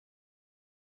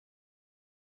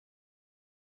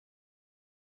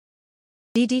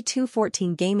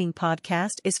DD214 Gaming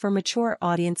Podcast is for mature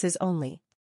audiences only.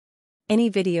 Any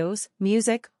videos,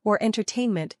 music, or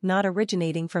entertainment not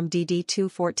originating from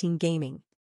DD214 Gaming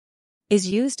is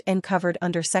used and covered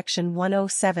under Section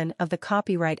 107 of the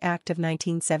Copyright Act of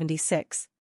 1976,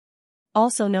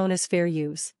 also known as fair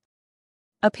use.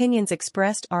 Opinions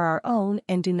expressed are our own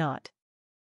and do not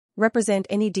represent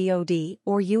any DoD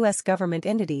or U.S. government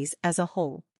entities as a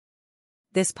whole.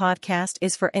 This podcast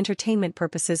is for entertainment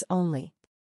purposes only.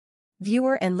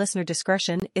 Viewer and listener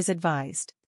discretion is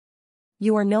advised.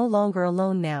 You are no longer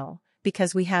alone now,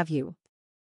 because we have you.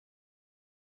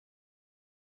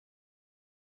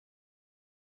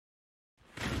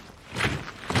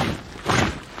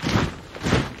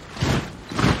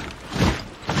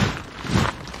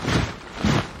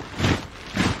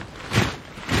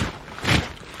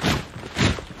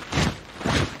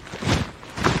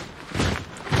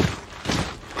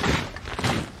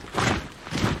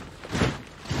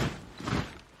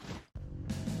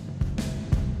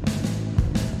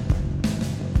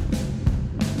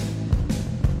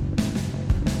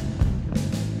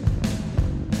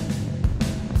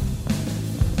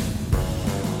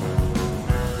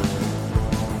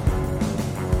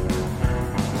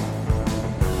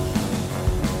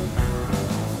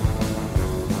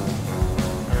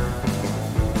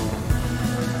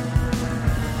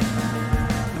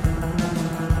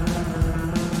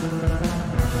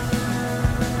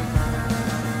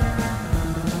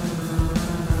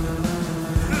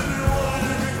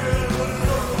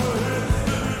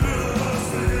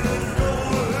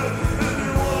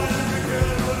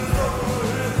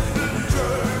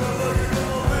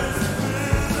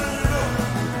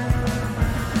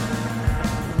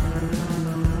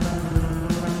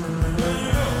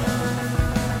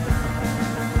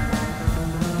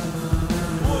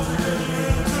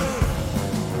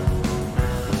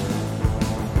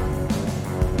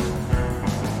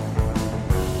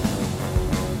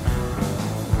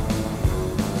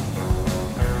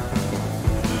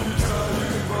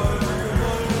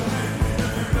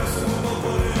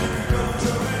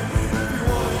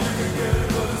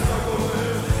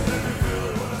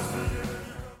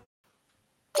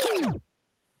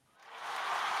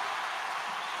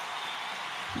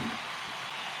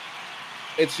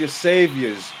 It's your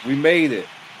saviors. We made it.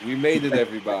 We made it,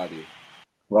 everybody.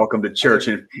 Welcome to church.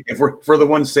 And if we're the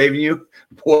ones saving you,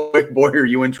 boy, are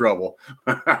you in trouble.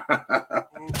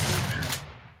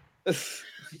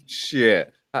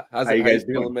 Shit. How you guys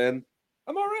doing, man?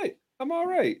 I'm all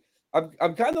right.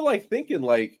 I'm kind of like thinking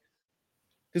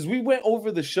because we went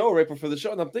over the show right before the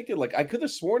show, and I'm thinking I could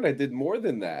have sworn I did more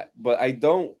than that, but I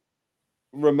don't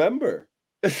remember.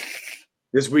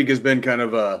 This week has been kind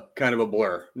of a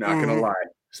blur, not gonna lie.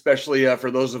 Especially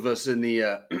for those of us in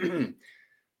the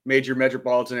major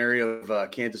metropolitan area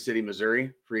of Kansas City,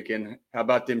 Missouri. Freaking, how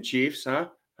about them Chiefs, huh?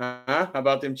 How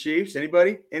about them Chiefs?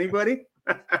 Anybody? It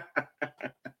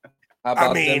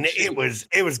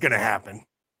was gonna happen.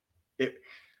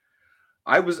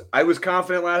 I was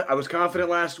confident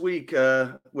last week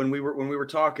when we were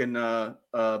talking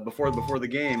before the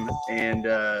game, and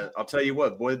I'll tell you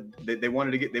what, boy, they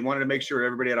wanted to make sure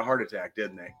everybody had a heart attack,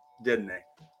 didn't they?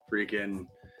 Freaking,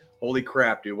 holy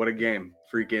crap, dude! What a game!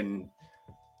 Freaking,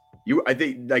 I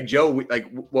think Joe,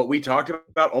 what we talked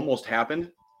about almost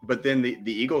happened, but then the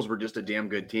Eagles were just a damn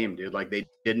good team, dude. They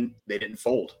didn't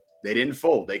fold.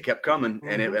 They kept coming,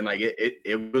 and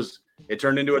it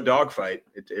turned into a dogfight.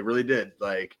 It really did.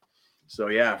 So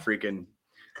yeah, freaking.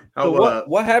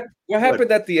 What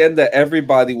happened at the end that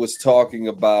everybody was talking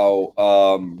about?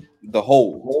 The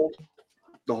hold.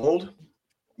 The hold.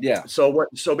 Yeah. So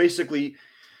basically,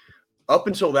 up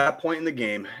until that point in the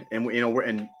game,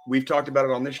 and we've talked about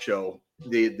it on this show.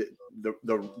 The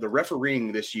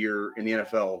refereeing this year in the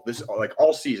NFL, this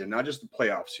all season, not just the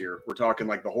playoffs here. We're talking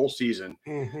the whole season.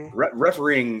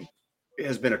 Refereeing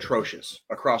has been atrocious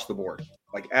across the board,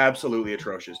 absolutely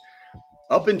atrocious.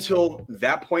 Up until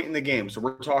that point in the game, so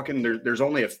we're talking there's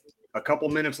only a couple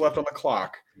minutes left on the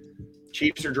clock.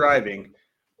 Chiefs are driving.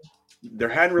 There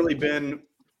hadn't really been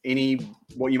any,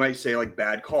 what you might say,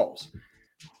 bad calls.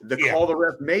 The call the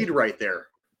ref made right there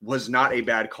was not a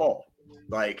bad call.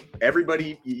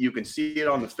 Everybody, you can see it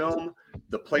on the film.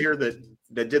 The player that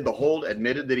did the hold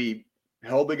admitted that he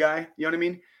held the guy. You know what I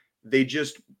mean? The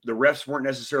refs weren't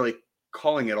necessarily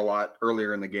calling it a lot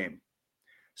earlier in the game.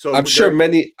 So I'm sure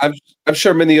many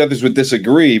others would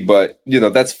disagree, but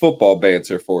that's football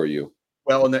banter for you.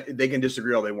 Well, and they can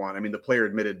disagree all they want. I mean, the player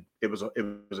admitted it was a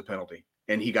penalty,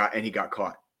 and he got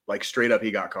caught. Straight up,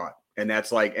 he got caught. And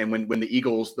that's and when the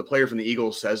Eagles, the player from the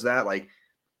Eagles says that,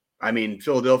 I mean,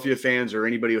 Philadelphia fans or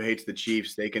anybody who hates the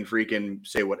Chiefs, they can freaking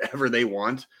say whatever they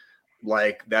want.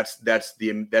 Like that's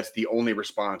the only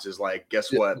response is like,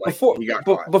 guess what? Like he got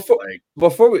caught.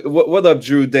 Before we, what up,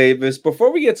 Drew Davis?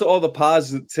 Before we get to all the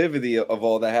positivity of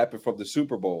all that happened from the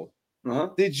Super Bowl,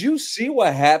 did you see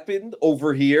what happened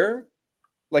over here,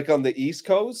 like on the East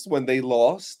Coast when they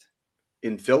lost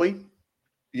in Philly?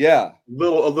 Yeah, a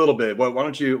little bit. Why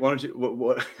don't you?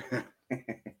 What?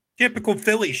 Typical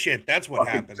Philly shit. That's what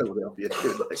happened.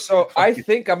 So I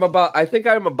think I'm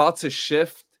about to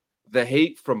shift the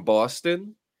hate from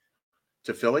Boston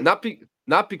to Philly.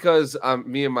 Not because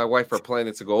me and my wife are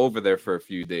planning to go over there for a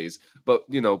few days, but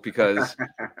because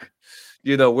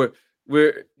we're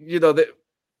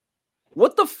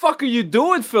what the fuck are you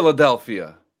doing,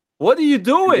 Philadelphia? What are you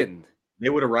doing? They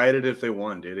would have rioted if they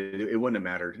won, dude. It wouldn't have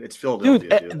mattered. It's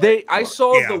Philadelphia, dude. I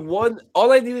saw the one.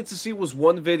 All I needed to see was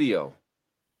one video,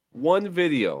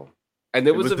 and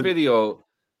there was a video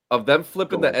of them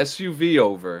flipping the SUV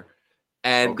over,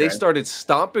 and they started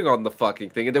stomping on the fucking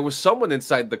thing, and there was someone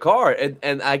inside the car,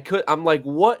 and I'm like,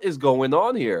 what is going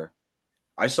on here?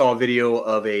 I saw a video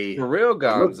of for real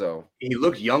Gonzo. He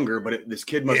looked younger, but this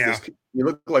kid he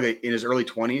looked like in his early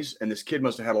 20s, and this kid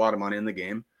must have had a lot of money in the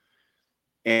game.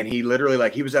 And he literally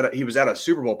he was at a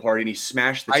Super Bowl party and he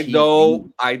smashed the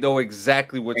TV. I know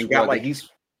exactly which one.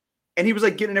 And he was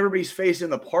like getting everybody's face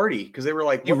in the party because they were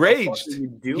like, he raged.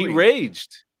 He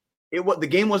raged. The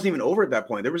game wasn't even over at that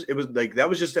point. It was like that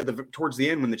was just towards the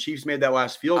end when the Chiefs made that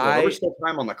last field goal. There was still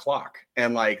time on the clock,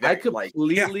 and I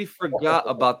completely forgot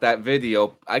about that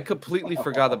video.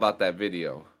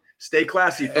 Stay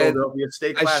classy, Philadelphia.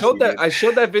 Stay classy. I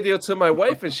showed that video to my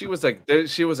wife, and she was like,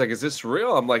 "Is this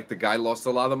real?" I'm like, "The guy lost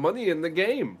a lot of money in the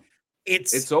game.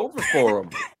 It's over for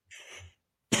him."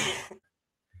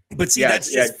 But see,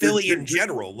 that's just Philly in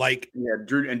general.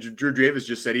 Drew Davis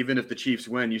just said, even if the Chiefs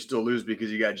win, you still lose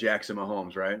because you got Jackson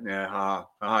Mahomes, right? Yeah,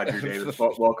 Drew Davis.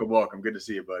 Welcome. Good to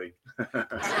see you, buddy. But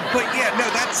yeah, no,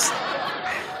 that's.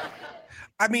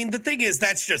 I mean, the thing is,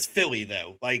 that's just Philly,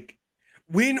 though. Like,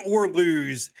 win or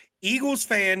lose, Eagles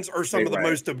fans are some of the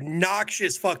most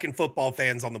obnoxious fucking football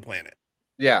fans on the planet.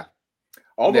 Yeah.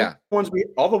 All the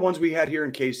ones we had here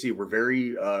in KC were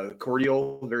very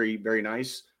cordial, very, very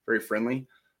nice, very friendly.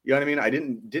 You know what I mean? I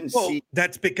didn't see.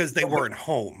 That's because they weren't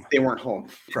home. They weren't home,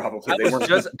 probably. They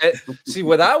weren't. See,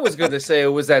 what I was going to say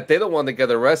was that they don't want to get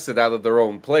arrested out of their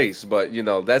own place, but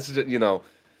that's just,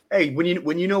 Hey, when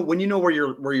you know where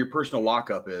your personal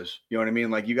lockup is, you know what I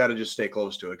mean? Like, you got to just stay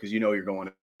close to it because you're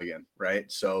going again,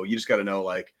 right? So you just got to know,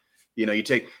 like, you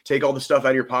take all the stuff out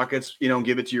of your pockets,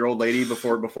 give it to your old lady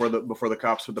before the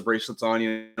cops put the bracelets on,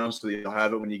 so that you'll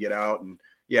have it when you get out. And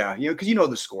yeah, because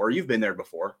the score. You've been there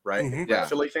before, right? Mm-hmm. Yeah,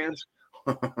 Philly fans.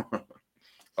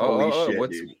 Holy shit,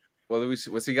 dude.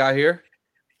 What's he got here?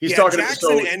 He's talking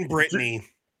Jackson and Brittany.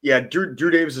 Yeah, Drew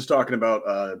Davis is talking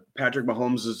about Patrick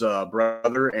Mahomes'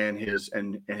 brother and his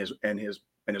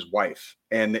wife.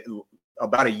 And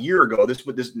about a year ago, this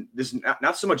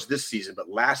not so much this season, but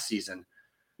last season.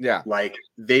 Yeah, like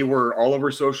they were all over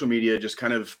social media, just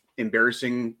kind of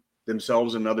embarrassing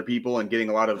themselves and other people, and getting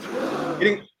a lot of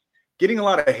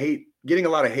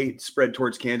hate spread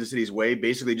towards Kansas City's way,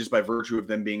 basically just by virtue of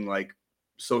them being like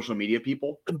social media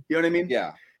people. You know what I mean?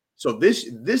 Yeah. So this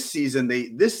season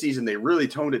they really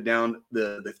toned it down.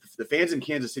 The fans in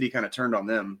Kansas City kind of turned on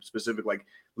them specifically. Like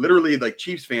literally, like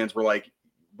Chiefs fans were like,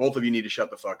 both of you need to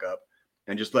shut the fuck up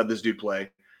and just let this dude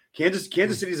play. Kansas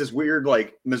City is this weird,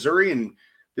 like Missouri and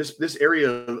this area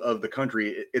of the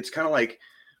country. It's kind of like,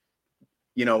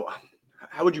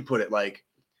 how would you put it? Like,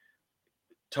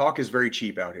 talk is very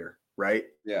cheap out here, right?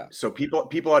 Yeah. So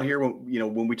people out here,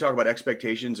 when we talk about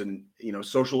expectations and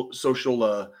social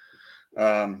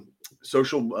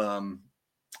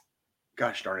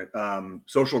gosh darn it,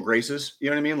 social graces, you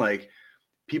know what I mean? Like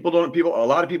a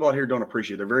lot of people out here don't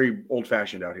appreciate it. They're very old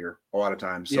fashioned out here a lot of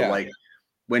times. So like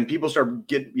when people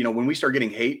when we start getting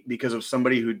hate because of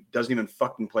somebody who doesn't even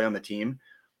fucking play on the team,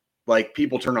 like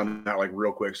people turn on that like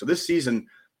real quick. So this season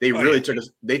they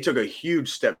took a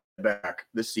huge step back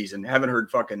this season. Haven't heard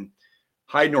fucking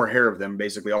hide nor hair of them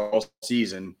basically all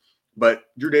season. But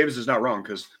Drew Davis is not wrong,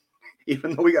 because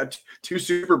even though we got 2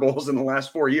 Super Bowls in the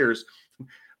last 4 years,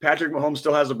 Patrick Mahomes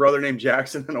still has a brother named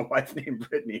Jackson and a wife named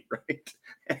Brittany, right?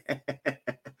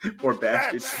 Poor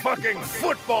bastard. That's fucking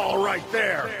football right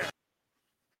there.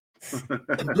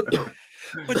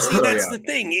 But see, that's the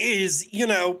thing is,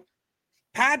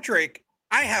 Patrick,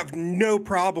 I have no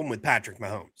problem with Patrick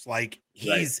Mahomes. Like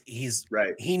he's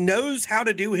right. He knows how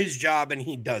to do his job and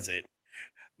he does it.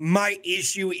 My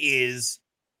issue is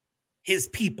his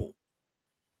people.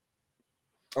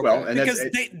 Well, and because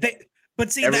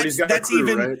But see, Everybody's got a that's crew,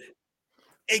 even right?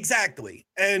 exactly.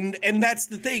 And that's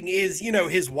the thing is,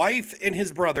 his wife and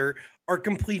his brother are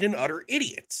complete and utter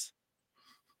idiots.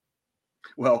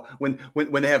 Well, when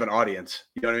they have an audience,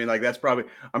 you know what I mean? Like that's probably,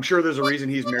 I'm sure there's a reason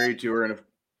he's married to her.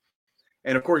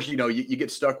 And of course, you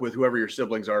get stuck with whoever your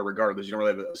siblings are, regardless. You don't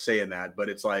really have a say in that, but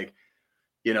it's like,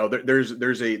 there's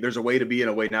a way to be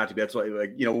and a way not to be. That's like,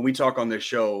 when we talk on this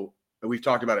show, and we've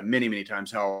talked about it many, many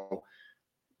times, how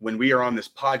when we are on this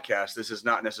podcast, this is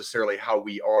not necessarily how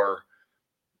we are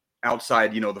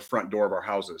outside, the front door of our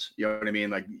houses. You know what I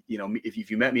mean? Like, if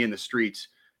you met me in the streets,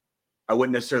 I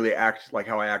wouldn't necessarily act like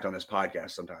how I act on this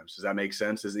podcast sometimes. Does that make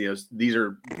sense? These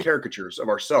are caricatures of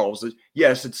ourselves.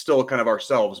 Yes, it's still kind of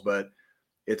ourselves, but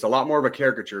it's a lot more of a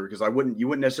caricature because you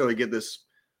wouldn't necessarily get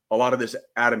a lot of this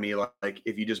out of me like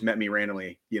if you just met me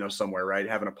randomly, somewhere, right?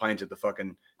 Having a pint at the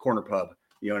fucking corner pub.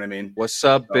 You know what I mean? What's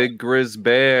up, Big Grizz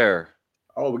Bear?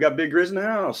 Oh, we got Big Grizz in the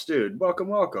house, dude.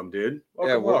 Welcome, dude.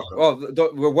 Welcome.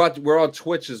 We're on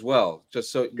Twitch as well.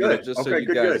 Just so you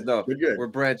guys know, good. We're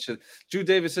branching. Drew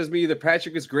Davis says me either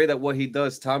Patrick is great at what he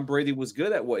does. Tom Brady was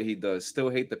good at what he does. Still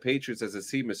hate the Patriots as a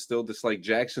team. Is still dislike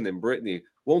Jackson and Brittany.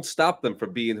 Won't stop them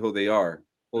from being who they are.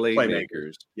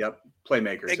 Playmakers. Yep,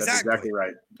 playmakers. Exactly.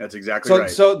 That's exactly right.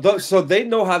 So they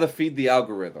know how to feed the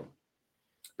algorithm.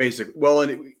 Basically, well,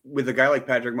 and with a guy like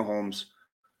Patrick Mahomes,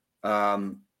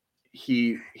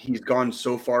 he's gone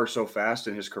so far so fast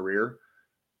in his career.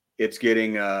 It's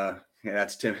getting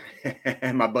that's Tim,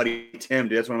 my buddy Tim,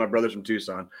 dude. That's one of my brothers from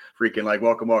Tucson. Freaking like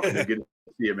welcome. Good to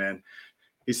see you, man.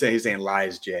 He's saying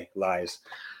lies, Jay, lies.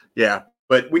 Yeah,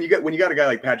 but when you got a guy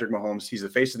like Patrick Mahomes, he's the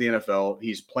face of the NFL.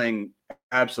 He's playing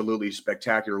absolutely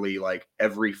spectacularly, like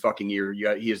every fucking year.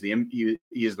 He is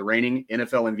the reigning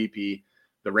NFL MVP,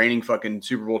 the reigning fucking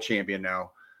Super Bowl champion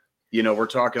now. We're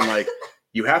talking like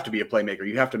you have to be a playmaker.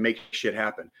 You have to make shit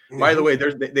happen. Mm-hmm. By the way,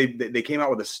 they came out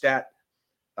with a stat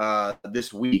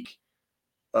this week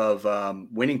of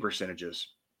winning percentages.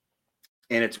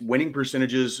 And it's winning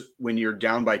percentages when you're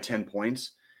down by 10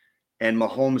 points. And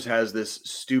Mahomes has this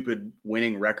stupid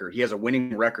winning record. He has a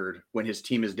winning record when his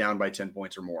team is down by 10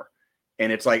 points or more.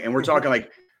 And it's like, and we're talking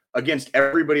like against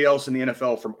everybody else in the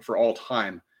NFL for all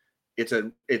time. It's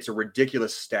a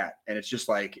ridiculous stat. And it's just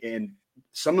like, and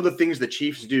some of the things the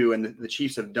Chiefs do and the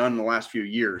Chiefs have done in the last few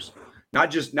years, not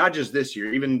just this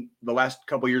year, even the last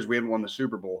couple of years we haven't won the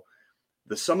Super Bowl.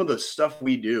 Some of the stuff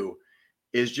we do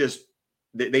is just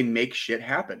they make shit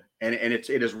happen, and it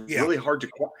is really hard to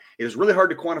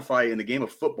quantify in the game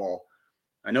of football.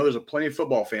 I know there's plenty of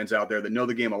football fans out there that know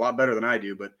the game a lot better than I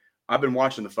do, but I've been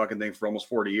watching the fucking thing for almost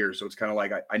 40 years, so it's kind of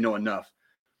like I know enough.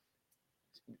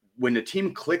 When the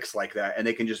team clicks like that and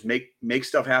they can just make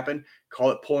stuff happen,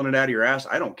 call it pulling it out of your ass,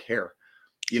 I don't care.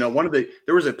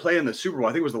 There was a play in the Super Bowl,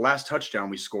 I think it was the last touchdown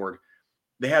we scored.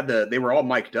 They were all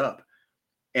mic'd up,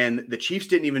 and the Chiefs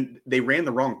they ran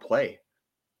the wrong play.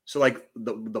 So like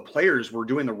the players were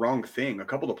doing the wrong thing. A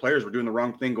couple of the players were doing the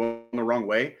wrong thing, going the wrong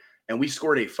way, and we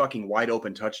scored a fucking wide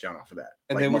open touchdown off of that.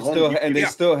 And like they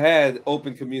still had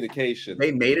open communication.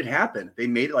 They made it happen. They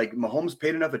made it like Mahomes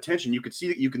paid enough attention. You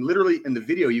can literally in the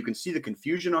video, you can see the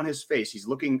confusion on his face.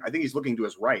 I think he's looking to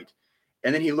his right,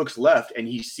 and then he looks left and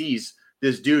he sees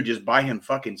this dude just by him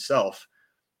fucking self,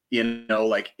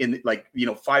 like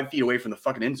 5 feet away from the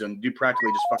fucking end zone. The dude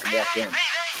practically just fucking walked in.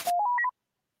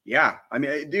 Yeah, I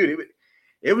mean, dude,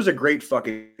 it was a great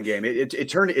fucking game. It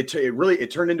turned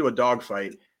into a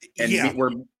dogfight, and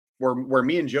where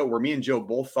me and Joe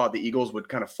both thought the Eagles would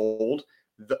kind of fold.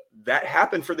 That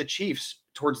happened for the Chiefs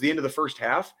towards the end of the first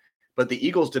half, but the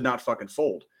Eagles did not fucking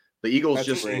fold. The Eagles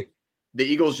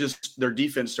their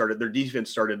defense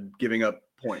started giving up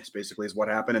points. Basically, is what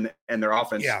happened, and their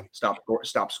offense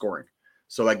stopped scoring.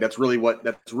 So like that's really what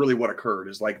occurred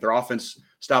is like their offense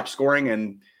stopped scoring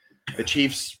and the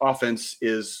Chiefs offense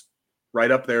is right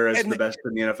up there as the best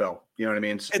in the NFL. You know what I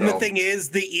mean? And the thing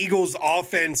is, the Eagles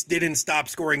offense didn't stop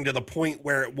scoring to the point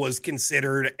where it was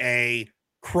considered a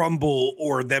crumble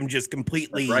or them just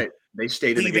completely They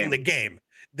stayed leaving the game.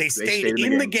 They stayed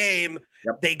in the game.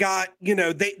 Yep. They got,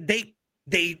 they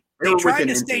tried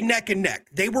to stay neck and neck.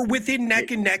 They were within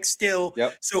neck and neck still.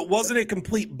 Yep. So it wasn't a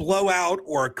complete blowout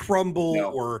or a crumble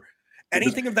or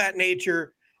anything of that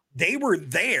nature. They were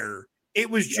there. It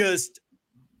was just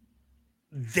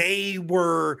there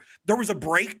was a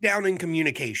breakdown in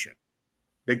communication.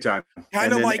 Big time.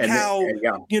 Kind of like how,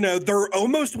 there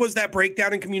almost was that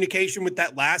breakdown in communication with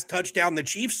that last touchdown the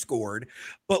Chiefs scored.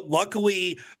 But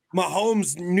luckily,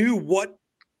 Mahomes knew what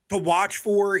to watch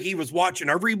for. He was watching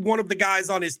every one of the guys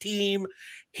on his team.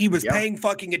 He was paying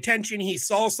fucking attention. He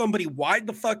saw somebody wide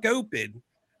the fuck open,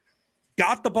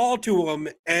 got the ball to him,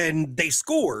 and they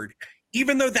scored.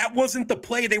 even though that wasn't the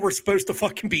play they were supposed to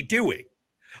fucking be doing.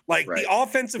 Like Right. the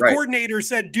offensive Right. coordinator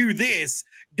said, do this,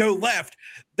 go left.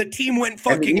 The team went And the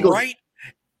fucking Eagles- right.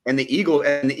 And the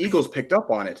Eagles picked up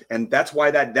on it, and that's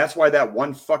why that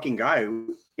one fucking guy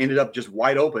ended up just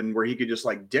wide open, where he could just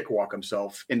like dick walk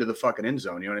himself into the fucking end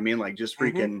zone. You know what I mean? Like just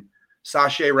freaking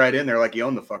sachet right in there, like he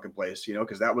owned the fucking place. You know,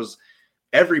 because that was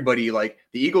everybody. Like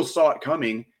the Eagles saw it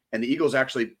coming, and the Eagles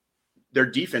actually, their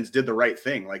defense did the right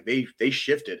thing. Like they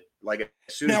shifted. Like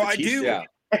as soon Now, as the Chiefs did, Yeah.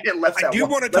 it left I do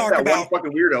wanna talk that about- one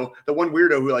fucking weirdo, the one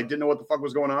weirdo who like didn't know what the fuck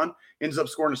was going on, ends up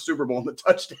scoring a Super Bowl in the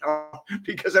touchdown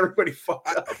because everybody fucked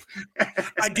up.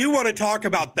 I do want to talk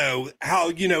about, though, how,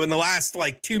 you know, in the last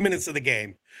like 2 minutes of the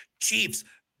game, Chiefs,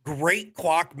 great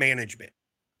clock management.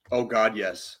 Oh God,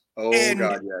 yes. Oh And-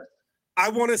 God, yes. I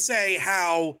want to say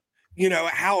how, you know,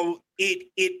 how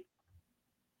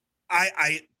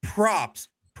I props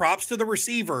to the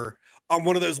receiver on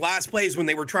one of those last plays when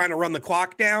they were trying to run the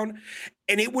clock down.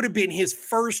 And it would have been his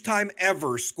first time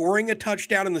ever scoring a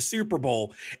touchdown in the Super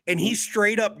Bowl. And he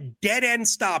straight up dead end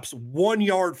stops 1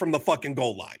 yard from the fucking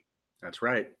goal line. That's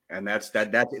right. And that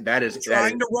is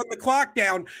Trying to run the clock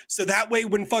down. So that way,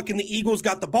 when fucking the Eagles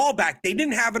got the ball back, they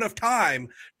didn't have enough time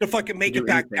to fucking make it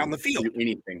back down the field. Do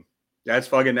anything. That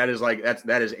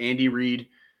is Andy Reid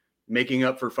making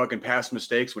up for fucking past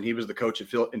mistakes when he was the coach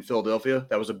in Philadelphia.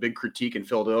 That was a big critique in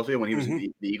Philadelphia when he was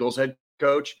the Eagles head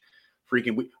coach.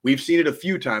 Freaking, we've seen it a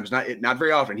few times, not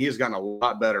very often. He has gotten a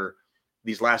lot better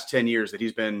these last 10 years that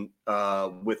he's been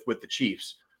with the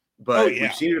Chiefs. But we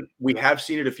have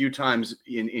seen it a few times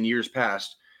in years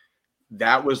past.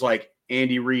 That was like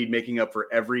Andy Reid making up for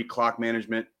every clock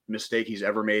management mistake he's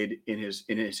ever made in his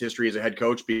history as a head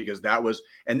coach, because that was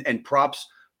and props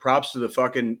to the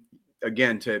fucking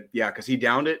because he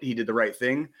downed it, he did the right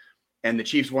thing, and the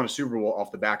Chiefs won a Super Bowl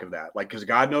off the back of that. Like, because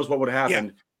God knows what would have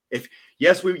happened if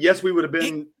we would have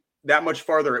been that much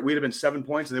farther. We'd have been 7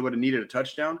 points, and they would have needed a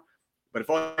touchdown. But if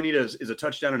all I need is a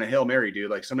touchdown and a Hail Mary,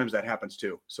 dude, like sometimes that happens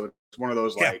too. So it's one of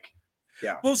those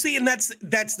Well, see, and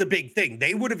that's the big thing.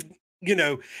 They would have, you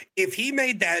know, if he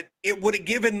made that, it would have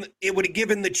given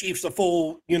the Chiefs a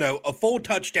full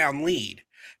touchdown lead.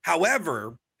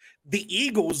 However, the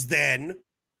Eagles then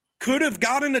could have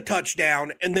gotten a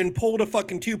touchdown and then pulled a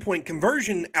fucking 2-point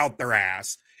conversion out their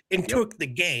ass and took the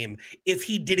game if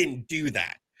he didn't do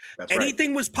that. That's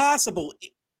Anything was possible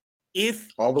if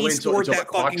all the he way scored until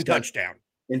that fucking touchdown.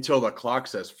 Until the clock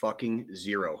says fucking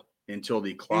zero. Until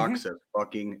the clock says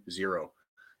fucking zero.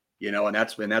 You know, and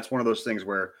that's one of those things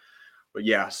where, but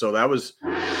yeah, so that was,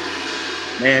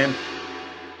 man,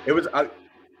 it was,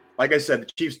 like I said, the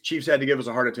Chiefs had to give us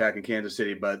a heart attack in Kansas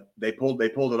City, but they pulled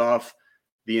it off.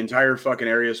 The entire fucking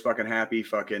area is fucking happy.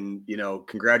 Fucking, you know,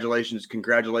 congratulations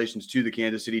to the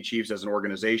Kansas City Chiefs as an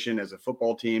organization, as a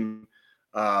football team.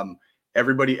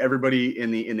 Everybody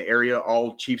in the area,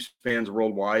 all Chiefs fans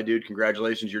worldwide, dude,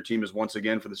 congratulations. Your team is once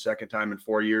again, for the second time in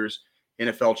 4 years,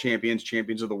 NFL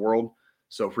champions of the world.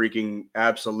 So freaking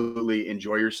absolutely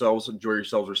enjoy yourselves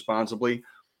responsibly.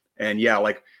 And yeah,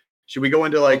 like, should we go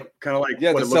into like kind of like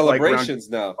what the celebrations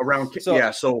like around, now?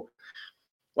 So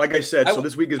like I said,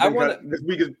 this week is go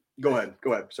ahead.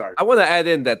 Sorry. I want to add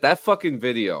in that fucking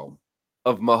video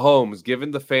of Mahomes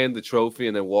giving the fan the trophy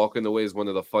and then walking away is one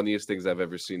of the funniest things I've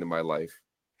ever seen in my life.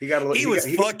 He was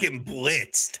fucking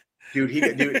blitzed.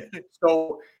 Dude.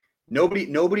 So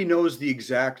nobody knows the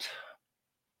exact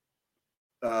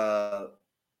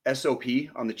SOP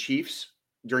on the Chiefs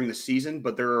during the season,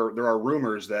 but there are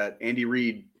rumors that Andy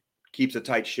Reid keeps a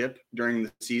tight ship during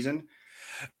the season.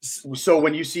 So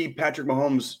when you see Patrick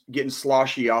Mahomes getting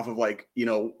sloshy off of, like, you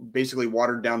know, basically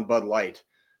watered down Bud Light,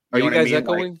 are you guys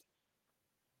echoing? Like,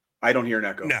 I don't hear an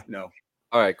echo. No.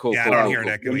 All right, cool. Yeah, cool, I don't cool, hear an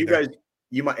cool. echo. You guys,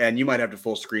 you might have to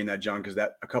full screen that, John, because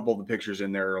that a couple of the pictures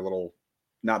in there are a little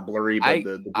not blurry, but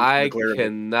the glare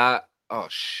cannot. Oh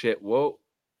shit! Whoa.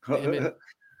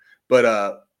 But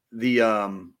I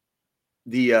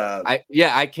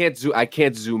can't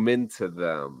zoom into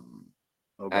them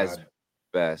as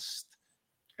best.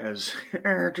 As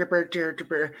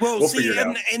well, see,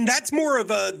 and that's more of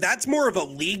a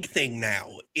league thing now.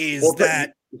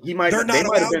 They're not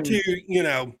allowed to, you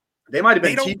know, they might have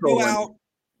been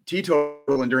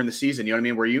teetotaling during the season. You know what I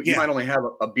mean? Where you might only have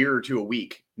a beer or two a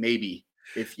week, maybe.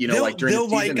 If you know, they'll, like during they'll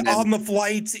the season, like on the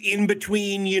flights in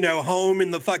between, you know, home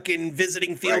and the fucking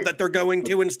visiting field that they're going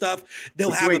to and stuff,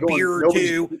 they'll have a beer or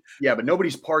two. Yeah, but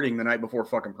nobody's partying the night before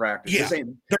fucking practice. Yeah.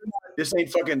 This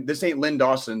ain't Lynn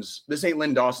Dawson's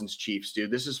Chiefs,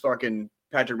 dude. This is fucking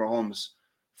Patrick Mahomes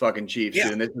fucking Chiefs,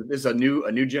 dude. And this is a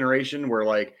new generation where,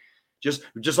 like, just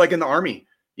like in the Army,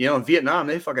 You know, in Vietnam,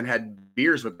 they fucking had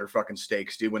beers with their fucking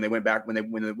steaks, dude. When they went back,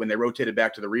 when they rotated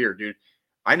back to the rear, dude.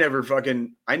 I never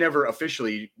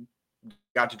officially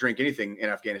got to drink anything in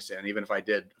Afghanistan, even if I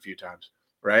did a few times,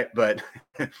 right? But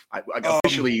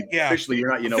officially, you're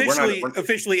not. You know,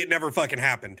 officially, it never fucking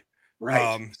happened,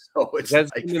 right? So it's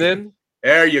like, in.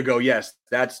 There you go. Yes,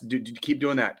 that's. Dude, keep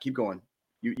doing that. Keep going.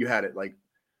 You had it like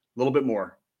a little bit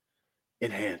more.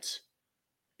 Enhance.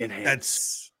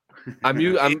 That's. I'm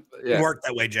work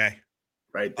that way, Jay.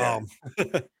 Right there.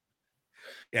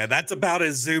 Yeah, that's about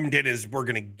as zoomed in as we're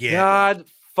gonna get. God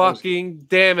fucking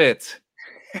damn it.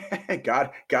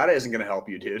 God isn't gonna help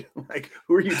you, dude. Like,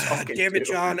 who are you talking damn it,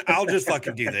 to? John. I'll just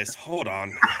fucking do this. Hold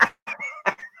on.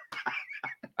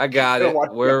 I got it.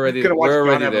 We're already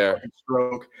there.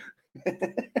 Stroke.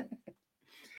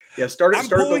 Yeah, start. I'm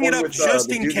pulling it up just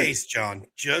in case, John.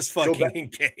 Just fucking in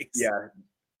case. Yeah.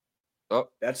 Oh,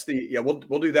 that's the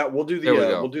We'll do that. We'll do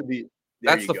the.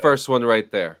 That's the first one right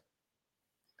there.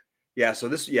 Yeah. So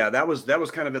that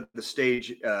was kind of at the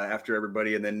stage after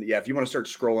everybody, and then if you want to start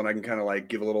scrolling, I can kind of like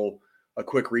give a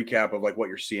quick recap of like what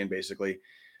you're seeing basically.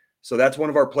 So that's one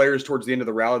of our players towards the end of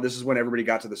the rally. This is when everybody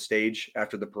got to the stage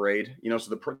after the parade. You know,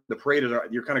 so the parade is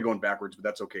you're kind of going backwards, but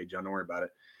that's okay, John. Don't worry about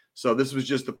it. So this was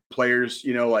just the players,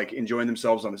 you know, like enjoying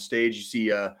themselves on the stage.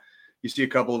 You see a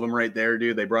couple of them right there,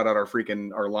 dude. They brought out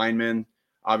our linemen.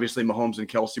 Obviously, Mahomes and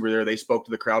Kelsey were there. They spoke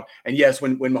to the crowd. And yes,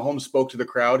 when Mahomes spoke to the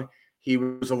crowd, he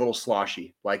was a little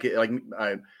sloshy.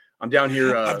 I'm down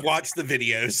here. I've watched the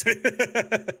videos.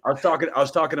 I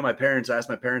was talking to my parents. I asked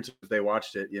my parents if they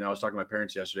watched it. You know, I was talking to my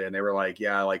parents yesterday, and they were like,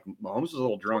 "Yeah, like Mahomes was a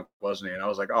little drunk, wasn't he?" And I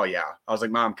was like, "Oh yeah." I was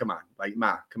like, "Mom, come on, like,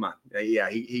 Ma, come on." Yeah,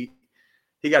 he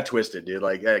got twisted, dude.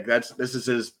 Like this is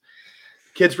his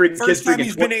kids freaking. First time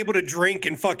he's been able to drink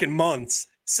in fucking months,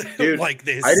 so, dude, like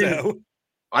this.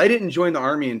 I didn't join the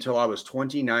Army until I was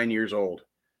 29 years old.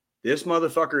 This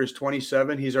motherfucker is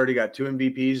 27. He's already got 2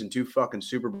 MVPs and 2 fucking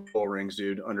Super Bowl rings,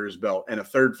 dude, under his belt, and a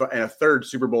third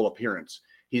Super Bowl appearance.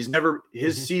 His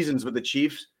seasons with the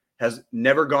Chiefs has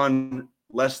never gone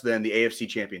less than the AFC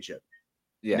Championship.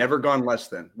 Yeah. Never gone less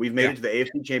than. We've made it to the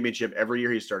AFC Championship every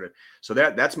year he started. So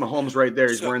that's Mahomes right there.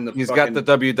 He's wearing the. He's got the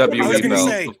WWE belt.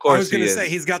 Of course, I was going to say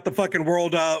he's got the fucking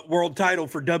world title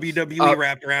for WWE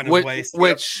wrapped around his waist.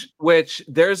 Which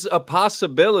there's a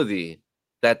possibility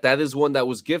that is one that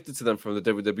was gifted to them from the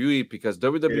WWE, because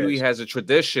WWE has a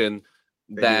tradition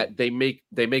that they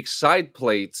make side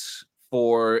plates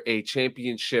for a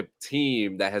championship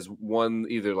team that has won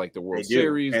either like the World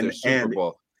Series or Super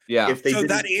Bowl. Yeah. So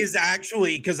that is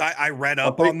actually, because I read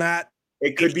up on that.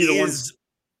 It could be the one.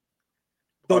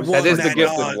 That is the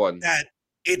gifted one.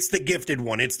 It's the gifted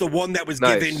one. It's the one that was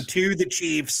given to the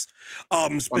Chiefs.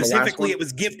 Specifically, it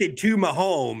was gifted to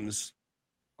Mahomes.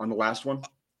 On the last one?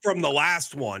 From the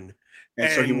last one.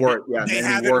 And so he wore it. Yeah. They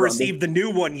haven't received the new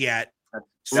one yet.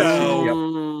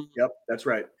 Yep. That's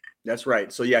right. That's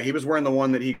right. So yeah, he was wearing the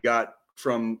one that he got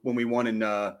from when we won in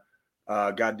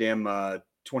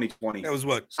 2020. That was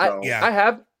what? So, I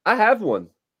have one.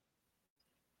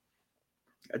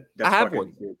 I have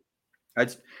one.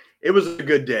 It was a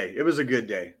good day. It was a good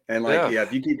day. And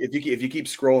if you keep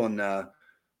scrolling,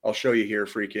 I'll show you here.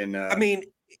 Freaking. I mean,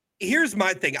 here's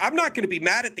my thing. I'm not going to be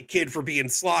mad at the kid for being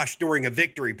sloshed during a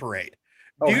victory parade.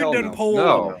 Dude done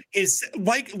pull is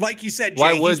like you said, Jay,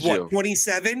 why would he's what,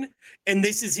 27, and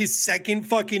this is his second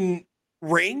fucking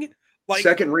ring. Like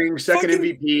second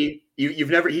MVP.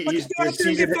 You've never he's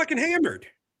get fucking hammered.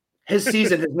 His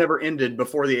season has never ended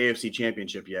before the AFC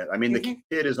Championship yet. I mean, the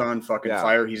kid is on fucking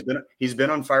fire. He's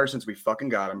been on fire since we fucking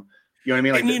got him. You know what I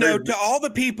mean? Like, and to all the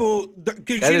people,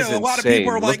 because a lot of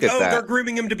people are like, they're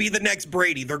grooming him to be the next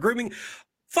Brady. They're grooming.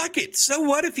 Fuck it. So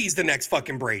what if he's the next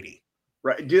fucking Brady?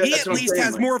 Right. Dude, he at least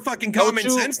has more fucking common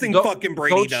sense than fucking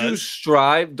Brady does.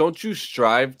 Don't you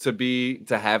strive to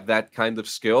have that kind of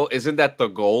skill? Isn't that the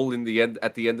goal in the end?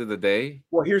 At the end of the day.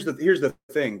 Well, here's the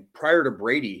thing. Prior to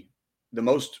Brady, the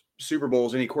most Super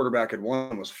Bowls any quarterback had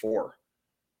won was 4.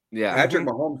 Yeah. Patrick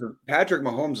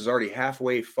Mahomes is already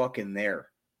halfway fucking there,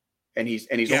 and he's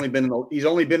only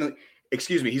been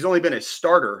a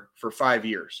starter for 5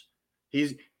 years.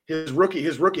 His rookie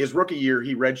year,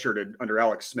 he redshirted under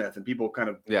Alex Smith, and people kind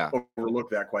of overlook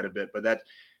that quite a bit. But that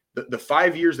the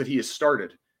 5 years that he has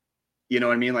started, you know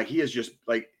what I mean? Like, he is just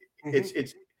like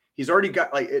he's already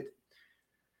got like it.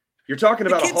 You're talking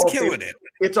about a Hall of Fame.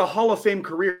 It's a Hall of Fame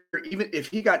career. Even if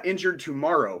he got injured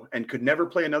tomorrow and could never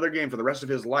play another game for the rest of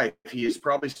his life, he is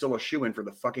probably still a shoo-in for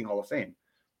the fucking Hall of Fame.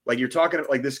 Like, you're talking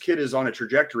like this kid is on a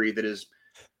trajectory that is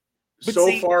so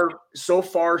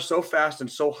far, so fast, and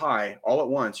so high all at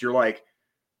once. You're like,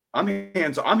 I'm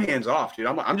hands off, dude.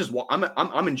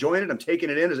 I'm enjoying it. I'm taking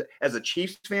it in as a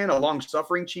Chiefs fan, a long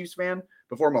suffering Chiefs fan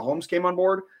before Mahomes came on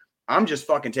board. I'm just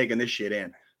fucking taking this shit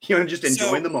in, just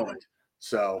enjoying the moment.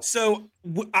 So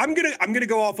I'm gonna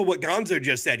go off of what Gonzo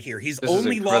just said here. He's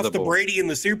only lost to Brady in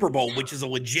the Super Bowl, which is a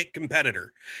legit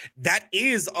competitor. That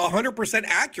is 100%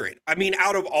 accurate. I mean,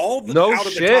 out of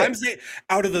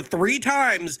the 3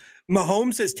 times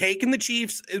Mahomes has taken the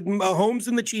Chiefs, Mahomes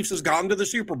and the Chiefs has gone to the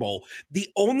Super Bowl. The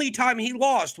only time he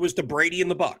lost was to Brady and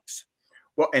the Bucks.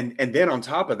 Well, and then on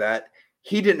top of that,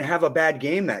 he didn't have a bad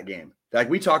game that game.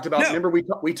 Like we talked about. No. Remember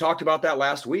we talked about that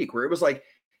last week, where it was like.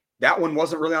 That one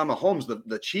wasn't really on Mahomes.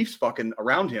 The Chiefs fucking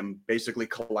around him basically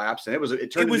collapsed, and it was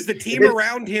the team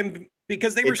around him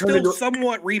because they were still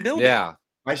somewhat rebuilding. Yeah,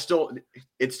 it still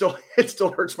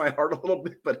hurts my heart a little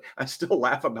bit, but I still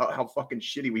laugh about how fucking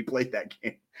shitty we played that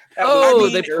game.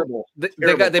 Terrible.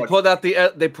 They pulled out the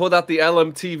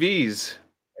LMTVs.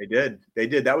 They did.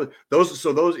 That was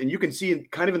those, and you can see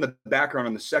kind of in the background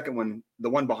on the second one, the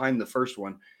one behind the first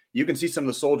one. You can see some of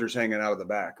the soldiers hanging out of the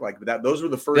back like that. Those were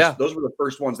the first. Yeah. Those were the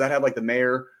first ones that had like the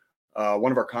mayor,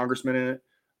 one of our congressmen in it,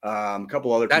 a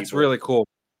couple other. That's people. Really cool.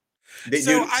 We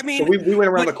went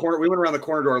around the corner. We went around the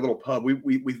corner to our little pub.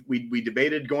 We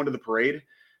debated going to the parade,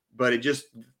 but it just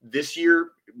this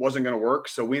year wasn't going to work.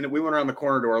 So we went around the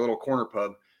corner to our little corner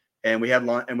pub, and we had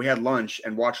lunch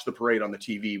and watched the parade on the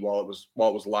TV while it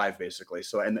was live basically.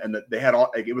 So they had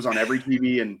it was on every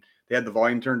TV and. They had the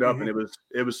volume turned up, and it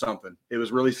was something. It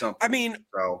was really something. I mean,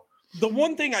 the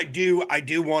one thing I do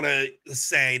want to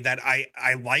say that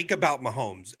I like about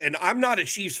Mahomes, and I'm not a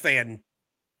Chiefs fan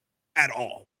at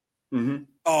all,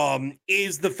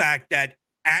 is the fact that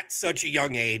at such a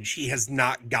young age he has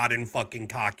not gotten fucking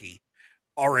cocky.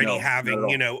 Already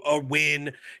having a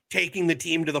win, taking the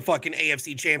team to the fucking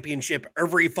AFC Championship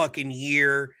every fucking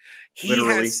year. He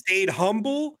has stayed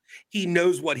humble. He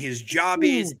knows what his job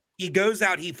is. He goes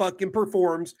out, he fucking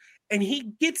performs, and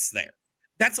he gets there.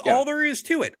 That's all there is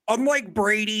to it. Unlike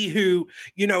Brady, who,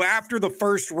 after the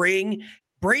first ring,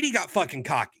 Brady got fucking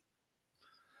cocky.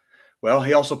 Well,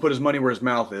 he also put his money where his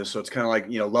mouth is, so it's kind of like,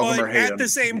 love him or hate him. At the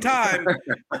same time,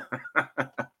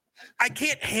 I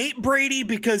can't hate Brady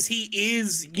because he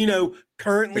is,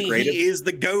 currently he is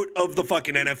the GOAT of the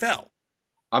fucking NFL.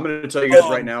 I'm going to tell you guys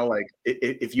right now, like,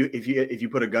 if you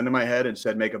put a gun to my head and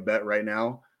said make a bet right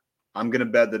now, I'm going to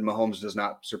bet that Mahomes does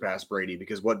not surpass Brady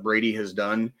because what Brady has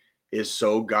done is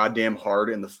so goddamn hard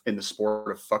in the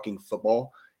sport of fucking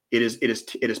football. It is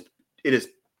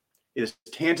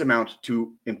tantamount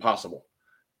to impossible.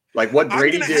 Like what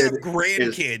Brady did. Have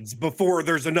grandkids before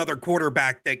there's another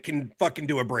quarterback that can fucking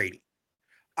do a Brady.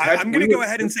 I'm going to go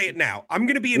ahead and say it now. I'm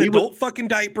going to be in adult fucking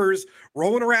diapers,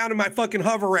 rolling around in my fucking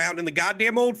hover around in the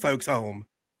goddamn old folks' home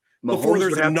before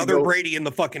there's another Brady in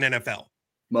the fucking NFL.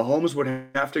 Mahomes would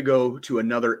have to go to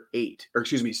another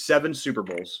 7 Super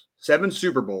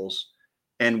Bowls,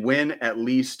 and win at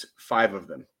least 5 of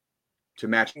them to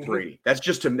match Brady. That's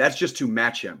just to match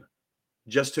him,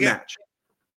 match,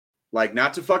 like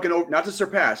not to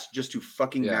surpass, just to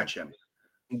fucking match him.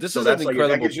 This is that's incredible.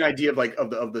 That gives you an idea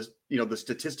of the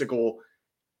statistical.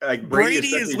 Like Brady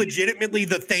is legitimately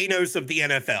the Thanos of the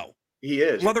NFL. He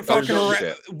is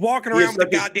walking around with the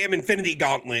goddamn Infinity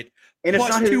Gauntlet. And plus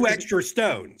it's not 2 extra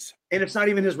stones. And it's not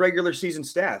even his regular season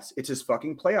stats. It's his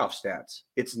fucking playoff stats.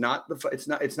 It's not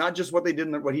just what he did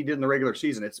in the regular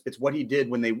season. It's what he did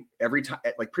when every time,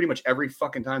 like pretty much every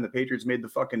fucking time the Patriots made the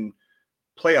fucking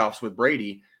playoffs with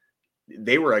Brady,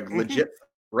 they were a legit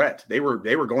threat. They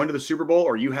were going to the Super Bowl,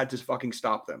 or you had to fucking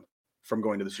stop them from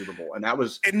going to the Super Bowl. And that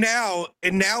was and now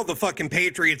the fucking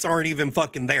Patriots aren't even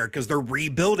fucking there because they're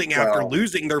rebuilding after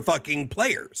losing their fucking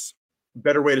players.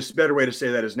 Better way to say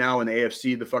that is now in the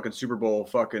AFC, the fucking Super Bowl,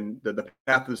 fucking the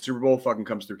path to the Super Bowl fucking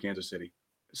comes through Kansas City.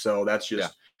 So that's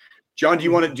just John. Do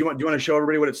you want to show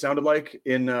everybody what it sounded like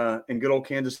in good old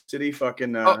Kansas City?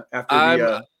 Fucking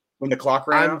after when the clock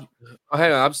ran out.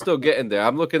 Hang on, I'm still getting there.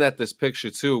 I'm looking at this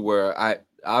picture too, where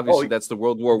that's the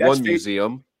World War I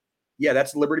museum. Yeah,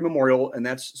 that's Liberty Memorial, and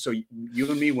that's so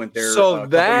you and me went there. So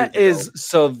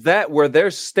that where they're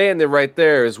standing right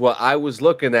there is what I was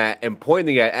looking at and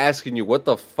pointing at, asking you what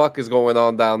the fuck is going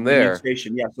on down there. Union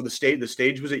Station, yeah. So the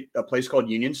stage was a place called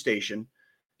Union Station.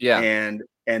 Yeah, and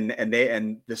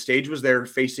the stage was there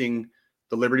facing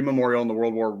the Liberty Memorial and the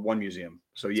World War I museum.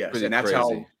 So yes, and that's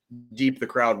how deep the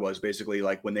crowd was basically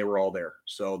like when they were all there.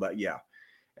 So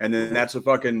and then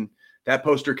that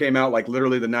poster came out like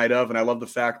literally the night of, and I love the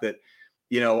fact that,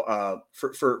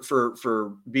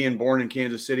 for being born in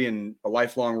Kansas City and a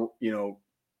lifelong,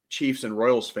 Chiefs and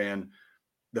Royals fan,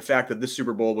 the fact that this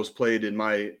Super Bowl was played in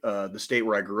my the state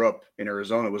where I grew up in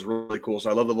Arizona was really cool. So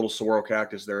I love the little saguaro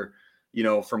cactus there,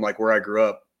 from like where I grew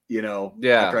up. Yeah,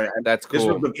 that's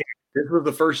cool. This was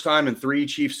the first time in 3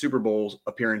 Chiefs Super Bowls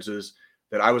appearances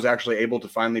that I was actually able to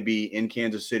finally be in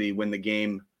Kansas City when the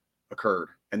game occurred,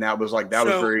 and that was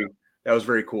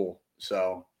very cool.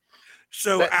 So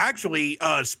actually,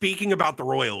 speaking about the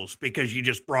Royals, because you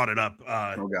just brought it up,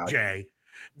 Jay,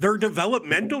 their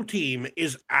developmental team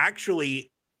is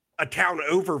actually a town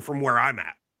over from where I'm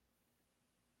at.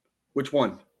 Which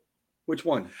one?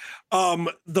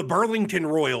 The Burlington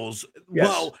Royals. Yes.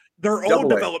 Well, their own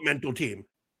developmental team.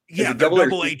 Yeah, their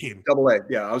double A team. Double A.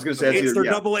 Yeah, I was going to say it's their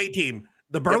double A team.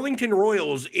 The Burlington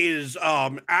Royals is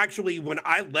actually when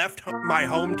I left my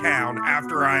hometown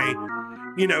after I,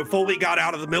 fully got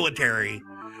out of the military.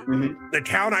 Mm-hmm. The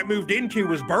town I moved into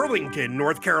was Burlington,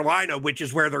 North Carolina, which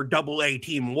is where their double A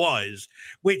team was,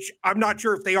 which I'm not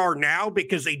sure if they are now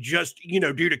because they just,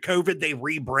 due to COVID, they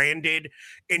rebranded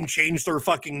and changed their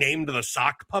fucking name to the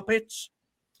Sock Puppets.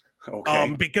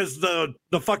 Okay. Because the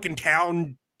fucking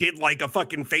town did like a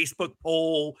fucking Facebook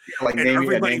poll and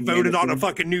everybody voted on a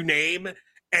fucking new name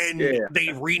and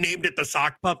they renamed it the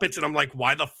Sock Puppets. And I'm like,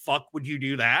 why the fuck would you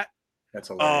do that? That's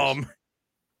hilarious.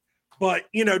 But,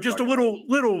 just a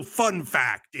little fun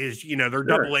fact is, their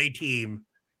double A team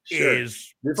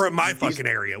is from my fucking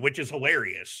area, which is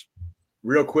hilarious.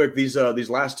 Real quick, these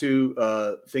last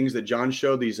 2 things that John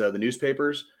showed, the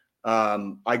newspapers,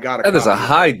 I got that is a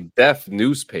high def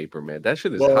newspaper, man. That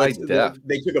shit is high def.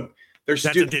 That's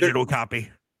a digital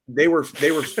copy. They're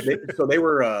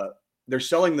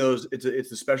selling those. It's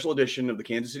the special edition of the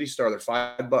Kansas City Star. They're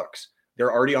 $5.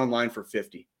 They're already online for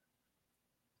 $50.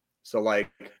 So like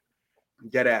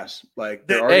dead ass. Like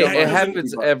it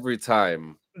happens every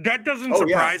time. That doesn't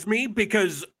surprise me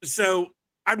because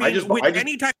I just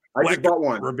bought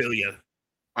one. Memorabilia.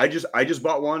 I just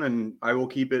bought one and I will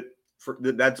keep it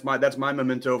that's my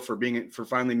memento for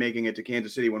finally making it to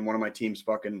Kansas City when one of my teams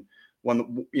fucking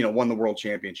won the world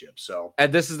championship. So,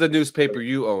 and this is the newspaper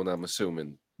you own, I'm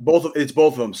assuming. It's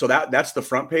both of them. So that's the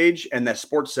front page, and that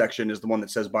sports section is the one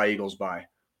that says "Buy Eagles Buy."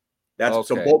 That's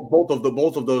okay. So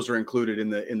both of those are included in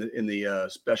the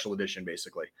special edition,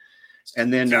 basically.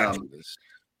 And then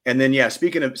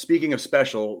speaking of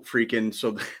special, freaking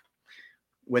so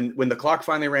when the clock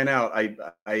finally ran out,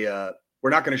 I we're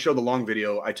not going to show the long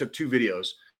video. I took 2 videos.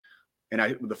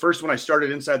 And the first one I started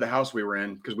inside the house we were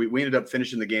in because we ended up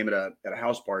finishing the game at a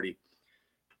house party.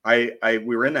 We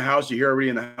were in the house. You hear everybody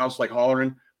in the house like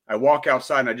hollering. I walk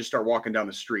outside and I just start walking down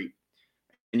the street,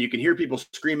 and you can hear people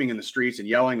screaming in the streets and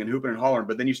yelling and hooping and hollering.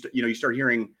 But then you start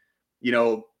hearing,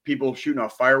 people shooting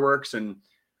off fireworks and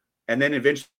then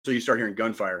eventually you start hearing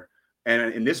gunfire.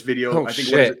 And in this video, I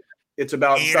think it's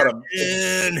about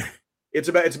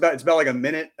like a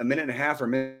minute and a half or a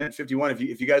minute 51.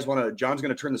 If you guys want to, John's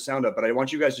going to turn the sound up, but I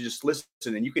want you guys to just listen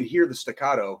and you can hear the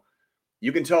staccato.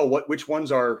 You can tell which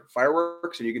ones are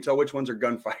fireworks and you can tell which ones are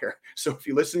gunfire. So if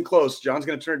you listen close, John's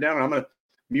going to turn it down and I'm going to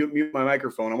mute my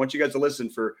microphone. I want you guys to listen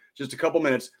for just a couple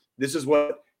minutes. This is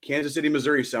what Kansas City,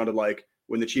 Missouri sounded like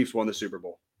when the Chiefs won the Super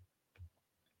Bowl.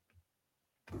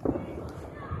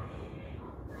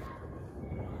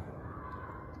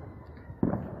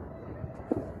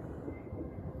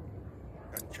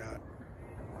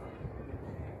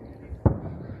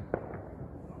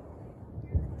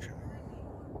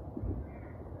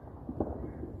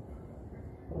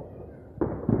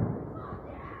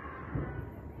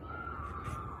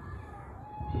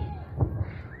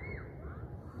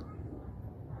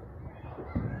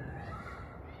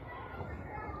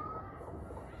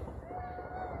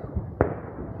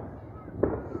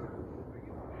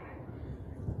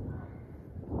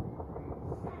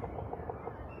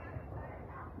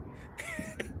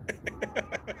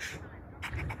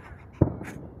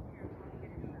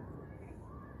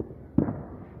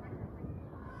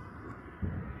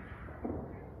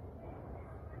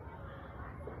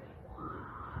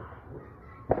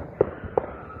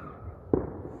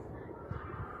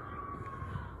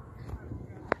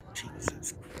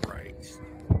 Jesus Christ.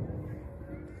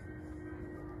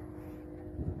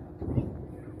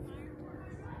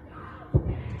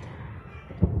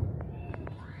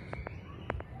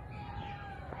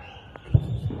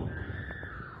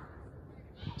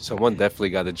 Someone definitely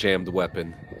got a jammed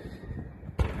weapon.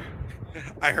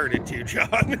 I heard it too,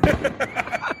 John.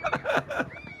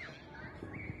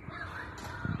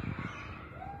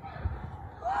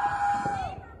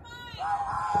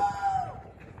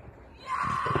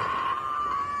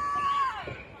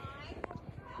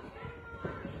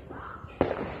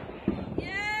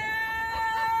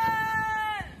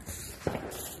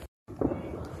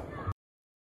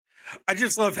 I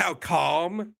just love how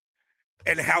calm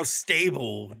and how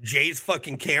stable Jay's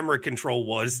fucking camera control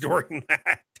was during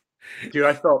that. Dude,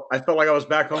 I felt like I was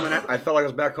back home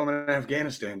in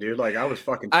Afghanistan, dude. Like I was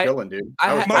fucking chilling, dude.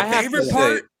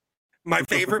 My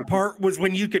favorite part was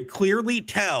when you could clearly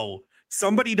tell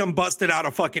somebody done busted out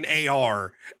a fucking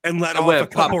AR and let off a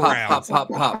couple rounds.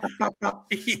 Pop.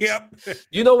 Yep.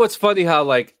 You know what's funny? How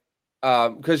like,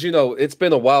 because it's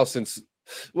been a while since.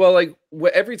 Well, like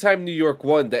every time New York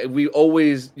won, that we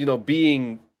always,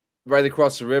 being right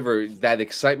across the river, that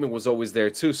excitement was always there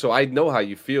too. So I know how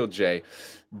you feel, Jay.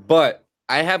 But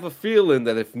I have a feeling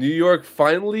that if New York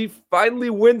finally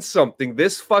wins something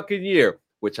this fucking year,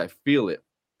 which I feel it,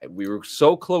 and we were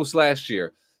so close last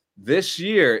year. This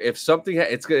year, if something,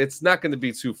 it's not going to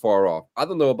be too far off. I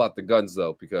don't know about the guns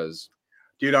though, because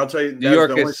dude, I'll tell you, New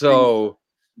York is so.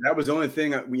 That was the only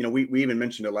thing. We even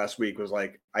mentioned it last week. Was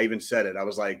like I even said it. I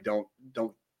was like,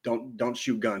 don't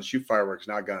shoot guns, shoot fireworks,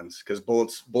 not guns, because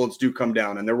bullets do come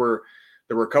down. And there were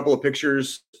a couple of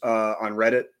pictures on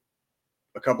Reddit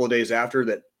a couple of days after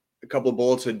that. A couple of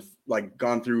bullets had like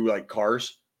gone through like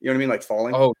cars. You know what I mean, like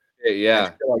falling. Oh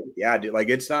yeah, like, yeah, dude. Like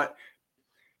it's not.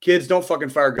 Kids, don't fucking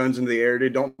fire guns into the air,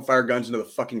 dude. Don't fire guns into the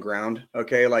fucking ground.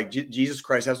 Okay, like Jesus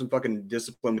Christ, have some fucking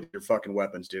discipline with your fucking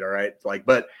weapons, dude. All right, like,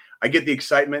 but I get the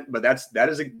excitement, but that's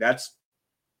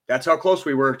how close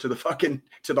we were to the heart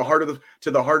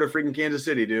of freaking Kansas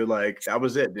City, dude. Like that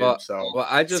was it, dude. Well,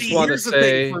 I just want to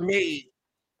say for me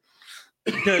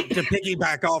to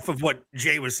piggyback off of what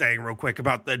Jay was saying real quick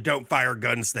about the don't fire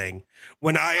guns thing.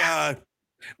 When I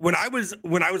was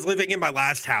living in my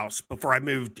last house before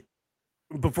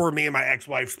me and my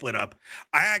ex-wife split up,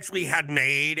 I actually had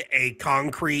made a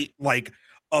concrete, like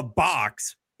a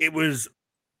box. It was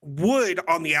wood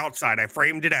on the outside. I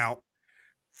framed it out,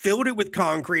 filled it with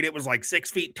concrete. It was like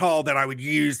 6 feet tall that I would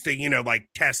use to, like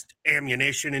test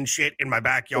ammunition and shit in my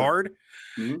backyard.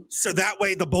 Mm-hmm. So that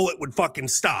way the bullet would fucking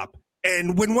stop.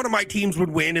 And when one of my teams would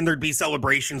win and there'd be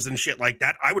celebrations and shit like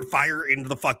that, I would fire into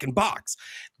the fucking box.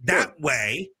 That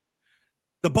way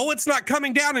the bullet's not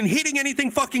coming down and hitting anything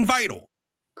fucking vital.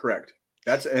 Correct.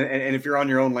 That's and if you're on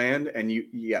your own land and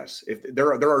if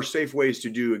there are safe ways to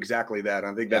do exactly that.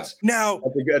 I think that's now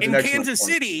in Kansas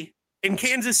City,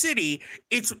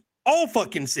 it's all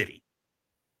fucking city.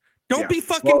 Don't be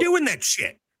fucking doing that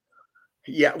shit.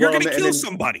 Yeah, you're gonna kill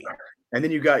somebody. And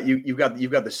then you've got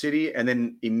the city, and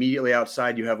then immediately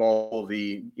outside you have all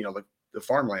the the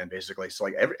farmland basically. So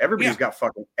like everybody's got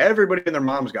everybody and their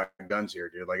mom's got guns here,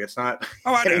 dude. Like it's not.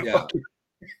 Oh, I know.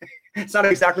 It's not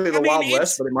exactly the Wild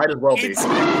West, but it might as well be.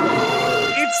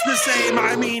 It's the same.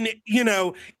 I mean,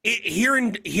 here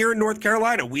in North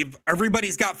Carolina,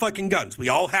 everybody's got fucking guns. We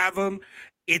all have them.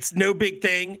 It's no big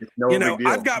thing. Big deal.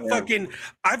 I've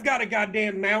got a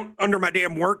goddamn mount under my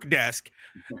damn work desk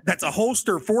that's a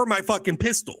holster for my fucking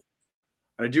pistol.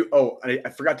 I do. Oh, I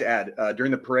forgot to add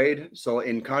during the parade. So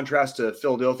in contrast to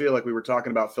Philadelphia, like we were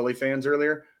talking about Philly fans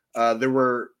earlier, there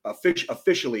were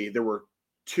officially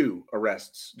 2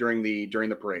 arrests during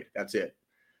the parade. That's it.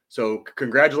 So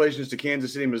congratulations to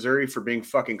Kansas City, Missouri for being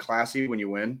fucking classy when you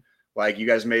win. Like you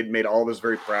guys made all of us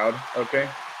very proud. Okay.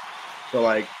 So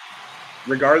like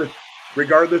regardless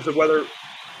of whether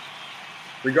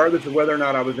or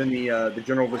not I was in the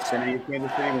general vicinity of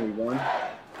Kansas City when we won.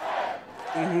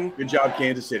 Mm-hmm. Good job,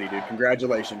 Kansas City, dude.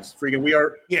 Congratulations. Freaking we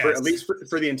are at least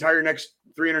for the entire next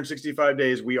 365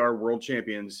 days, we are world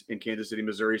champions in Kansas City,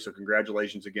 Missouri. So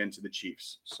congratulations again to the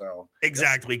Chiefs. So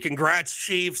exactly. Congrats,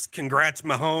 Chiefs. Congrats,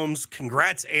 Mahomes.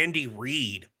 Congrats, Andy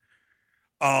Reid.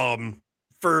 For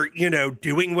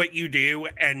doing what you do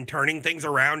and turning things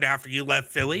around after you left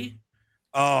Philly.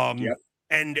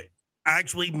 And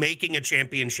actually making a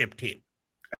championship team.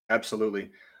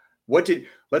 Absolutely. What did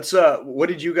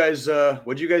you guys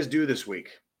do this week?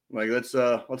 Like let's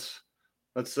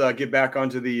get back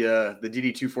onto the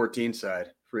DD214 side.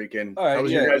 Freaking. All right, how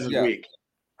was your guys' week?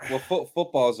 Well,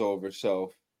 football's over,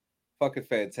 so fucking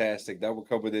fantastic. Now we're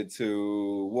coming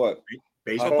into what?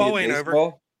 Baseball ain't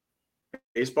over.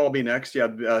 Baseball be next.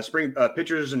 Yeah, spring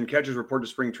pitchers and catchers report to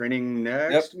spring training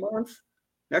next month.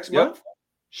 Next month.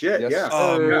 Shit, yes,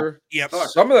 Yep.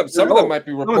 Some of them might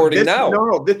be reporting now.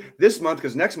 No, this month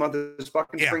because next month is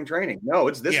fucking spring training. No,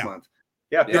 it's this month.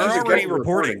 Yeah, they're already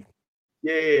reporting.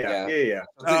 Yeah.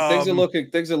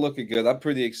 Things are looking good. I'm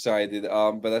pretty excited.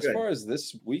 But as far as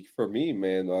this week for me,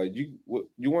 man, you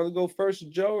want to go first,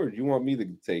 Joe, or do you want me to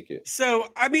take it?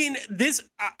 So I mean,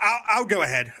 I'll go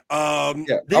ahead. I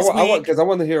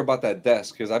want to hear about that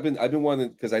desk because I've been wanting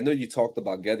because I know you talked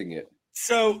about getting it.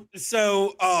 So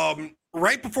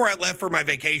right before I left for my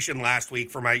vacation last week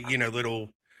for my little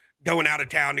going out of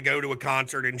town to go to a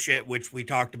concert and shit, which we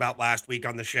talked about last week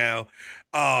on the show.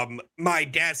 My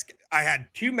desk, I had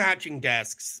 2 matching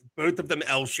desks, both of them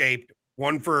L-shaped,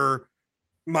 one for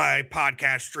my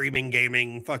podcast, streaming,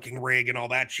 gaming, fucking rig and all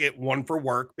that shit, one for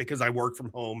work because I work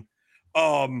from home.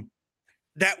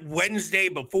 That Wednesday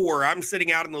before, I'm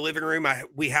sitting out in the living room.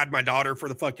 We had my daughter for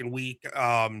the fucking week.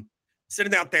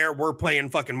 Sitting out there, we're playing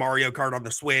fucking Mario Kart on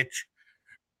the Switch,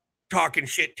 talking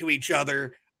shit to each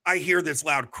other. I hear this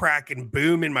loud crack and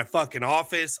boom in my fucking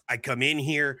office. I come in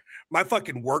here. My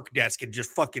fucking work desk had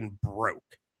just fucking broke.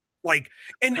 Like,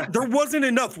 and there wasn't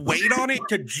enough weight on it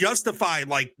to justify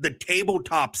like the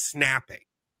tabletop snapping.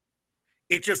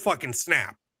 It just fucking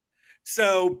snapped.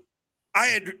 So I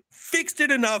had fixed it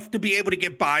enough to be able to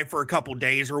get by for a couple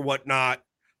days or whatnot.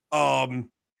 And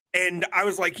I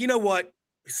was like, you know what?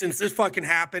 Since this fucking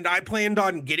happened, I planned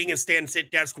on getting a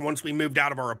stand-sit desk once we moved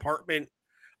out of our apartment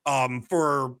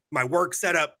for my work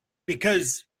setup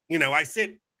because, you know, I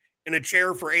sit in a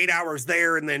chair for 8 hours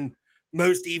there and then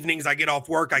most evenings I get off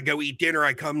work, I go eat dinner,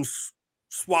 I come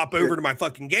swap over to my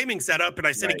fucking gaming setup and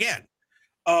I sit again.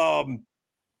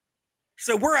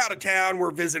 So we're out of town,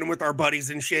 we're visiting with our buddies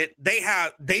and shit.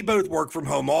 They both work from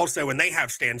home also and they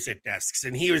have stand-sit desks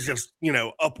and he was just, you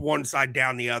know, up one side,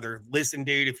 down the other. Listen,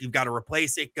 dude, if you've got to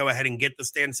replace it, go ahead and get the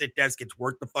stand-sit desk. It's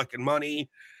worth the fucking money.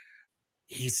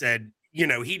 He said, you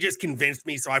know, he just convinced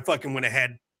me. So I fucking went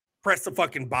ahead, pressed the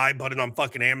fucking buy button on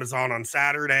fucking Amazon on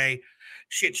Saturday.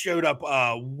 Shit showed up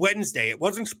Wednesday. It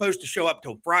wasn't supposed to show up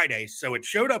till Friday. So it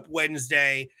showed up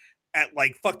Wednesday at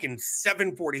like fucking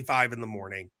 7:45 in the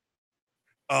morning.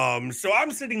 So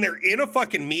I'm sitting there in a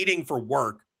fucking meeting for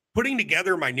work, putting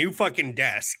together my new fucking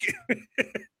desk.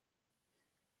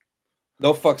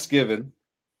 No fucks given.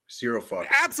 0 fucks.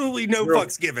 Absolutely no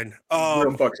fucks given.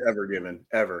 0 fucks ever given,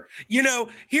 ever. You know,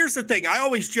 here's the thing. I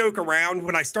always joke around.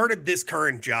 When I started this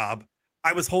current job,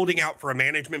 I was holding out for a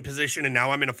management position, and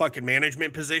now I'm in a fucking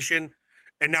management position,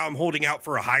 and now I'm holding out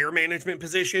for a higher management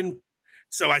position.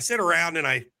 So I sit around and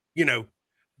I, you know,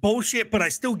 bullshit, but I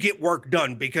still get work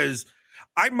done because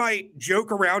I might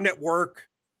joke around at work,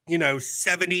 you know,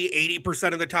 70,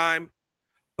 80% of the time,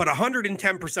 but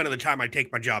 110% of the time I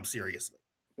take my job seriously.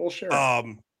 Well, sure.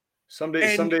 Some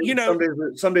days, you know,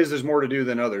 some days there's more to do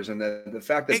than others. And the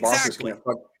fact that bosses can't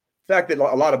fuck, the fact that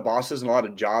a lot of bosses and a lot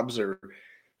of jobs are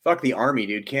fuck the army,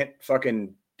 dude, can't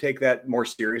fucking take that more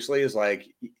seriously is like,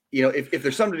 you know, if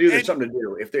there's something to do, there's something to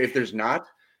do. If there's not,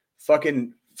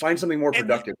 fucking find something more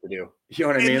productive to do. You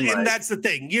know what I mean? And that's the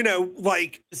thing, you know,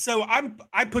 like, so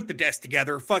I put the desk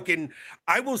together. Fucking,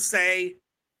 I will say,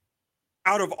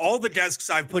 out of all the desks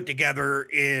I've put together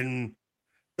in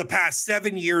the past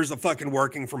 7 years of fucking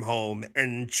working from home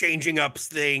and changing up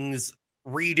things,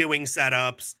 redoing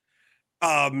setups,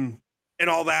 and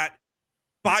all that,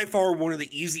 by far one of the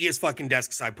easiest fucking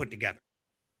desks I put together.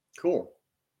 Cool.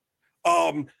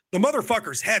 The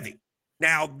motherfucker's heavy.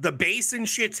 Now, the base and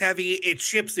shit's heavy. It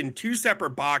ships in 2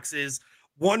 separate boxes.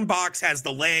 One box has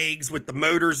the legs with the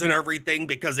motors and everything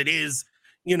because it is,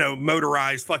 you know,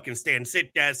 motorized fucking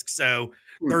stand-sit desk. So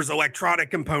there's electronic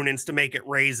components to make it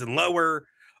raise and lower.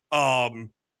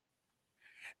 And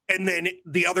then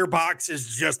the other box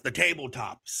is just the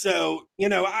tabletop. So, you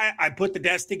know, I put the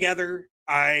desk together.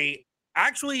 I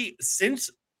actually, since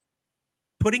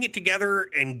putting it together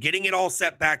and getting it all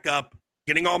set back up,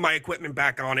 getting all my equipment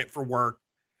back on it for work,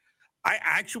 I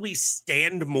actually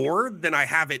stand more than I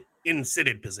have it in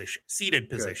seated position.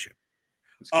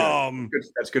 That's good.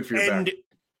 That's good for your back.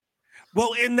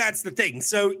 Well, and that's the thing.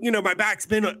 So, you know, my back's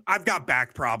I've got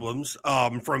back problems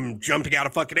from jumping out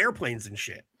of fucking airplanes and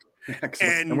shit.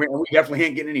 And we definitely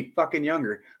ain't getting any fucking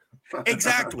younger.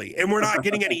 Exactly. And we're not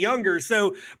getting any younger.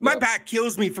 So my back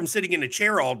kills me from sitting in a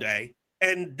chair all day.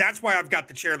 And that's why I've got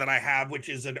the chair that I have, which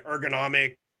is an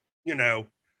ergonomic, you know,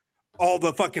 all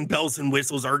the fucking bells and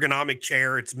whistles ergonomic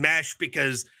chair. It's mesh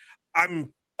because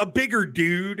I'm a bigger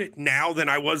dude now than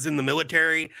I was in the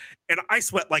military. And I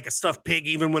sweat like a stuffed pig,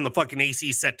 even when the fucking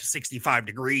AC is set to 65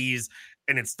 degrees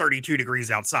and it's 32 degrees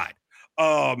outside.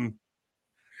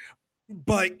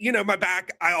 But, you know, my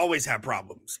back, I always have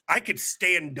problems. I could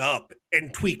stand up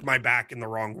and tweak my back in the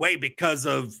wrong way because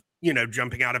of, you know,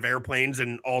 jumping out of airplanes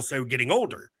and also getting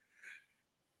older.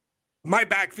 My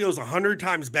back feels 100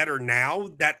 times better now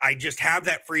that I just have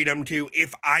that freedom to,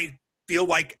 if I feel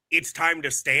like it's time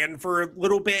to stand for a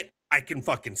little bit, I can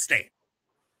fucking stand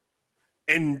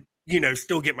and, you know,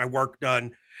 still get my work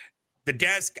done. The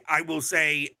desk, I will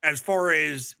say, as far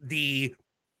as the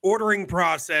ordering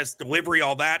process, delivery,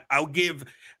 all that,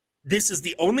 this is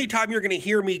the only time you're going to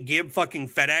hear me give fucking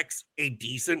FedEx a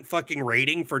decent fucking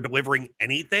rating for delivering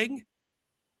anything.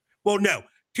 Well, no,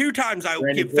 2 times I would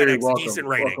Brandon give Cleary, FedEx welcome. a decent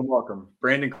rating. Welcome.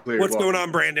 Brandon Cleary. What's welcome. going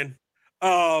on,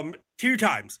 Brandon? 2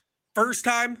 times. First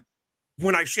time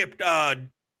when I shipped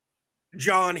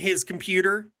John his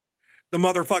computer, the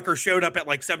motherfucker showed up at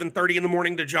like 7:30 in the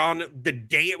morning to John the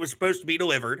day it was supposed to be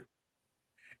delivered.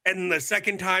 And the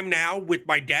second time now with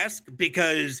my desk,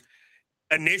 because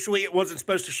initially it wasn't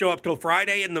supposed to show up till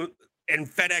Friday, and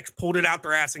FedEx pulled it out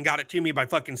their ass and got it to me by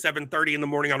fucking 7:30 in the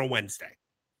morning on a Wednesday.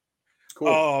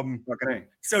 Cool.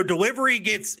 So delivery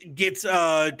gets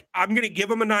I'm gonna give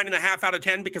them a 9.5 out of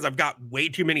 10 because I've got way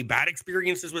too many bad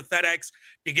experiences with FedEx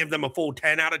to give them a full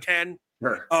 10 out of 10.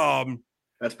 Sure.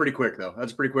 That's pretty quick though.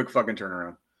 That's a pretty quick fucking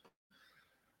turnaround.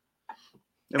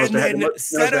 They must have had a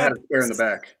spare in the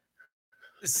back.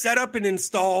 Set up and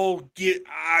install,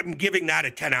 I'm giving that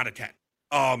a 10 out of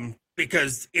 10.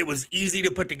 Because it was easy to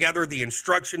put together. The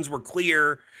instructions were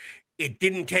clear. It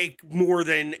didn't take more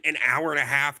than an hour and a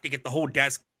half to get the whole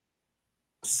desk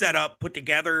set up, put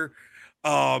together.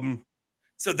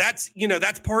 So that's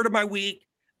part of my week.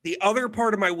 The other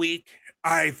part of my week,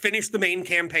 I finished the main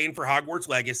campaign for Hogwarts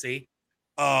Legacy.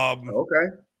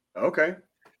 Okay.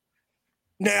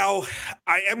 Now,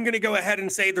 I am going to go ahead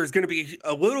and say there's going to be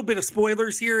a little bit of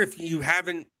spoilers here if you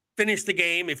haven't finished the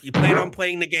game, if you plan on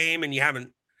playing the game and you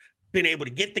haven't been able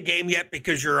to get the game yet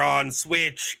because you're on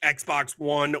Switch, Xbox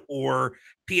One, or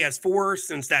PS4,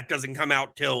 since that doesn't come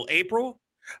out till April.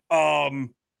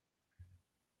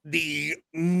 The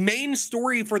main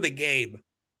story for the game,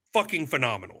 fucking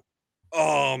phenomenal.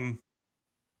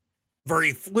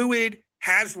 Very fluid,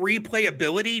 has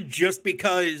replayability just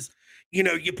because,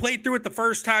 you play through it the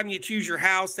first time, you choose your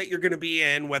house that you're going to be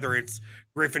in, whether it's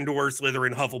Gryffindor,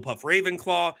 Slytherin, Hufflepuff,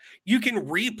 Ravenclaw. You can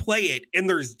replay it, and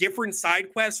there's different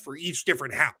side quests for each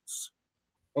different house.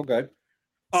 Okay.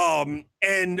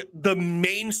 And the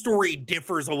main story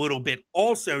differs a little bit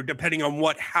also depending on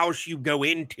what house you go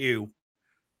into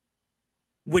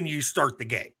when you start the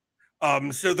game.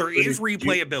 So there is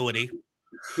replayability.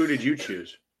 Who did you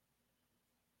choose?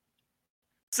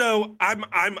 So I'm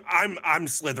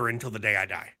Slytherin till the day I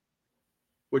die.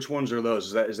 Which ones are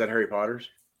those? Is that Harry Potter's?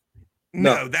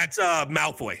 No, that's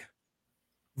Malfoy.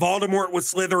 Voldemort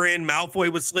was Slytherin, Malfoy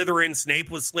was Slytherin, Snape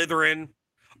was Slytherin.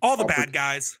 All the bad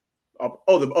guys.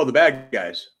 The bad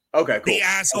guys. Okay, cool. The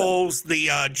assholes, the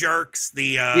jerks,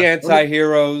 the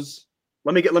anti-heroes.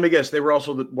 Let me guess. They were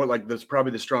also that's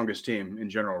probably the strongest team in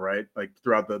general, right? Like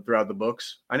throughout the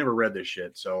books. I never read this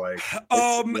shit, so like.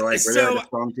 Were they a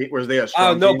strong team? Was they a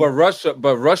strong team? No,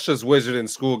 but Russia's Wizarding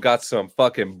School got some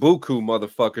fucking buku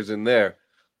motherfuckers in there,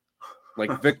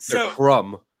 like Victor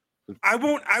Krum. I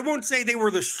won't say they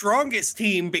were the strongest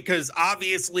team because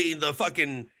obviously the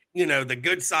fucking the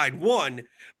good side won.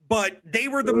 But they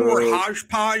were the more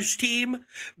hodgepodge team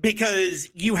because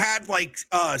you had like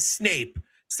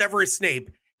Severus Snape.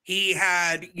 He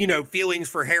had, feelings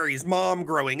for Harry's mom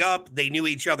growing up. They knew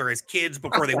each other as kids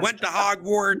before they went to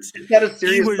Hogwarts. Is that a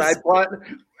serious side plot?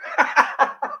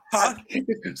 Huh?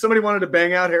 Somebody wanted to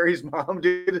bang out Harry's mom,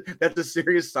 dude. That's a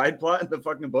serious side plot in the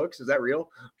fucking books. Is that real?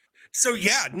 So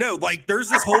yeah, no, like there's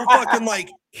this whole fucking like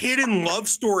hidden love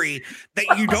story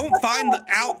that you don't find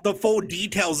out the full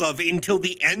details of until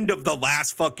the end of the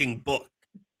last fucking book.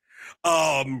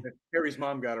 Harry's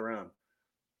mom got around.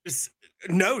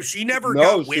 No, she never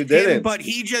got with him, but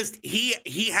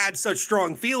he had such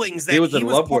strong feelings that he was in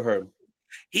love with her.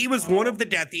 He was one of the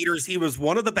Death Eaters. He was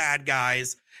one of the bad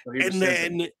guys.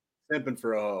 Simping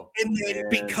for a hoe. And then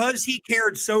because he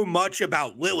cared so much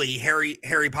about Lily,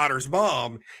 Harry Potter's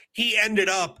mom, he ended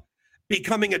up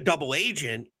becoming a double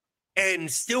agent and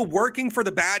still working for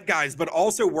the bad guys, but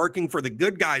also working for the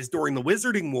good guys during the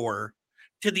Wizarding War,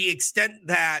 to the extent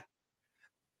that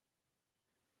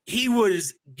he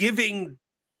was giving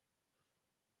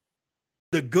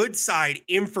the good side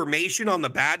information on the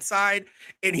bad side.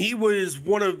 And he was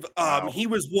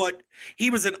he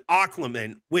was an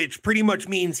occlument, which pretty much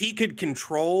means he could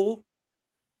control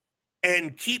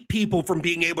and keep people from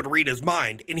being able to read his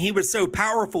mind. And he was so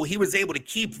powerful, he was able to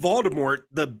keep Voldemort,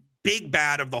 the big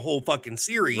bad of the whole fucking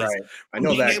series, right. I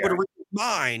know being able to read his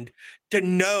mind, to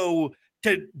know,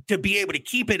 to be able to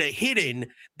keep it hidden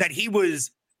that he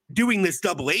was doing this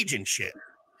double agent shit.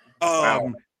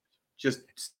 Wow. Just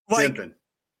like, simping.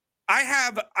 I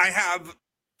have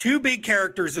two big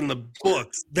characters in the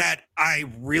books that I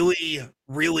really,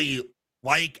 really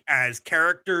like as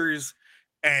characters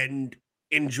and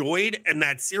enjoyed, and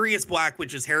that's Sirius Black,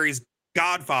 which is Harry's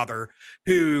godfather,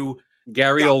 who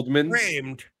Gary Oldman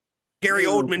framed. Gary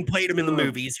Oldman played him in the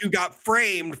movies, who got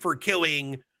framed for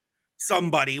killing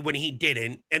somebody when he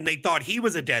didn't, and they thought he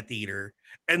was a Death Eater.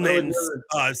 And then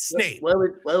Snape. Why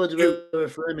would you ever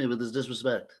frame me with this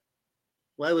disrespect?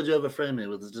 Why would you ever frame me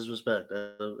with this disrespect?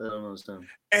 I don't understand.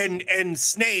 And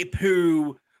Snape,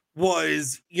 who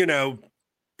was, you know,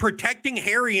 protecting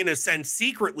Harry in a sense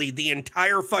secretly the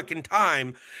entire fucking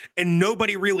time, and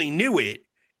nobody really knew it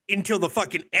until the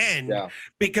fucking end. Yeah.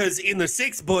 Because in the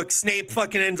 6th book, Snape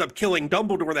fucking ends up killing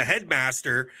Dumbledore, the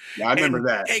headmaster. Yeah, I remember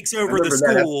that. Takes over the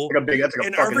school.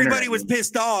 And everybody was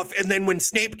pissed off. And then when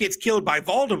Snape gets killed by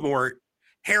Voldemort,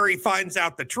 Harry finds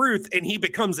out the truth and he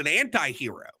becomes an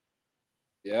anti-hero.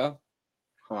 Yeah.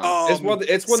 It's one of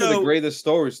the greatest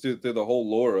stories through the whole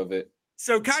lore of it.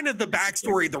 So kind of the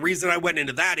backstory, the reason I went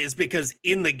into that is because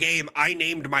in the game, I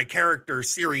named my character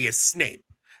Sirius Snape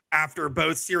after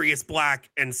both Sirius Black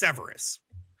and Severus.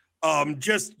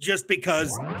 Just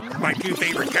because my 2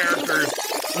 favorite characters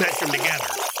mesh them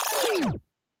together.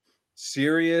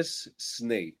 Sirius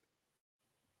Snape.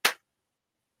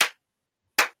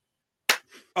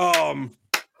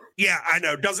 Yeah, I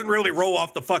know. Doesn't really roll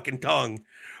off the fucking tongue,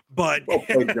 but well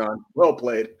played, John. Well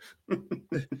played.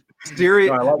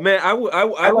 Sirius, man, I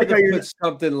like to put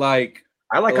something like.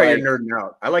 I like how you're nerding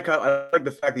out. I like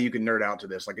the fact that you can nerd out to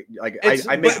this. But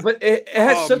it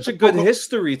has such a good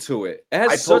history to it. It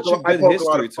has such a good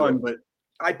history to it. But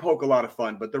I poke a lot of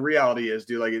fun. But the reality is,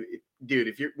 dude,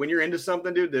 when you're into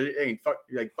something, dude, it ain't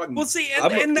fucking. Well, see,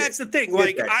 and that's the thing.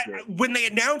 Like, when they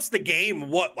announced the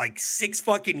game, 6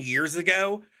 fucking years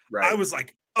ago, right. I was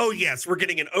like, oh yes, we're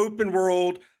getting an open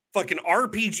world fucking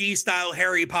RPG style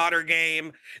Harry Potter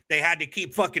game. They had to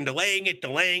keep fucking delaying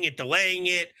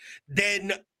it.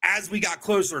 Then as we got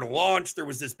closer to launch, there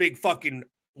was this big fucking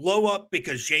blow up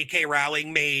because J.K.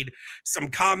 Rowling made some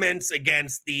comments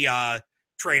against the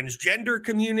transgender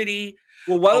community.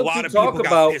 Well, why don't you talk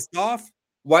about pissed off?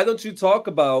 Why don't you talk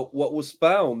about what was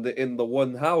found in the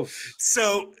one house?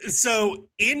 So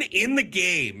in the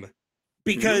game,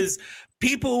 because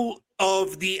people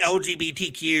of the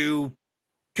LGBTQ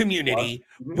community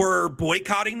were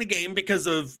boycotting the game because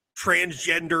of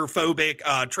transphobic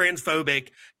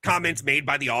comments made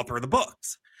by the author of the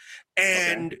books.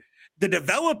 And the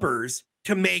developers,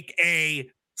 to make a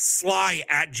sly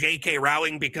at J.K.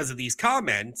 Rowling because of these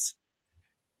comments,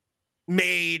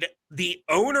 made the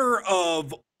owner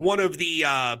of one of the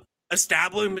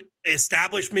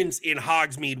establishments in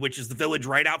Hogsmeade, which is the village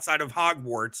right outside of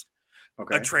Hogwarts,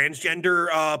 a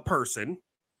transgender person.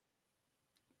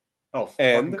 Oh,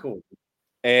 and cool.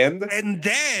 And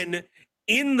then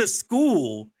in the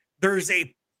school, there's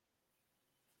a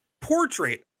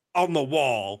portrait on the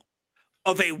wall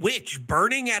of a witch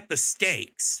burning at the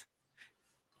stakes.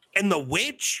 And the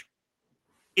witch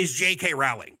is J.K.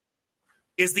 Rowling,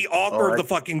 is the author of the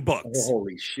fucking books.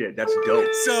 Holy shit, that's dope.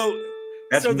 So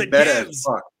the meta as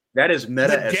fuck. That is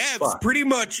meta as fuck. The devs pretty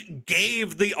much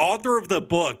gave the author of the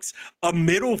books a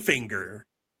middle finger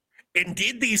and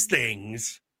did these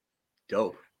things.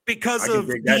 Dope. Because of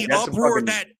the uproar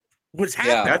that was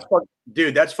happening.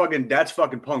 Yeah. That's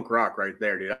fucking punk rock right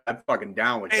there, dude. I'm fucking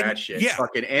down with that shit. Yeah.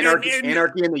 Fucking anarchy in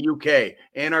the UK.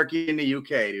 Anarchy in the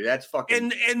UK, dude. That's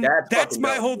fucking and that's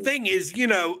my whole thing is,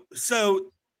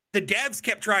 so the devs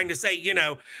kept trying to say,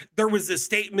 there was a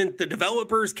statement the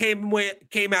developers came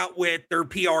out with, their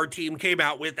PR team came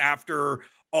out with after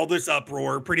all this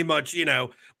uproar. Pretty much,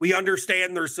 we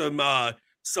understand there's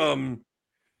some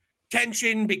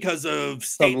tension because of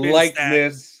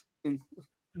statements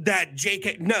that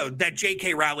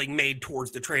J.K. Rowling made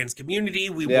towards the trans community.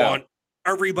 We want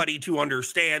everybody to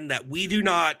understand that we do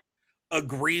not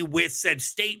agree with said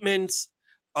statements.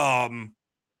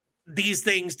 These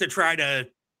things to try to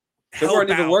help. They weren't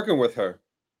even working with her.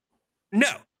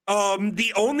 No.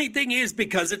 The only thing is,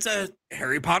 because it's a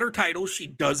Harry Potter title, she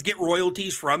does get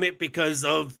royalties from it because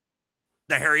of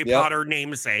the Harry Potter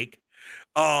namesake.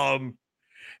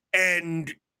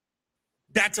 And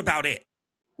that's about it.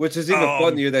 Which is even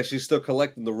funnier that she's still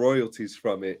collecting the royalties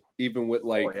from it, even with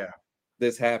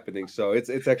this happening. So it's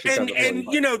actually kind of funny. And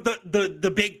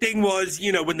the big thing was,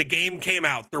 when the game came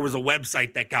out, there was a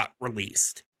website that got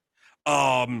released,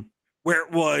 where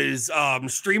it was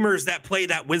streamers that play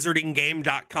that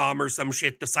wizardinggame.com or some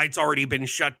shit. The site's already been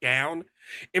shut down,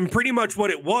 and pretty much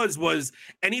what it was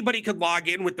anybody could log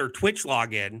in with their Twitch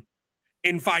login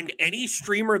and find any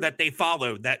streamer that they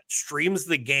follow that streams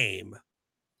the game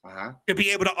to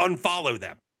be able to unfollow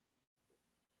them.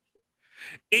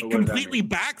 It completely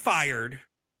backfired.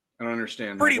 I don't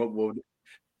understand. Wait,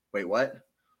 what?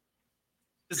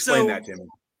 Explain that to me.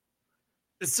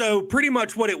 So pretty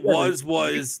much what it was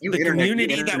the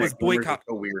community that was boycotting.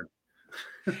 So weird.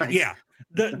 Yeah.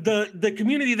 The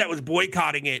community that was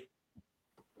boycotting it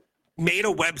made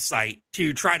a website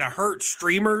to try to hurt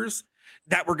streamers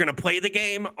that were going to play the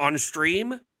game on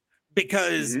stream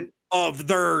because of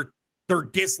their their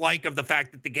dislike of the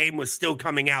fact that the game was still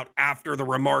coming out after the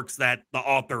remarks that the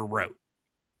author wrote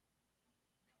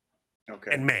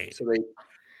and made. So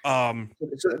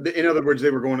in other words, they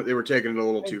were taking it a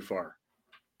little too far.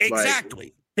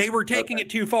 Exactly. They were taking it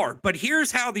too far. But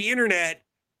here's how the internet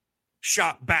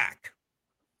shot back.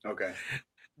 Okay.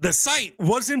 The site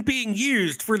wasn't being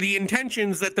used for the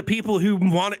intentions that the people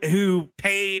who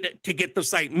paid to get the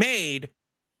site made.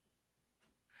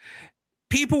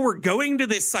 People were going to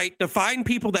this site to find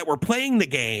people that were playing the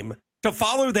game, to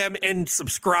follow them and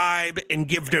subscribe and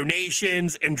give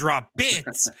donations and drop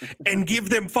bits and give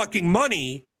them fucking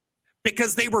money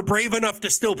because they were brave enough to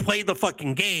still play the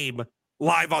fucking game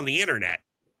live on the internet.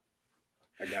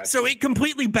 So it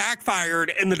completely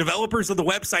backfired, and the developers of the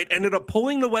website ended up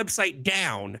pulling the website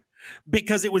down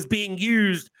because it was being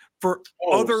used for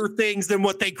other things than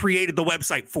what they created the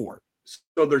website for.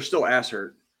 So they're still ass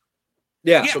hurt.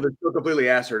 Yeah. So they're still completely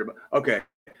ass hurt. Okay.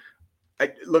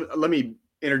 Let me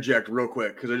interject real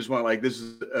quick because I just want this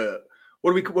is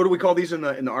what do we call these in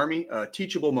the Army?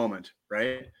 Teachable moment,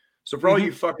 right? So for all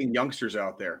you fucking youngsters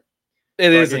out there,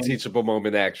 it is a teachable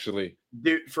moment, actually.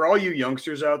 Dude, for all you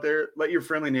youngsters out there, let your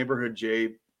friendly neighborhood Jay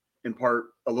impart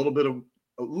a little bit of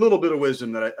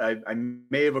wisdom that I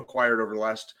may have acquired over the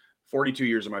last 42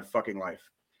 years of my fucking life.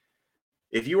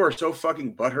 If you are so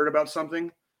fucking butthurt about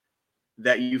something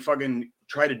that you fucking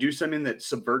try to do something that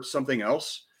subverts something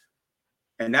else,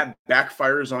 and that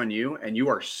backfires on you, and you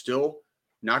are still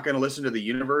not going to listen to the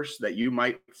universe that you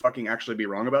might fucking actually be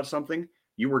wrong about something,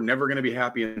 you were never going to be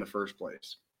happy in the first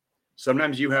place.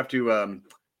 Sometimes you have to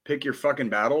pick your fucking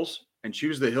battles and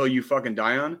choose the hill you fucking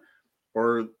die on,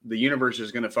 or the universe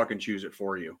is going to fucking choose it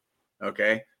for you.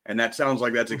 Okay. And that sounds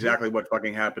like that's exactly what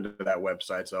fucking happened to that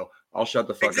website. So I'll shut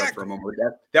the fuck up for a moment.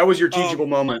 That was your teachable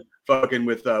moment fucking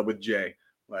with Jay.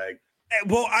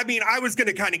 Well, I mean, I was going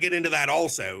to kind of get into that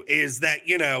also, is that,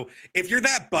 if you're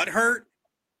that butthurt,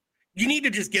 you need to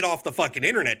just get off the fucking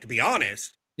internet, to be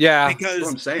honest. Yeah.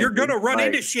 Because you're going to run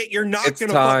into shit you're not going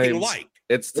to fucking like.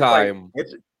 It's time.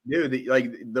 It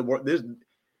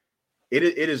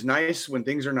is nice when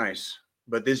things are nice,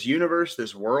 but this universe,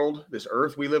 this world, this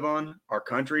earth we live on, our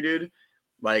country, dude,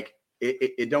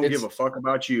 it don't give a fuck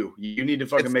about you. You need to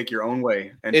fucking make your own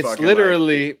way. And it's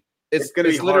literally, it's gonna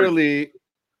be literally,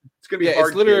 it's gonna be hard.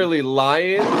 It's literally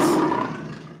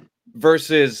lions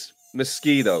versus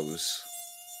mosquitoes.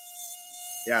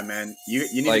 Yeah, man, you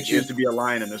need to choose to be a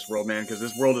lion in this world, man, because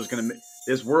this world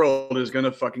is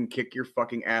gonna fucking kick your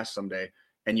fucking ass someday,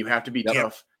 and you have to be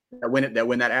tough. That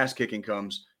when that ass kicking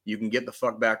comes, you can get the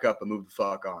fuck back up and move the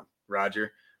fuck on.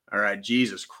 Roger. All right,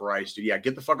 Jesus Christ, dude. Yeah,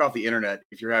 get the fuck off the internet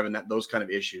if you're having those kind of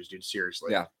issues, dude.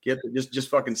 Seriously. Yeah. Just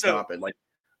fucking stop it.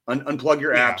 Unplug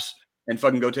your apps and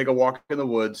fucking go take a walk in the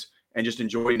woods and just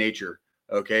enjoy nature,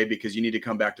 okay? Because you need to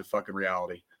come back to fucking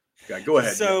reality. Okay, go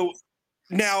ahead. So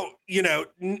now,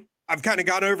 I've kind of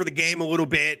got over the game a little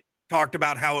bit, talked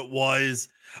about how it was.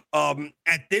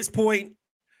 At this point,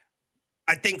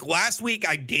 I think last week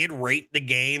I did rate the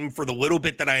game for the little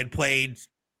bit that I had played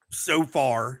so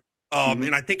far.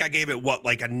 And I think I gave it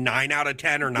a 9 out of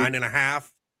 10 or 9.5.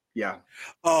 Yeah.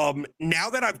 Now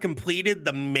that I've completed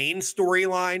the main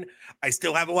storyline, I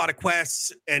still have a lot of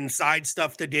quests and side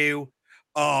stuff to do.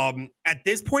 At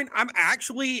this point, I'm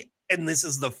actually, and this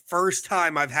is the first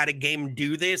time I've had a game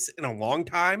do this in a long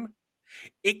time,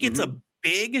 it gets a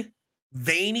big,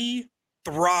 veiny,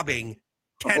 throbbing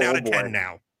 10 out of 10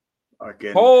 now.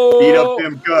 Again, beat up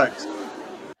them guts.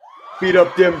 Beat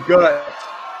up them guts.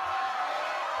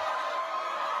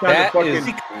 That is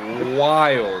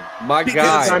wild, my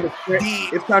God.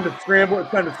 It's time to scramble. It's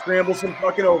time to scramble some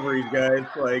fucking ovaries, guys.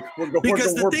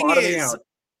 Because the thing is,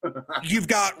 you've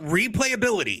got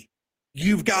replayability.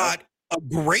 You've got a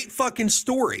great fucking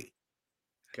story.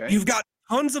 Okay. You've got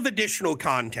tons of additional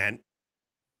content.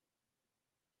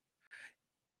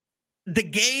 The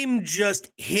game just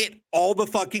hit all the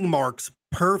fucking marks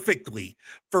perfectly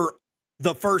for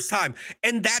the first time.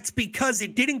 And that's because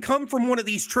it didn't come from one of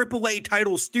these AAA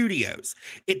title studios.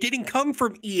 It didn't come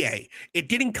from EA. It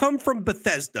didn't come from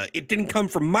Bethesda. It didn't come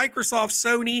from Microsoft,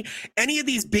 Sony, any of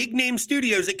these big name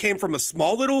studios. It came from a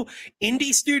small little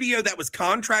indie studio that was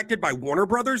contracted by Warner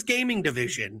Brothers Gaming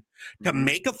Division to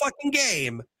make a fucking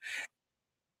game.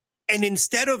 And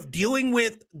instead of dealing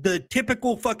with the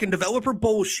typical fucking developer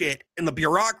bullshit and the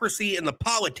bureaucracy and the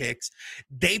politics,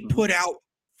 they put out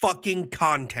fucking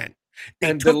content.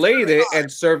 And delayed it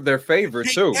and served their favor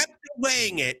too. They kept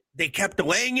delaying it. They kept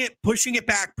delaying it, pushing it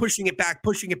back,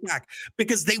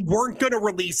 because they weren't going to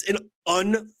release an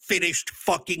unfinished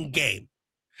fucking game.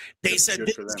 They said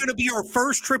this is going to be our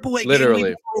first AAA game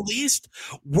we've released.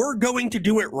 We're going to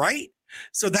do it right.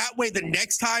 So that way, the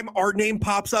next time our name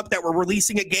pops up that we're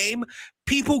releasing a game,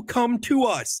 people come to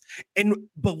us and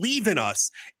believe in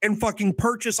us and fucking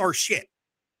purchase our shit.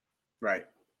 Right.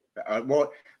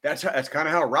 Well, that's kind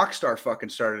of how Rockstar fucking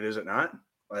started, is it not?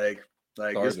 Like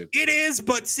it is,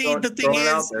 but see, the thing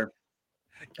is,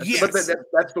 yes, but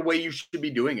that's the way you should be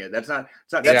doing it. That's not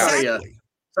it's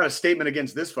not a statement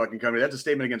against this fucking company. That's a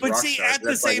statement against Rockstar. But see, at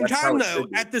the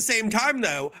same time,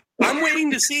 though, I'm waiting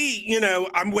to see,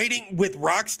 I'm waiting with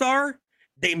Rockstar.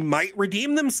 They might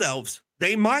redeem themselves.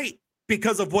 They might,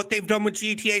 because of what they've done with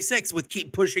GTA 6, with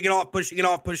keep pushing it off.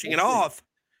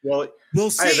 Well,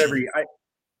 we'll see.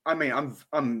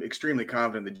 I'm extremely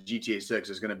confident that GTA 6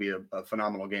 is going to be a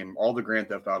phenomenal game. All the Grand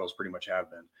Theft Autos pretty much have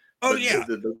been. Oh,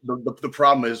 The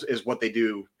problem is what they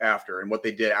do after, and what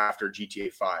they did after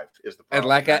GTA 5 is the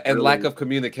problem. And lack of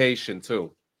communication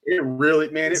too. It really,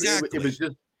 man, exactly.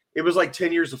 it was like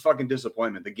 10 years of fucking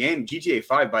disappointment. The game GTA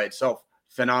 5 by itself,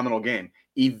 phenomenal game.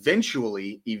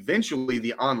 Eventually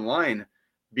the online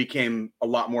became a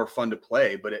lot more fun to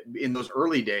play, but in those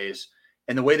early days,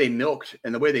 and the way they milked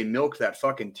that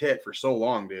fucking tit for so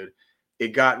long, dude.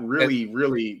 It got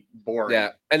really boring. Yeah,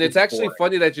 and it's actually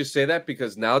funny that you say that,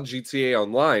 because now GTA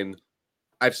Online,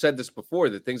 I've said this before,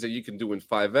 the things that you can do in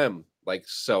 5M, like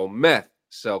sell meth,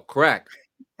 sell crack,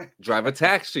 drive a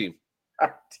taxi.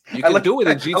 You can do it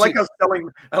in GTA.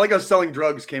 I like how selling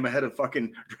drugs came ahead of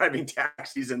fucking driving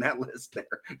taxis in that list there,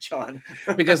 John.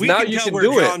 Because now you can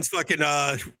do it. John's fucking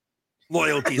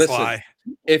loyalties lie.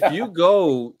 If you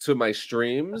go to my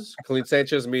streams, Colleen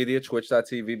Sanchez Media,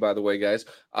 twitch.tv, by the way, guys,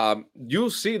 you'll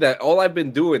see that all I've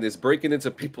been doing is breaking into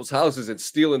people's houses and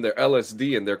stealing their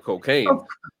LSD and their cocaine.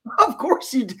 Of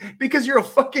course you do, because you're a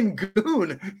fucking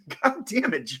goon. God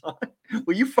damn it, John.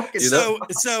 Will you fucking... So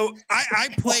I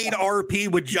played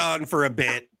RP with John for a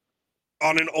bit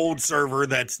on an old server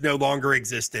that's no longer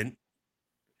existent.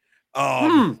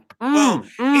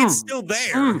 It's still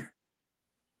there.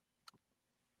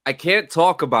 I can't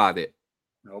talk about it.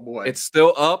 Oh boy, it's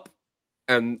still up,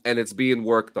 and it's being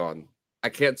worked on. I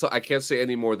can't say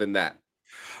any more than that.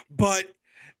 But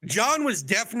John was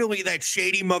definitely that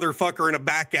shady motherfucker in a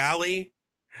back alley,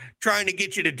 trying to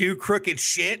get you to do crooked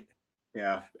shit.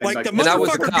 Yeah, like the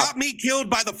motherfucker got me killed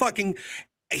by the fucking.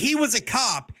 He was a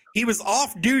cop. He was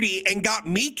off duty and got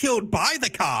me killed by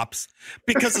the cops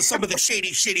because of some of the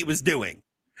shady shit he was doing.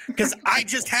 Because I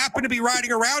just happened to be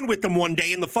riding around with him one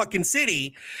day in the fucking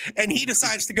city, and he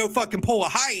decides to go fucking pull a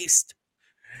heist.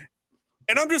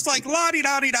 And I'm just like,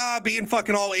 la-di-da-di-da, being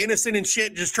fucking all innocent and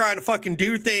shit, just trying to fucking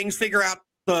do things, figure out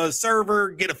the server,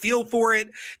 get a feel for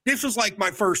it. This was like my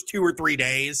first 2 or 3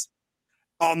 days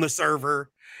on the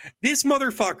server. This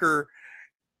motherfucker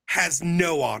has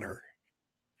no honor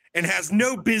and has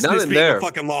no business being a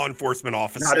fucking law enforcement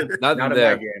officer. Not in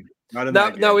that game. Now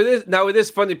it is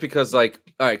funny because, like,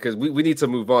 all right, because we need to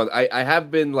move on. I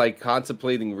have been like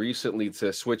contemplating recently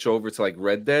to switch over to like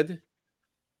Red Dead.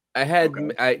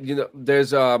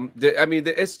 There's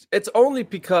it's only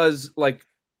because, like,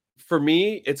 for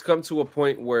me, it's come to a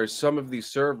point where some of these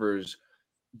servers,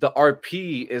 the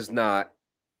RP is not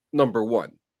number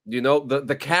one.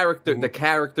 The character, the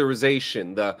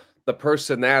characterization, the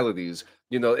personalities.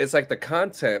 It's like the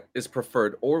content is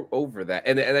preferred over that.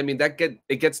 And I mean,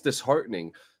 it gets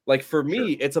disheartening. Like, for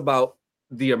me, it's about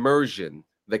the immersion,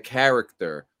 the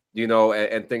character,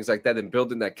 and things like that, and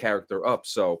building that character up.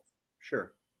 So,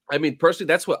 sure. I mean, personally,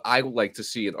 that's what I would like to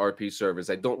see in RP servers.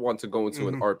 I don't want to go into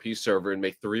an RP server and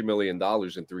make $3 million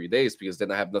in 3 days, because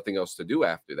then I have nothing else to do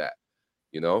after that.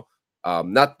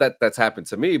 Not that that's happened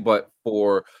to me, but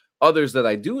for others that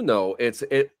I do know,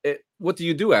 what do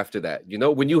you do after that?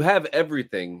 When you have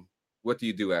everything, what do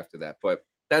you do after that? But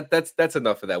that's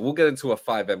enough of that. We'll get into a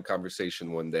 5M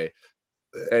conversation one day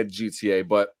at GTA.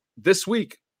 But this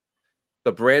week,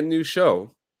 the brand new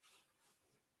show,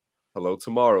 Hello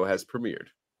Tomorrow, has premiered.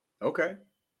 Okay.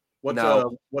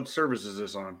 What service is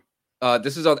this on?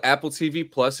 This is on Apple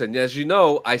TV Plus, and as you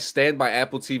know, I stand by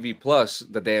Apple TV Plus,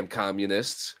 the damn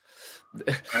communists.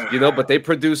 But they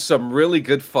produce some really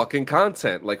good fucking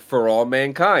content, like For All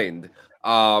Mankind.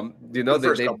 For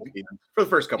the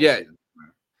first couple. Yeah, seasons.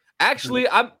 Actually,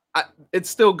 it's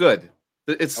still good.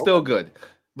 It's still good.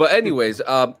 But anyways,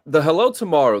 the Hello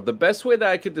Tomorrow. The best way that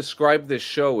I could describe this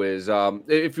show is,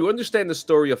 if you understand the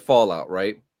story of Fallout,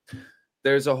 right?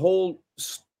 There's a whole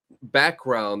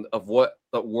background of what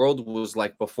the world was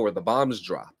like before the bombs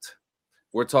dropped.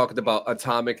 We're talking about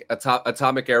atomic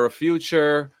era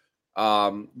future.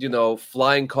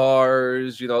 Flying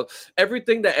cars,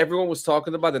 everything that everyone was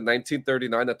talking about in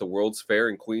 1939 at the World's Fair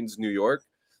in Queens, New York.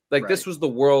 Like, this was the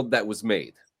world that was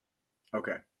made.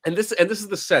 Okay. and this is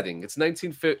the setting. It's it's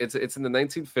in the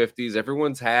 1950s.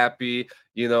 Everyone's happy,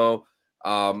 you know.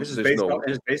 This is There's based no off.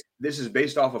 This is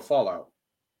based off of Fallout.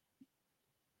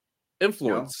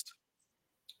 influenced.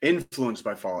 Influenced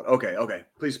by Fallout. Okay.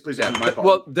 Please. Yeah. My fault.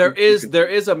 Well, there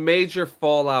is a major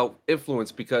Fallout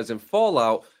influence because in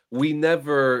Fallout we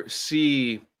never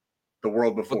see the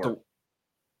world before.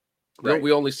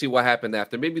 We only see what happened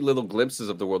after. Maybe little glimpses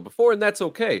of the world before, and that's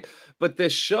okay. But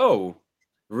this show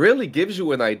really gives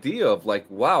you an idea of like,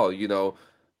 wow, you know,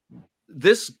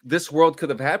 this world could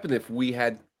have happened if we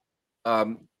had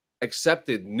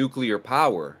accepted nuclear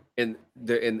power in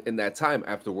that time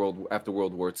after World War II.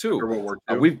 After World War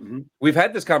II. We've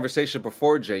had this conversation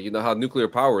before, Jay. You know how nuclear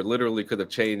power literally could have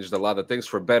changed a lot of things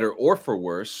for better or for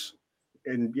worse.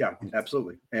 And yeah,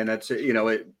 absolutely. And that's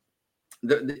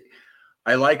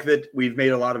I like that we've made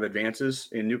a lot of advances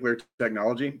in nuclear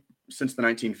technology since the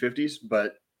 1950s,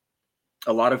 but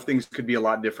a lot of things could be a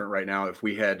lot different right now if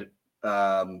we had,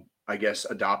 I guess,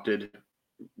 adopted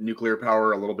nuclear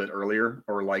power a little bit earlier,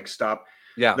 or like stop.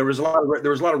 Yeah, there was a lot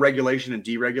of regulation and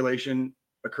deregulation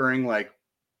occurring, like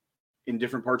in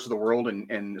different parts of the world,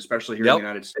 and especially here in the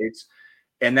United States.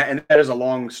 And that is a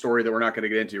long story that we're not going to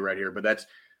get into right here. But that's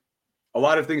a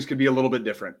lot of things could be a little bit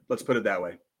different. Let's put it that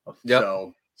way.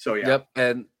 Yep. So yeah.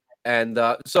 Yep. And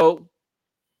so.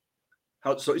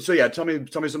 So yeah, tell me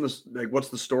some of this, like, what's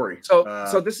the story?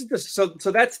 So this is so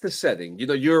that's the setting. You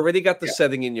know, you already got the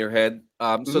setting in your head.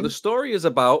 So the story is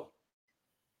about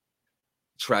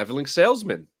traveling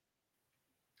salesman.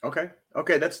 Okay,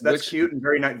 that's cute and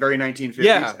very 1950s.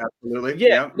 Yeah, absolutely.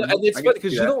 Yeah. And it's funny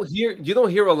because you don't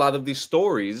hear a lot of these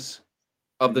stories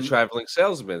of the traveling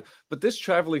salesman, but this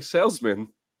traveling salesman,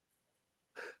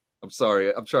 I'm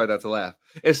sorry, I'm trying not to laugh,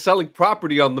 is selling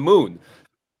property on the moon.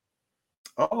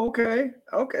 Oh, okay.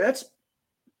 That's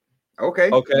okay.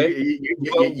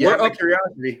 You have the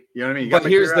curiosity. You know what I mean? But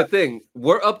here's the thing: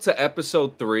 we're up to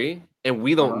episode 3, and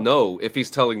we don't know if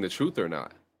he's telling the truth or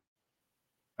not.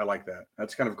 I like that.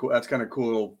 That's kind of cool. That's kind of cool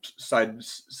little side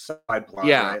plot.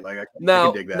 Yeah. Right? Like I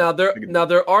now, can dig that. now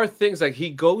there are things like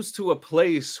he goes to a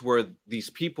place where these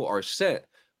people are sent,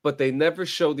 but they never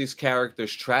show these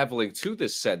characters traveling to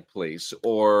this said place,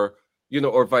 or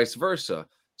or vice versa.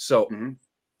 So.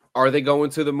 Are they going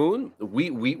to the moon?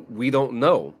 We don't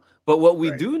know. But what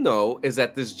we do know is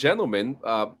that this gentleman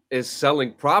is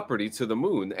selling property to the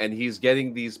moon, and he's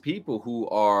getting these people who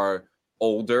are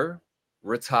older,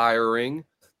 retiring,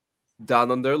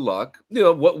 down on their luck. You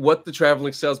know what the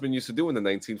traveling salesman used to do in the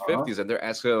 1950s, and they're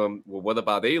asking him, "Well, what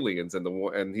about aliens?"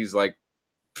 And he's like,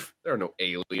 "There are no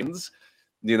aliens,"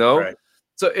 you know. Right.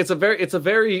 So it's a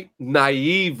very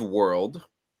naive world.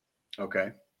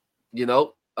 Okay. You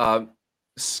know.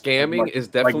 Scamming is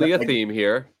definitely a theme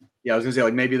here. Yeah, I was gonna say,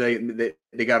 like, maybe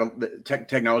they got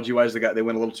technology wise, they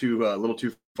went a little too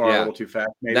far, a little too fast.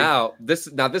 Maybe. Now this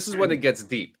is when it gets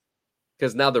deep,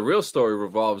 because now the real story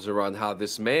revolves around how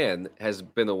this man has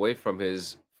been away from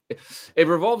his. It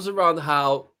revolves around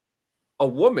how a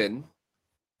woman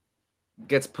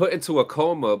gets put into a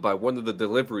coma by one of the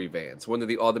delivery vans, one of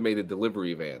the automated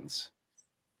delivery vans,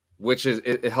 which is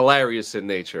hilarious in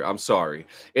nature. I'm sorry,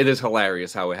 it is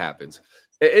hilarious how it happens.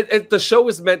 The show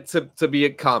is meant to be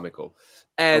comical,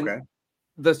 and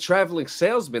the traveling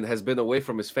salesman has been away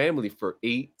from his family for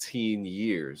 18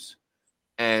 years,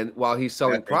 and while he's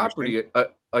selling property,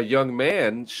 a young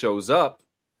man shows up,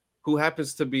 who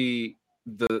happens to be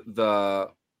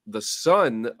the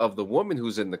son of the woman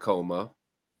who's in the coma,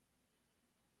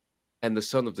 and the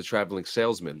son of the traveling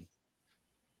salesman.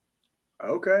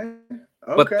 Okay.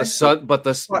 But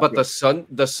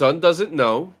the son doesn't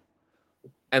know.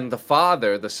 And the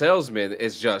father, the salesman,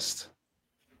 is just,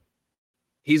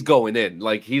 he's going in.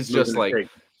 Like, he's just like,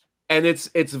 and it's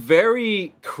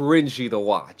very cringy to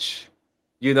watch,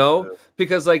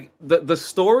 because like the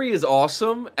story is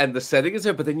awesome and the setting is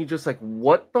there, but then you're just like,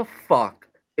 what the fuck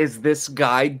is this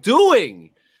guy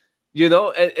doing?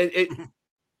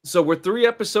 So we're 3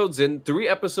 episodes in. 3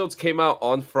 episodes came out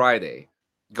on Friday.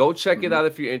 Go check it out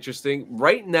if you're interested.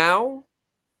 Right now,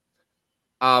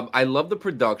 I love the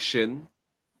production.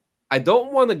 I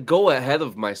don't want to go ahead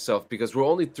of myself because we're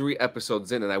only 3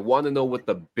 episodes in, and I want to know what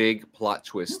the big plot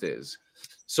twist is.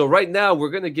 So right now, we're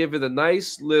going to give it a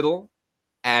nice little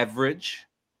average,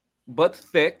 but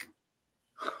thick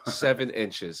 7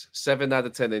 inches. 7 out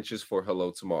of 10 inches for Hello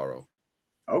Tomorrow.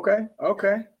 Okay.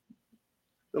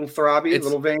 Little throbby,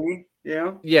 little veiny.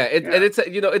 Yeah. And it's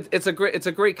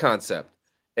a great concept.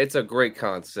 It's a great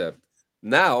concept.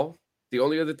 Now, the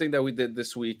only other thing that we did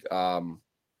this week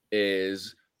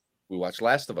is we watched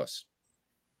Last of Us.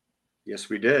 Yes,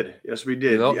 we did.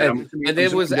 And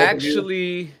it was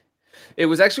actually It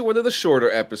was actually one of the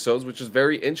shorter episodes, which is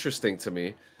very interesting to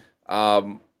me.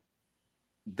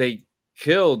 They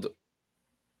killed.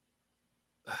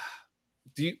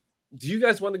 Do you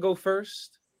guys want to go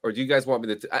first, or do you guys want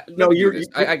me to? No,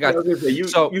 I got you.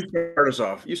 So you start us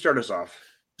off. You start us off.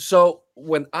 So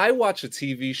when I watch a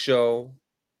TV show,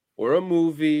 or a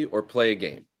movie, or play a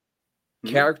game,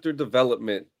 character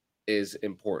development is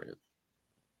important,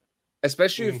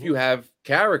 especially if you have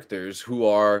characters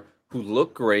who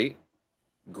look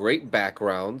great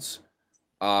backgrounds,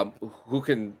 who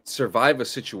can survive a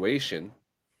situation.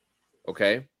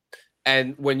 Okay.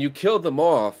 And when you kill them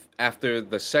off after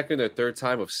the second or third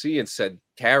time of seeing said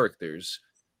characters,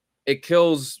 it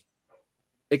kills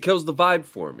the vibe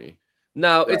for me.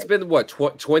 Now, It's been,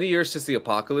 20 years since the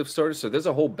apocalypse started, so there's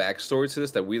a whole backstory to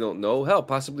this that we don't know. Hell,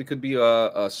 possibly could be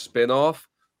a spin-off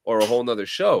or a whole nother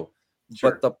show.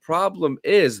 Sure. But the problem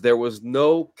is there was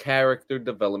no character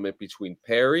development between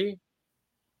Perry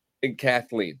and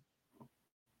Kathleen.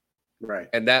 Right.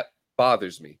 And that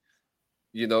bothers me.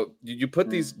 You know, you put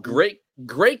these great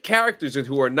characters in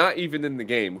who are not even in the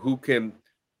game,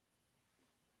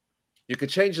 you can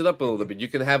change it up a little bit. You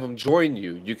can have them join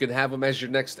you. You can have them as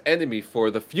your next enemy for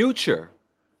the future.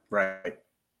 Right.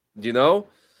 You know?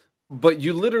 But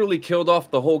you literally killed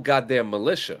off the whole goddamn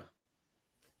militia.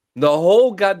 The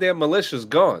whole goddamn militia's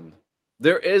gone.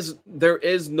 There is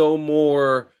no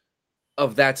more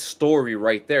of that story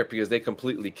right there because they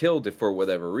completely killed it for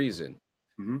whatever reason.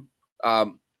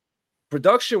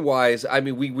 Production-wise, I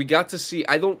mean, we got to see.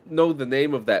 I don't know the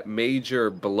name of that major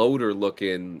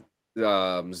bloater-looking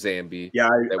Zambi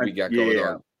that we got going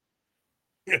on.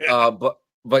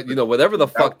 But you know, whatever the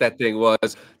fuck that thing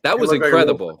was, that was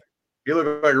incredible. He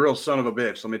looked like a real son of a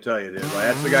bitch. Let me tell you, dude. Like,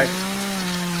 that's the guy.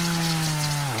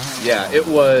 Yeah, it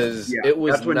was. Yeah, it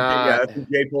was that's when, not. That's when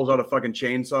Jay pulls out a fucking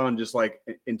chainsaw and just like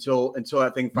until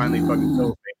that thing finally fucking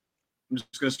kills me. I'm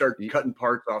just gonna start cutting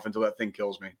parts off until that thing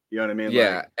kills me. You know what I mean?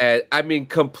 Yeah, like, and I mean,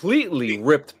 completely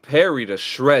ripped Perry to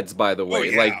shreds. By the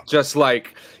way,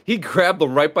 like he grabbed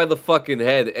him right by the fucking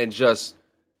head and just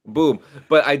boom.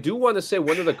 But I do want to say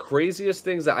one of the craziest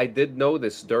things that I did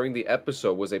notice during the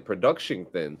episode was a production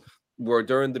thing, where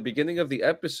during the beginning of the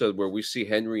episode, where we see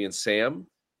Henry and Sam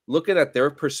looking at their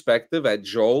perspective at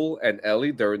Joel and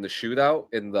Ellie during the shootout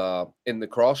in the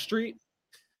cross street.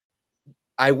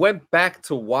 I went back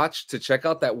to check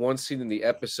out that one scene in the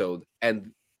episode,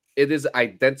 and it is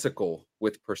identical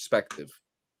with perspective.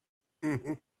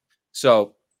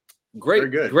 So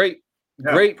great, great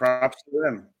props to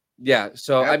them. Yeah.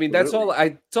 So absolutely. I mean, that's all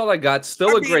I got.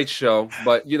 Still a great show,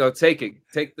 but you know, take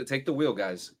the wheel,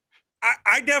 guys.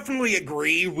 I definitely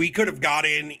agree. We could have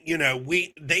gotten, you know,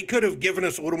 they could have given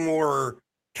us a little more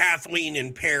Kathleen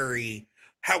and Perry.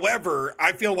 However,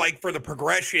 I feel like for the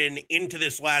progression into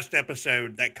this last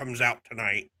episode that comes out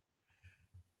tonight,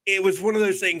 it was one of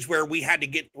those things where we had to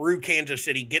get through Kansas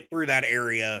City, get through that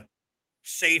area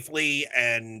safely,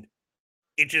 and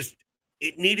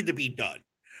it needed to be done.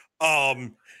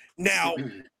 Now,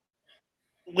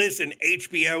 listen,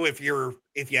 HBO,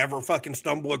 if you ever fucking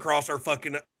stumble across our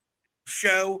fucking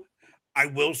show, I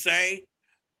will say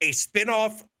a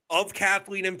spinoff of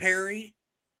Kathleen and Perry,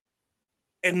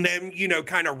 and them, you know,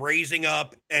 kind of raising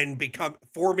up and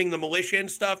forming the militia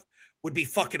and stuff would be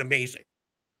fucking amazing.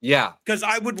 Yeah. Because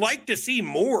I would like to see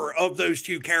more of those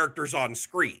two characters on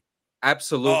screen.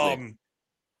 Absolutely.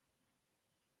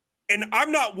 And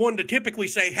I'm not one to typically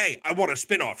say, hey, I want a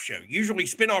spinoff show. Usually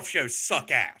spinoff shows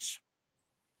suck ass.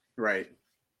 Right.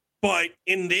 But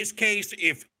in this case,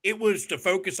 if it was to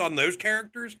focus on those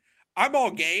characters, I'm all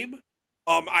game.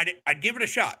 I'd give it a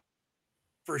shot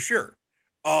for sure.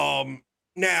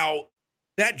 Now,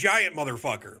 that giant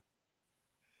motherfucker,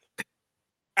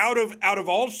 out of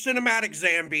all cinematic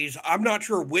Zombies, I'm not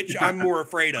sure which I'm more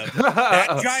afraid of.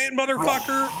 That giant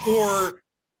motherfucker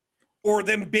or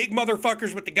them big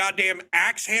motherfuckers with the goddamn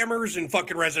axe hammers in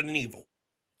fucking Resident Evil.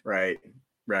 Right.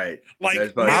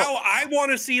 Like, now I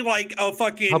want to see like a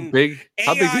fucking how big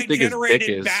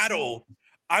AI-generated battle.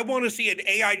 I want to see an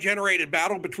AI-generated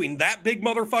battle between that big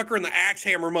motherfucker and the axe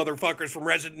hammer motherfuckers from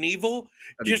Resident Evil,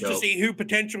 just to see who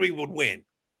potentially would win.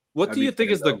 What do you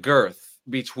think is the girth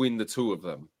between the two of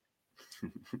them?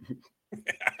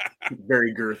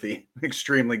 Very girthy,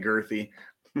 extremely girthy.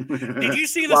 Did you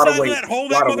see the size of that hole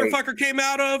that motherfucker came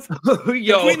out of?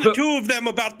 Between the two of them,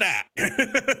 about that.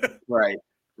 Right.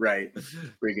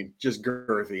 Freaking just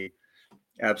girthy.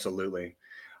 Absolutely.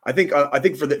 I think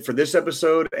for this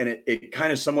episode, and it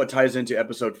kind of somewhat ties into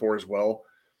episode 4 as well.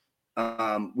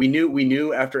 We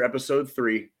knew after episode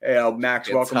 3. Hey,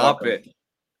 Max, welcome. It.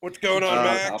 What's going on,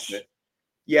 Max?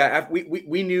 Yeah,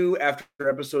 we knew after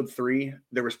episode 3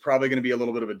 there was probably going to be a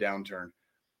little bit of a downturn.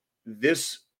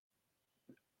 This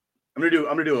I'm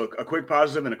gonna do a quick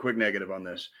positive and a quick negative on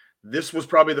this. This was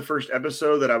probably the first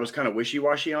episode that I was kind of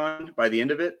wishy-washy on by the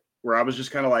end of it, where I was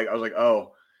just kind of like, I was like,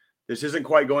 oh, this isn't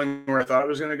quite going where I thought it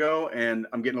was going to go, and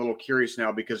I'm getting a little curious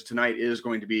now because tonight is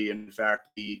going to be, in fact,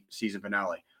 the season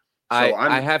finale. So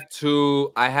I have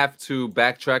to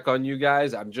backtrack on you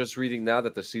guys. I'm just reading now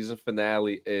that the season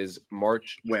finale is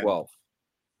March 12th.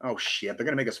 Oh shit! They're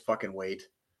gonna make us fucking wait.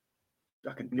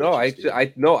 Fucking no, bitches,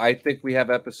 I think we have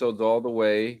episodes all the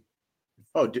way.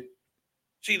 Oh,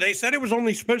 see, they said it was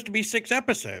only supposed to be 6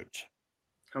 episodes.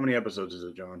 How many episodes is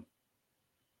it, John?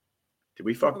 Did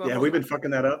we fuck? Yeah, have we been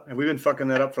fucking that up? Have we been fucking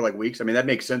that up for like weeks? I mean, that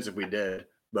makes sense if we did,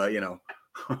 but you know.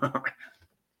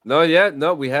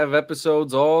 No, we have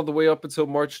episodes all the way up until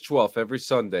March 12th every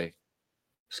Sunday.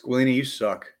 Squilini, you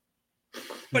suck.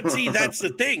 But see, that's the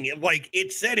thing. Like,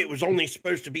 it said it was only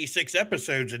supposed to be 6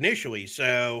 episodes initially,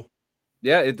 so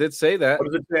yeah, it did say that.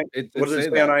 What does it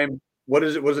say? On what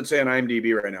does it say on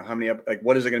IMDb right now? How many? Like,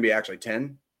 what is it going to be? Actually,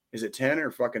 10? Is it 10 or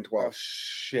fucking 12? Oh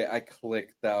shit! I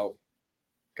clicked out.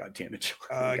 God damn it!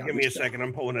 Give me a second.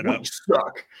 I'm pulling it up. You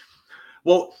suck.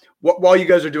 Well, while you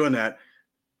guys are doing that,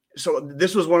 so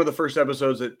this was one of the first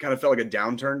episodes that kind of felt like a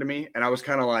downturn to me, and I was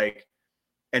kind of like,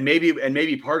 and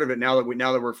maybe part of it now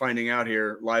that we're finding out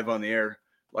here live on the air,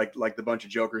 like the bunch of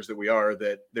jokers that we are,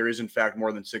 that there is in fact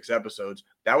more than 6 episodes.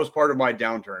 That was part of my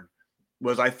downturn.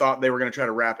 Was I thought they were going to try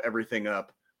to wrap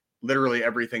literally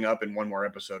everything up in one more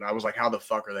episode. And I was like, how the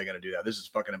fuck are they going to do that? This is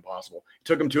fucking impossible. It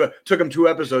took them 2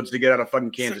 episodes to get out of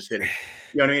fucking Kansas City.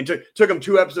 You know what I mean? Took them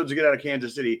 2 episodes to get out of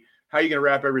Kansas City. How are you going to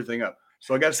wrap everything up?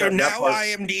 So I guess so. Now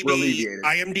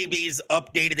IMDb's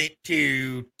updated it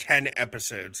to 10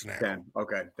 episodes now. 10.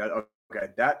 Okay.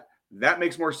 That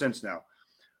makes more sense now.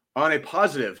 On a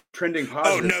trending positive.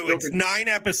 Oh no, it's 9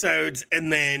 episodes,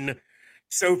 and then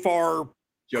so far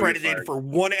Joe, credited for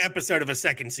 1 episode of a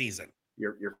second season.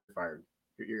 You're fired.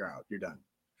 You're out. You're done.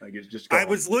 Like, just I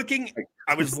was looking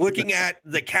at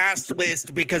the cast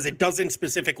list because it doesn't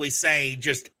specifically say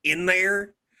just in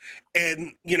there.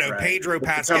 And, right. Pedro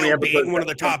Pascal being one of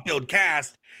the top billed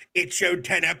cast, it showed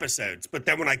 10 episodes. But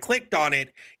then when I clicked on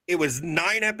it, it was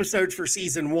 9 episodes for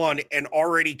season 1 and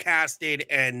already casted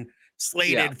and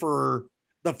slated for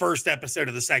the first episode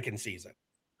of the second season.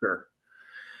 Sure.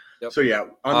 Yep.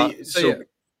 So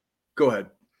go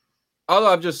ahead.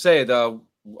 Although I'm just saying,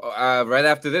 right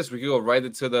after this, we could go right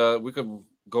into the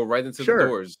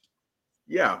doors.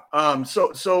 Yeah.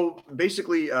 So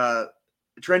basically,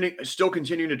 trending, still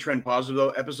continuing to trend positive though.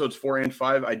 Episodes 4 and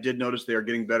 5, I did notice they are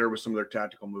getting better with some of their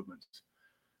tactical movements.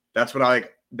 That's what I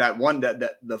like. That one that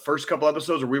the first couple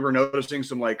episodes where we were noticing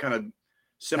some like kind of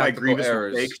semi-grievous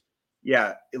mistakes.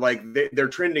 Yeah, like they're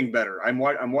trending better. I'm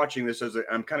watching this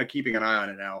I'm kind of keeping an eye on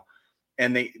it now.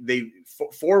 And they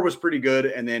 4 was pretty good,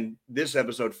 and then this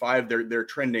episode 5, they're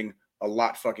trending a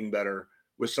lot fucking better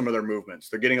with some of their movements.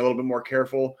 They're getting a little bit more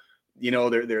careful.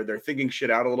 They're thinking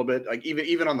shit out a little bit. Like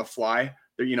even on the fly,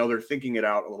 they're thinking it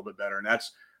out a little bit better, and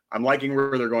I'm liking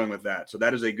where they're going with that. So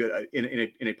that is a good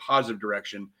in a positive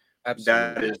direction.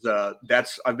 Absolutely. That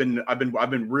is I've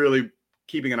been really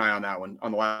keeping an eye on that one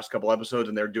on the last couple episodes,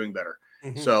 and they're doing better.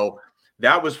 Mm-hmm. So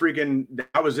that was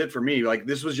it for me. Like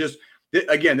this was just.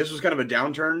 Again, this was kind of a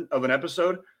downturn of an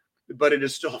episode, but it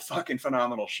is still a fucking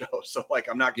phenomenal show. So, like,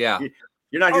 I'm not. Yeah.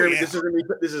 You're not hearing. Yeah. This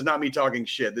is not me talking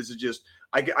shit. This is just.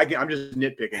 I'm just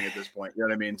nitpicking at this point. You know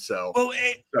what I mean? So. Well,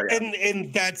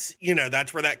 and that's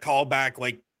that's where that callback,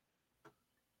 like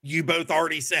you both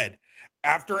already said,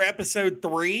 after episode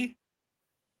 3,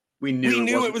 we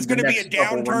knew it was going to be a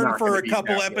downturn for a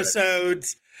couple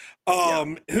episodes.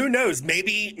 Who knows?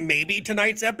 Maybe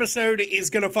tonight's episode is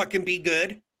going to fucking be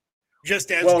good.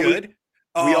 Just as good.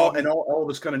 We all of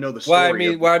us kind of know the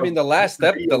story. Well, I mean, the last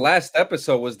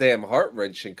episode was damn heart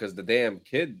wrenching because the damn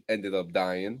kid ended up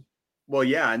dying. Well,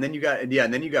 yeah, and then you got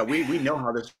we know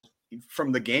how this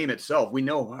from the game itself. We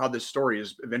know how this story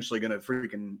is eventually going to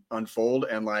freaking unfold,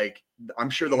 and like I'm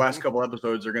sure the last couple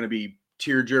episodes are going to be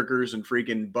tear jerkers and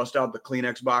freaking bust out the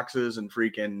Kleenex boxes and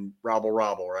freaking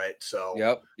robble, right? So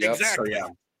yep. Exactly.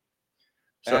 So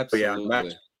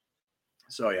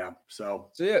yeah. So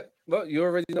yeah. Well, you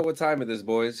already know what time it is,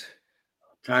 boys.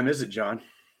 Time is it, John?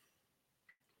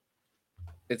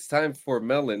 It's time for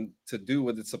Melon to do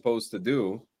what it's supposed to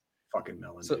do. Fucking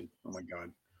Melon, dude. Oh my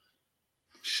god.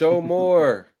 Show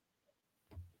more.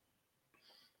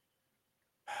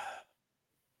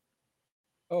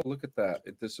 Oh, look at that.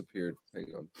 It disappeared. Hang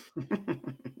on.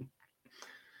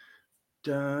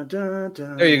 There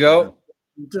you go.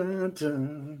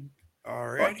 All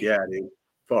right. Fuck yeah, dude.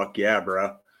 Fuck yeah,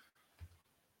 bro.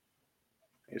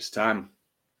 It's time.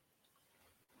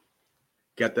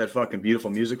 Got that fucking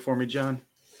beautiful music for me, John?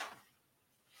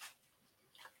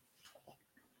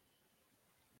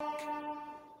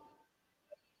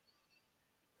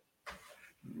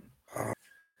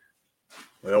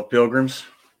 Well, Pilgrims,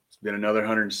 it's been another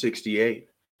 168.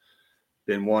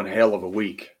 Been one hell of a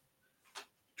week.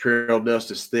 Trail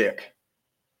dust is thick.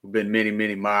 We've been many,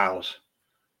 many miles.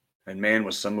 And man,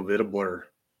 was some of it a blur.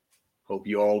 Hope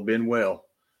you all have been well.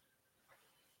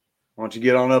 Why don't you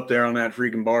get on up there on that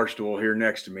freaking bar stool here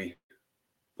next to me?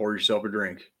 Pour yourself a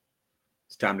drink.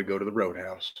 It's time to go to the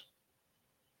Roadhouse.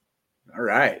 All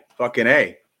right. Fucking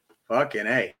A. Fucking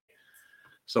A.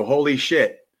 So holy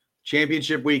shit.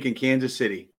 Championship week in Kansas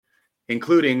City,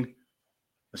 including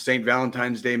the St.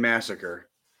 Valentine's Day Massacre.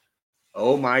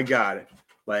 Oh my God.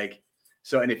 Like,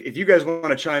 so, and if you guys want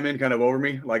to chime in kind of over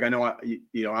me, like I know,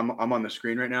 I'm on the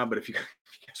screen right now, but if you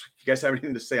guys have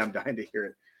anything to say, I'm dying to hear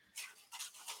it.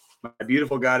 My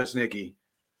beautiful goddess, Nikki,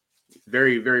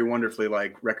 very, very wonderfully,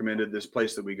 like recommended this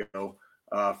place that we go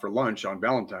for lunch on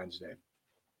Valentine's Day.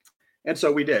 And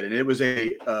so we did. And it was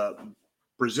a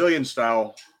Brazilian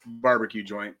style barbecue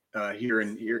joint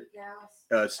here,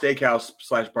 steakhouse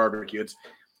 / barbecue. It's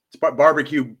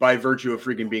barbecue by virtue of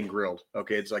freaking being grilled.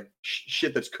 Okay. It's like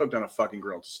shit that's cooked on a fucking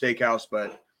grill. It's a steakhouse,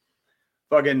 but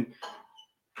fucking,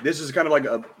 this is kind of like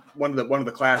one of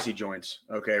the classy joints.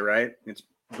 Okay. Right. It's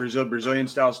Brazilian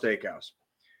style steakhouse.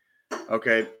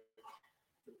 Okay.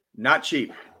 Not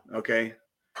cheap. Okay.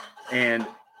 And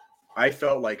I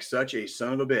felt like such a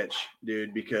son of a bitch,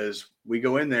 dude, because we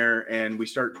go in there and we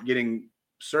start getting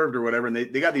served or whatever. And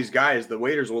they got these guys, the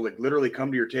waiters will like literally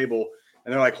come to your table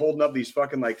and they're like holding up these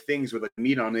fucking like things with like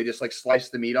meat on. They just like slice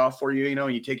the meat off for you, you know,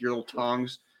 and you take your little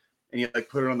tongs and you like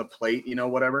put it on the plate, you know,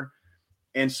 whatever.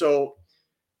 And so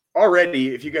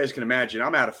already, if you guys can imagine,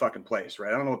 I'm out of fucking place,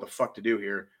 right? I don't know what the fuck to do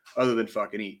here other than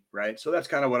fucking eat, right? So that's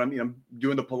kind of what I'm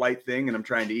doing the polite thing and I'm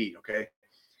trying to eat, okay?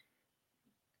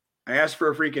 I asked for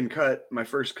a freaking cut, my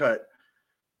first cut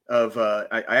of,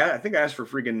 I think I asked for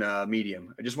freaking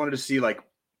medium. I just wanted to see like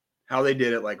how they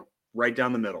did it, like right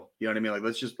down the middle. You know what I mean? Like,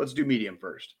 let's do medium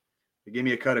first. They gave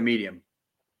me a cut of medium.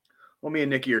 Well, me and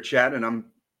Nikki are chatting and I'm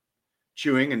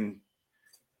chewing and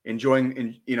enjoying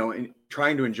and, you know, and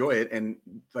trying to enjoy it. And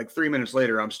like 3 minutes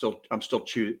later, I'm still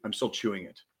chewing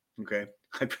it. Okay.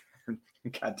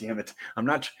 God damn it.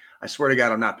 I swear to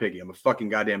God, I'm not picky. I'm a fucking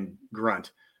goddamn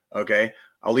grunt. Okay.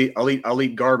 I'll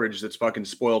eat garbage that's fucking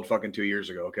spoiled fucking 2 years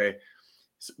ago. Okay.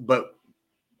 But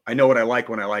I know what I like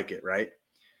when I like it. Right.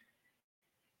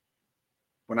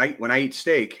 When I eat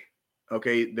steak,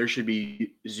 okay, there should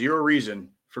be zero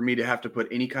reason for me to have to put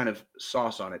any kind of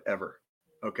sauce on it ever.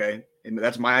 Okay. And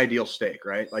that's my ideal steak,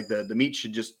 right? Like the meat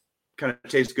should just kind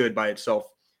of taste good by itself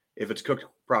if it's cooked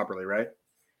properly, right?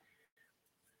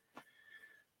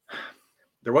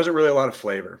 There wasn't really a lot of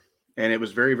flavor and it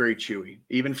was very, very chewy.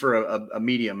 Even for a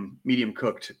medium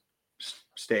cooked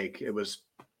steak, it was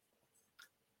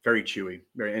very chewy.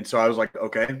 And so I was like,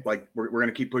 okay, like we're going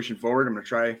to keep pushing forward.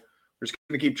 We're just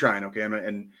going to keep trying. Okay.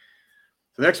 And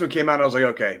the next one came out. I was like,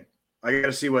 okay, I got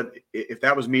to see if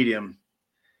that was medium,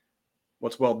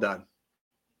 what's well done.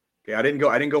 Okay. I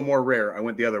didn't go more rare. I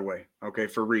went the other way. Okay.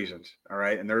 For reasons. All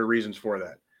right. And there are reasons for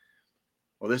that.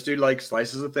 Well, this dude like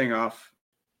slices the thing off,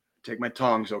 take my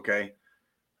tongs. Okay.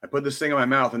 I put this thing in my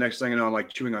mouth. The next thing I know, I'm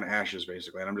like chewing on ashes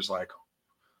basically. And I'm just like,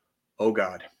 oh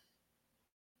God.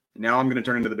 Now I'm going to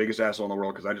turn into the biggest asshole in the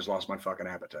world because I just lost my fucking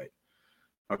appetite.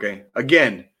 Okay.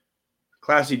 Again,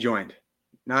 classy joint,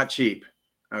 not cheap.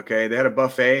 Okay. They had a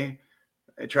buffet.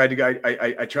 I tried to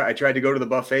go to the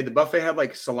buffet. The buffet had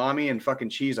like salami and fucking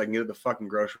cheese I can get at the fucking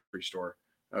grocery store.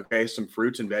 Okay. Some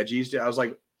fruits and veggies. I was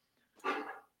like,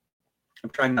 I'm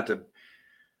trying not to.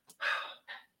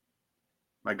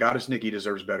 My goddess Nikki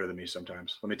deserves better than me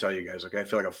sometimes. Let me tell you guys. Okay. I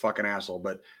feel like a fucking asshole,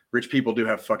 but rich people do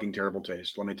have fucking terrible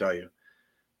taste. Let me tell you.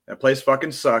 That place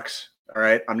fucking sucks. All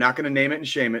right. I'm not going to name it and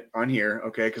shame it on here.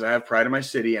 Okay. Because I have pride in my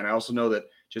city. And I also know that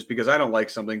just because I don't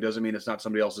like something doesn't mean it's not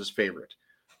somebody else's favorite.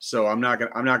 So I'm not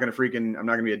going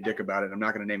to be a dick about it. I'm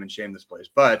not going to name and shame this place,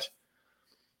 but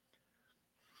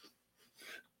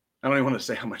I don't even want to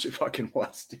say how much it fucking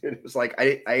was, dude. It was like,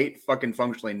 I ate fucking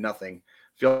functionally nothing.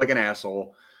 Feel like an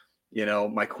asshole. You know,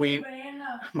 my queen.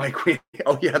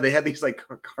 Oh yeah. They had these like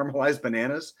caramelized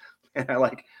bananas. And I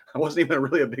wasn't even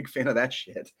really a big fan of that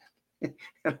shit.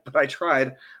 But I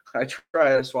tried.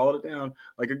 I swallowed it down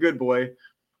like a good boy.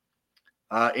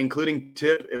 Including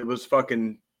tip, it was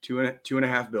fucking two and a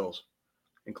half bills,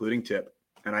 including tip.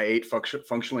 And I ate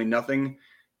functionally nothing.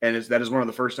 And that is one of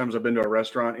the first times I've been to a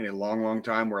restaurant in a long, long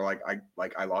time where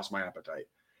I lost my appetite.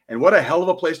 And what a hell of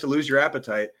a place to lose your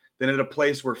appetite than at a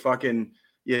place where fucking,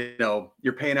 you know,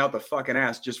 you're paying out the fucking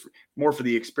ass just more for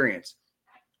the experience.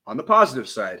 On the positive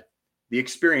side, the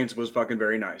experience was fucking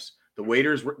very nice. The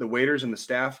waiters and the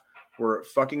staff were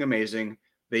fucking amazing.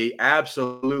 They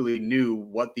absolutely knew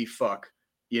what the fuck,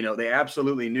 you know, they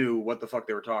absolutely knew what the fuck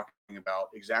they were talking about,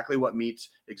 exactly what meats,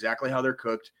 exactly how they're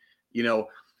cooked, you know.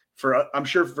 I'm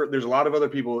sure there's a lot of other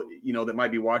people, you know, that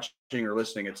might be watching or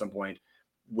listening at some point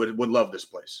would love this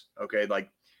place. Okay. Like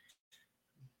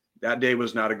that day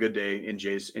was not a good day in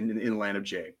the land of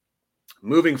Jay.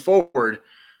 Moving forward,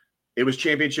 it was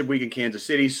championship week in Kansas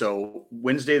City. So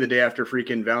Wednesday, the day after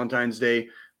freaking Valentine's Day,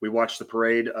 we watched the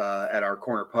parade at our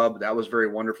corner pub. That was very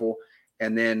wonderful.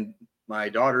 And then my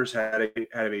daughters had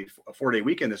a 4-day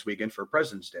weekend this weekend for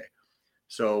President's Day.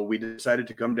 So we decided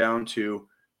to come down to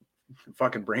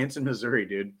fucking Branson, Missouri,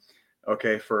 dude.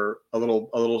 Okay, for a little,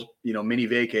 you know, mini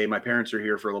vacay. My parents are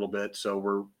here for a little bit, so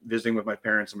we're visiting with my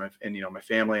parents and you know, my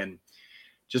family, and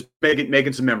just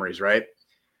making some memories, right?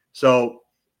 So,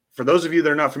 for those of you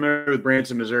that are not familiar with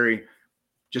Branson, Missouri,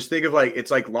 just think of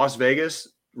it's like Las Vegas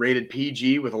rated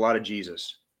PG with a lot of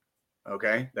Jesus.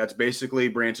 Okay, that's basically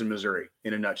Branson, Missouri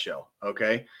in a nutshell.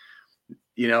 Okay,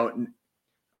 you know,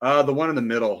 the one in the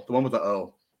middle, the one with the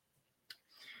O.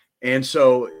 And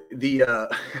so the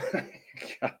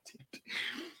God,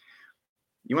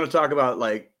 you want to talk about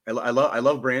like I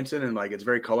love Branson, and like it's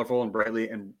very colorful and brightly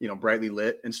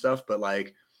lit and stuff, but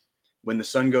like when the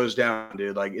sun goes down,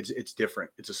 dude, like it's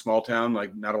different. It's a small town,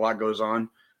 like not a lot goes on.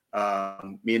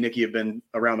 Me and Nikki have been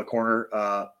around the corner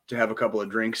to have a couple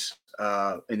of drinks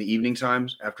in the evening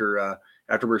times after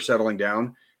we're settling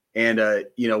down, and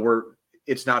you know,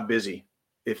 it's not busy,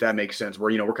 if that makes sense.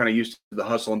 We're kind of used to the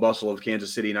hustle and bustle of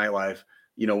Kansas City nightlife,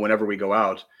 you know, whenever we go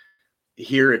out.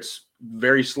 Here it's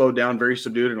very slowed down, very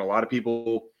subdued, and a lot of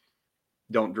people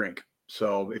don't drink.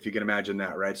 So if you can imagine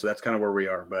that, right? So that's kind of where we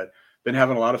are. But been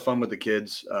having a lot of fun with the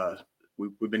kids.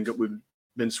 We've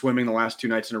been swimming the last 2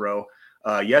 nights in a row.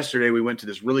 Yesterday we went to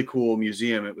this really cool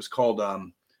museum. It was called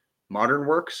Modern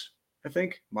Works, I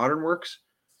think. Modern Works,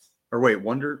 or wait,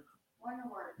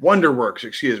 Wonderworks.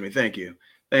 Excuse me. Thank you.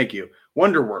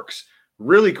 Wonderworks,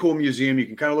 really cool museum. You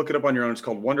can kind of look it up on your own. It's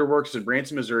called Wonderworks in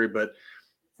Branson, Missouri. But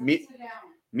me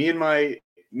and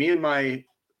my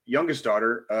youngest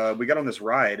daughter, we got on this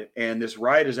ride, and this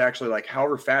ride is actually like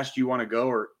however fast you want to go,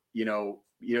 or you know,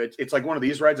 it's like one of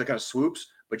these rides that kind of swoops,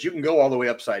 but you can go all the way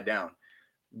upside down.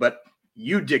 But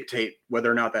you dictate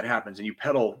whether or not that happens, and you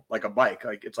pedal like a bike,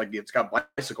 like it's got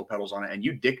bicycle pedals on it, and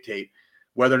you dictate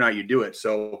whether or not you do it.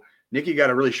 So Nikki got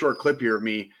a really short clip here of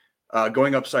me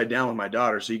going upside down with my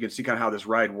daughter, so you can see kind of how this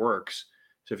ride works.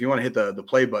 So if you want to hit the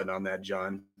play button on that,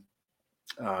 John.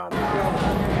 The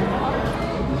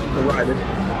ride,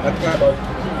 that's kind of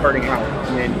starting out,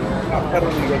 and then you stop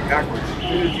pedaling and go backwards. As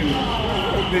soon as you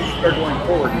start going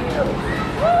forward, you pedal.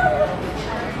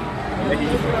 And then you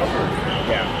just and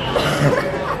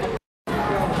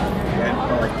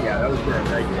that was good.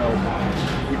 Like, so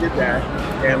we did that,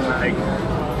 and like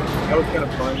that was kind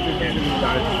of fun, and it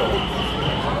started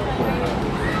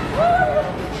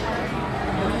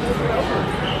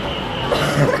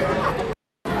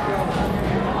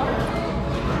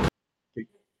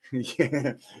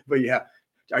yeah, but yeah,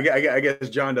 I guess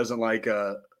John doesn't like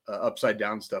upside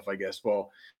down stuff, I guess.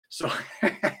 Well, so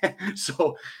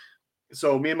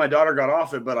so me and my daughter got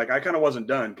off it, but like I kind of wasn't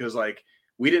done because like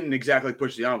we didn't exactly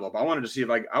push the envelope. I wanted to see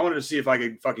if I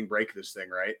could fucking break this thing,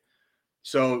 right?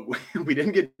 So we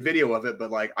didn't get video of it, but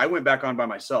like I went back on by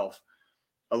myself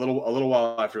a little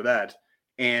while after that,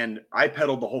 and I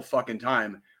pedaled the whole fucking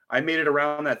time. I made it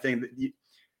around that thing.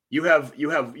 You have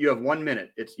 1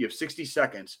 minute. You have 60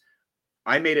 seconds.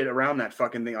 I made it around that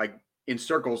fucking thing like in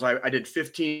circles. I did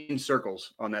 15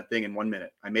 circles on that thing in 1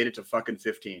 minute. I made it to fucking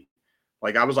 15.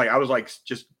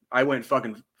 I went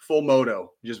fucking full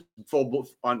moto, just full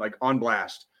on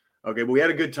blast. Okay, but we had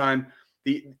a good time.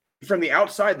 From the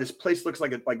outside, this place looks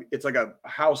like it's like a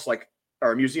house,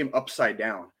 or a museum upside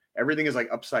down. Everything is like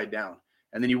upside down.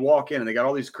 And then you walk in and they got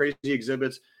all these crazy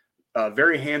exhibits,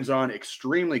 very hands-on,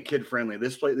 extremely kid-friendly.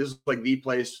 This is like the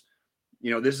place,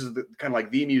 you know, this is kind of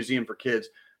like the museum for kids.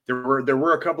 There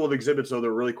were a couple of exhibits though that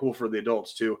were really cool for the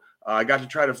adults too. I got to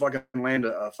try to fucking land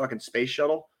a fucking space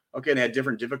shuttle. Okay, and they had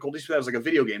different difficulties. So that was like a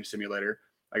video game simulator.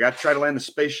 I got to try to land the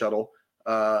space shuttle.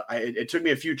 It took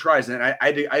me a few tries, and then I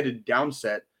had to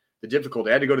downset the difficulty.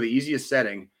 I had to go to the easiest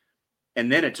setting, and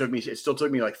then it still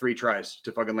took me like 3 tries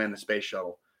to fucking land the space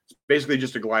shuttle. It's basically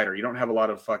just a glider. You don't have a lot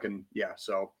of fucking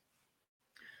So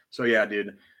yeah,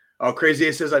 dude. Oh, Crazy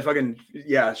Ace says I fucking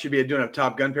should be doing a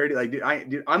Top Gun parody. Like,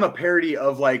 dude, I'm a parody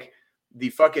of like the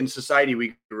fucking society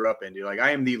we grew up in, dude. Like,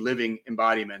 I am the living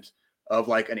embodiment of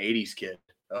like an 80s kid.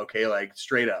 Okay, like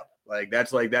straight up. Like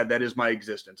that's like that is my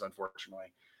existence,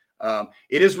 unfortunately.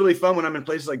 It is really fun when I'm in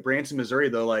places like Branson, Missouri,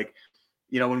 though. Like,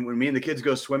 when me and the kids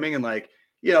go swimming, and like,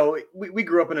 we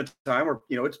grew up in a time where,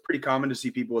 it's pretty common to see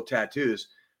people with tattoos,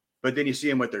 but then you see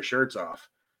them with their shirts off.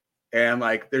 And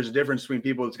like, there's a difference between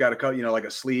people that's got a cut, like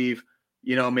a sleeve,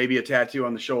 maybe a tattoo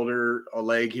on the shoulder, a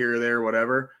leg here or there,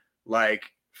 whatever. Like,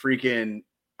 freaking,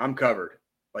 I'm covered,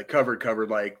 like covered.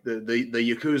 Like the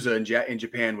Yakuza in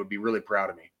Japan would be really proud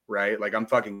of me, right? Like, I'm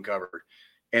fucking covered.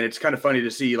 And it's kind of funny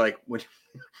to see, like, when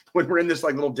we're in this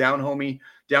like little down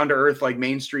to earth, like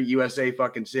Main Street, USA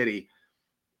fucking city,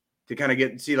 to kind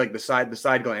of see like the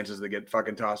side glances that get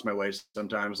fucking tossed my way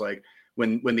sometimes. Like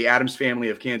when the Addams Family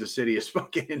of Kansas City is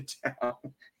fucking in town.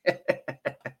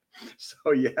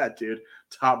 So yeah, dude,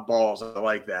 top balls. I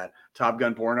like that. Top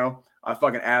Gun porno. I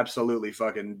fucking absolutely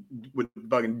would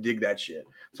fucking dig that shit.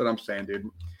 That's what I'm saying, dude.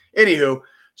 Anywho,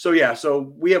 so yeah,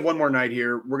 so we have one more night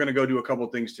here. We're gonna go do a couple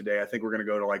things today. I think we're gonna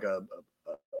go to like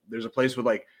there's a place with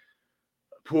like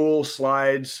pool,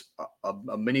 slides,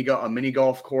 a mini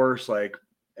golf course, like,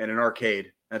 and an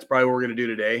arcade. That's probably what we're gonna do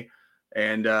today.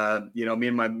 And me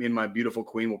and my beautiful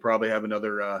queen will probably have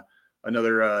another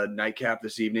nightcap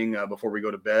this evening before we go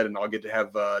to bed, and I'll get to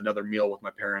have another meal with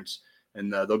my parents,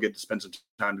 and they'll get to spend some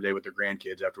time today with their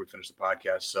grandkids after we finish the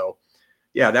podcast. So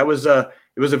yeah, that was it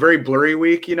was a very blurry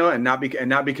week, and not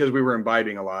because we were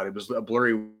imbibing a lot. It was a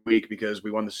blurry week because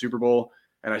we won the Super Bowl,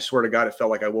 and I swear to God, it felt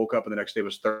like I woke up and the next day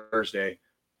was Thursday,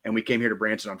 and we came here to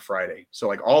Branson on Friday. So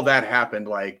like all that happened,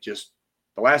 like just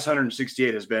the last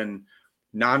 168 has been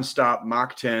nonstop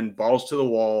Mach 10, balls to the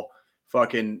wall,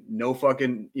 fucking no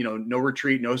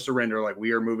retreat, no surrender. Like,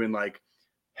 we are moving like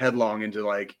headlong into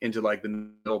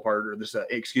the middle part, or this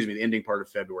the ending part of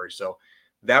February. So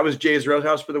that was Jay's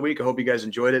Roadhouse for the week. I hope you guys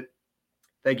enjoyed it.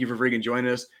 Thank you for freaking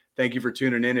joining us. Thank you for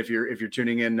tuning in. If you're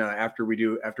tuning in after we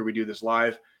do this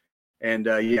live, and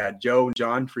yeah, Joe and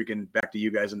John, freaking back to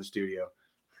you guys in the studio.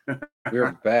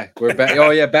 We're back. Oh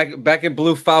yeah, back in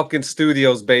Blue Falcon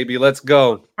Studios, baby. Let's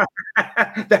go.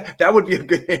 that would be a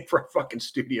good name for a fucking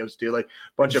studios, dude. Like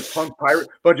bunch of punk pirate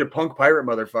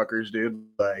motherfuckers, dude.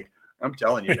 Like, I'm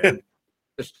telling you, man.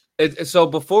 So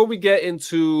before we get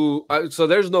into, so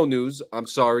there's no news. I'm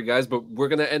sorry, guys, but we're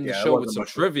gonna end the show with some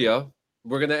trivia.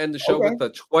 We're gonna end the show with the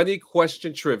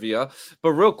 20-question trivia.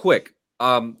 But real quick,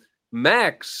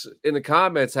 Max in the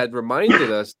comments had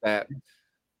reminded us that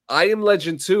I Am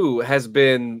Legend 2 has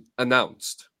been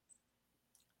announced.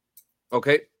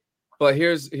 Okay, but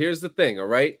here's the thing. All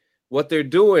right, what they're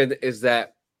doing is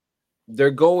that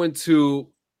they're going to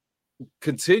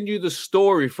continue the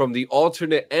story from the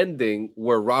alternate ending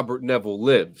where Robert Neville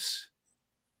lives.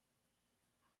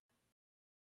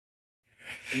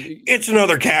 It's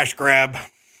another cash grab.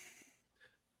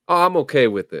 Oh, I'm okay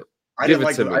with it. I didn't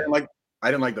like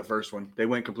the first one. They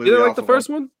went completely. You didn't off like the first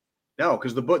one? No,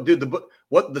 because the book, dude.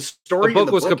 The story. The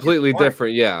book was completely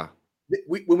different. Yeah.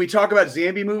 When we talk about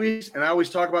zombie movies, and I always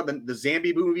talk about the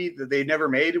zombie movie that they never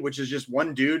made, which is just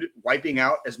one dude wiping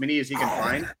out as many as he can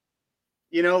find.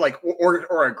 Like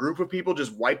or a group of people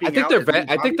just wiping out.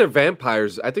 I think they're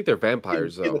vampires. I think they're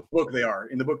vampires, though. In the book, they are.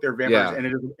 In the book, they're vampires, yeah.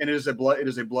 and it is a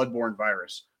bloodborne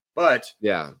virus. But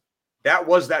yeah, that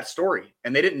was that story,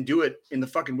 and they didn't do it in the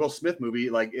fucking Will Smith movie.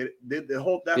 Like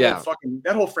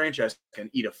that whole franchise can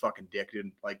eat a fucking dick,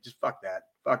 dude. Like, just fuck that.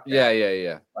 Fuck that.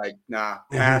 Yeah. Like, nah,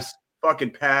 pass.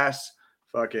 Fucking pass.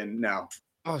 Fucking no.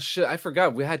 Oh shit, I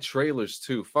forgot we had trailers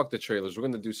too. Fuck the trailers. We're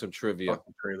gonna do some trivia. Fuck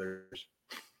the trailers.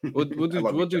 We'll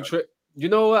do. You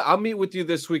know what? I'll meet with you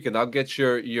this weekend. I'll get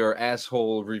your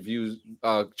asshole reviews,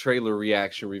 trailer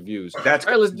reaction reviews. That's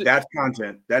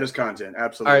content. That is content.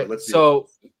 Absolutely. All right.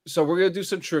 So we're gonna do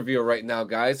some trivia right now,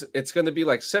 guys. It's gonna be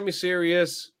like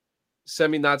semi-serious,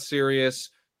 semi-not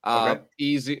serious,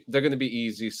 easy. They're gonna be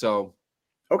easy. So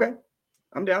okay,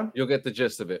 I'm down. You'll get the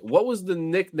gist of it. What was the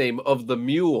nickname of the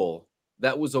mule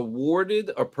that was awarded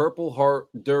a Purple Heart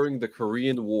during the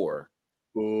Korean War?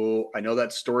 Oh, I know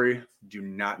that story. Do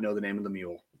not know the name of the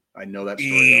mule. I know that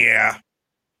story. Yeah.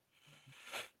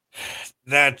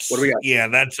 That's what do we got? Yeah,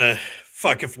 that's a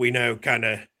fuck if we know kind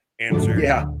of answer.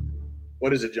 Yeah.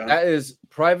 What is it, John? That is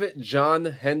Private John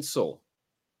Hensel.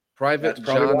 Private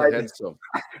John Hensel.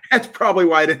 That's probably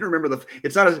why I didn't remember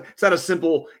it's not a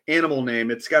simple animal name.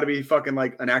 It's got to be fucking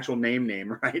like an actual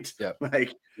name, right? Yeah.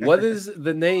 Like, what is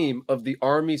the name of the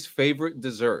Army's favorite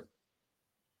dessert?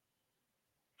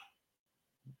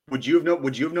 Would you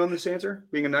have known this answer?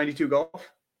 Being a 92 golf,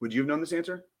 would you have known this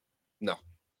answer? No,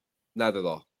 not at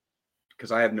all.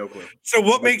 because I have no clue. So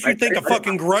what makes you think I- a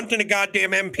fucking grunt and a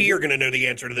goddamn MP are going to know the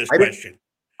answer to this I didn't- question?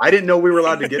 I didn't know we were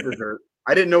allowed to get dessert.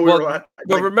 I didn't know we were allowed.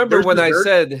 But remember there's when I dessert-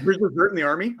 said there's dessert in the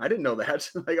Army? I didn't know that.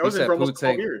 Like I was in said for almost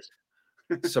 12 Wu-Tang. years.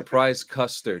 surprise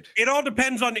custard? It all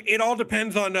depends on what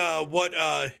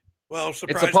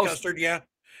surprise supposed- custard, yeah.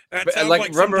 That But, sounds like,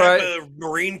 like some remember type I- of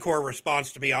Marine Corps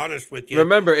response, to be honest with you.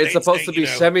 Remember, it's They'd supposed say, to be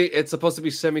you know- It's supposed to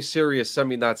be semi-serious,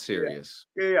 semi-not serious.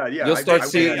 Yeah. You'll start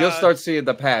seeing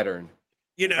the pattern.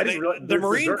 You know, I didn't realize the there's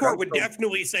Marine dessert. Corps I'm would so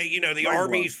definitely say, you know, the mind blown.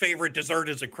 Army's favorite dessert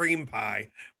is a cream pie,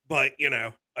 but you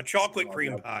know, a chocolate Oh,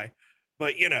 cream God. pie.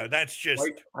 But you know, that's just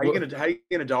How you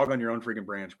gonna dog on your own freaking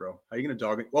branch, bro? How you gonna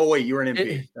dog it? Oh wait, you were an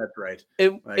MP. That's right.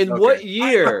 In Like, what okay.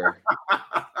 year?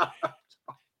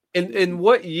 in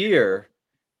what year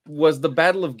was the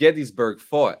Battle of Gettysburg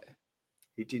fought?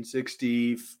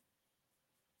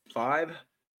 1865,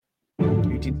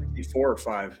 1864 or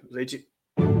 5. It was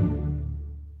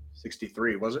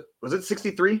 1863. Was it? Was it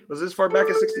 63? Was it as far back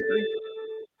as 63?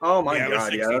 Oh my yeah, it was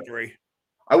god, yeah. 63.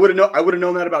 I would have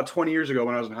known that about 20 years ago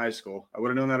when I was in high school. I would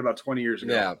have known that about 20 years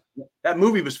ago. Yeah. That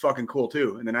movie was fucking cool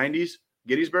too. In the 90s,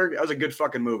 Gettysburg, that was a good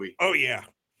fucking movie. Oh yeah.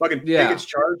 Fucking Yeah.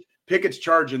 Pickett's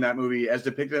charge in that movie, as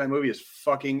depicted in that movie, is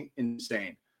fucking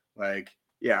insane. Like,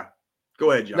 yeah.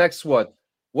 Go ahead, John. Next one.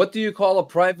 What do you call a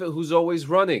private who's always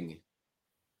running?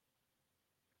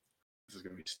 This is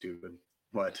gonna be stupid.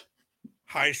 What?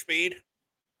 High speed.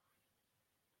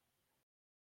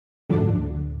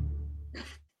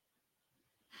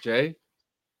 Jay?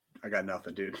 I got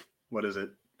nothing, dude. What is it?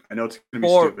 I know it's gonna be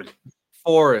stupid.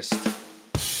 Forrest.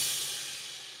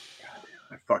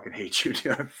 I fucking hate you,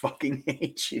 dude. I fucking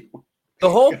hate you. The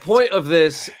whole point of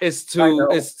this is I to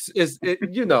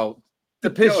know. to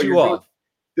piss No, you you're off.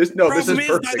 This Problem is is,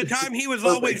 perfect. by the time he was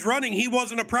Perfect. always running, he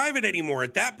wasn't a private anymore.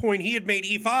 At that point, he had made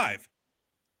E E5.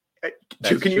 Dude,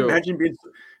 That's can you true. imagine being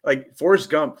like Forrest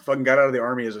Gump fucking got out of the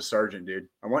army as a sergeant, dude?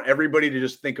 I want everybody to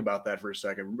just think about that for a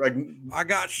second. Like, I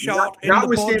got shot in the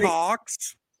notwithstanding-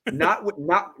 buttocks.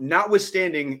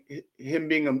 notwithstanding him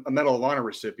being a Medal of Honor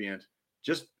recipient,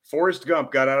 just Forrest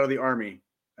Gump got out of the army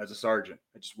as a sergeant.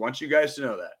 I just want you guys to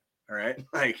know that. All right,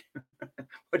 like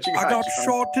what you I got John?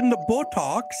 shot in the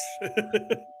buttocks.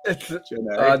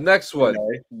 Janae? Next one.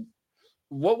 Janae?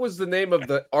 What was the name of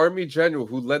the Army general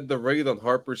who led the raid on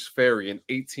Harper's Ferry in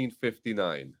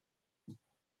 1859?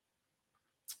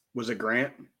 Was it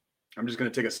Grant? I'm just gonna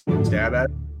take a stab at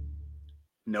it.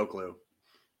 No clue.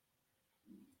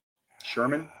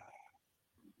 Sherman?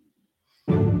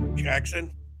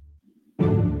 Jackson.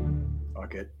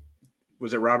 Fuck it.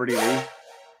 Was it Robert E. Lee?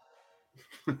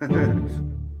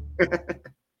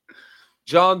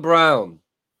 John Brown.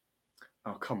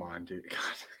 Oh, come on, dude. God.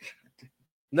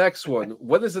 Next one.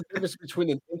 What is the difference between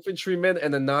an infantryman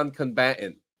and a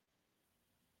non-combatant?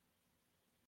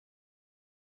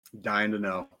 Dying to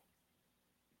know.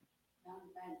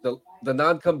 The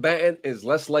non-combatant is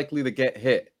less likely to get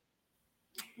hit.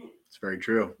 It's very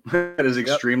true. That is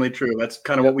extremely true. That's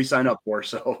kind of what we sign up for.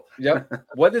 So, Yep.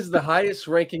 What is the highest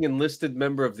ranking enlisted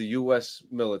member of the U.S.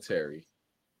 military?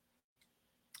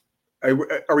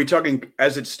 are we talking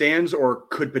as it stands or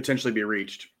could potentially be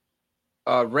reached?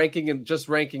 Ranking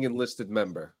enlisted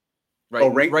member.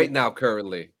 Right, right now,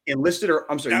 currently. Enlisted,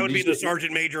 or I'm sorry, That would did be you the say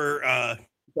sergeant major.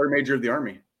 sergeant major of the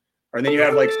Army, and then you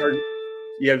have like sergeant.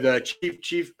 You have the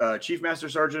chief master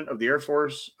sergeant of the Air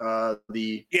Force.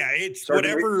 It's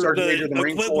Sergeant whatever Sergeant the Major of the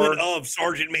Marine equivalent Corps. of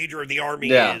sergeant major of the Army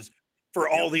Yeah. is for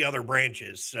all the other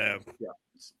branches. So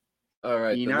All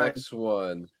right, the E9. next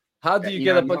one. How do Yeah, you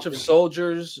get a E9 bunch of Mountain.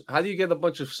 soldiers? How do you get a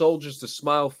bunch of soldiers to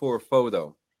smile for a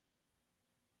photo?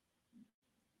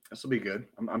 This will be good.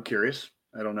 I'm curious.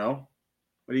 I don't know.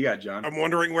 What do you got, John? I'm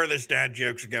wondering where this dad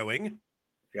joke's going.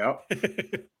 Yeah.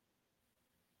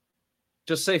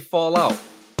 Just say fall out.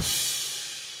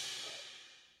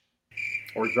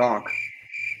 Or Zonk.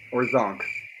 Or Zonk.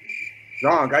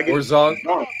 Zonk. I get Or Zonk.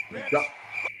 Zonk. Zonk.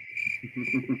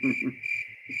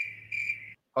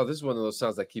 Oh, this is one of those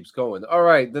sounds that keeps going. All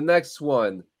right, the next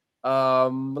one.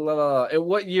 In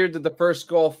what year did the first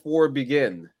Gulf War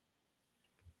begin?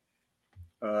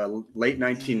 Late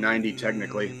 1990,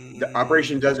 technically. The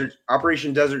Operation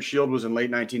Desert Shield was in late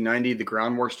 1990. The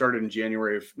ground war started in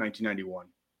January of 1991.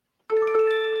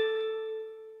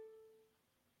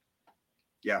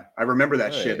 Yeah, I remember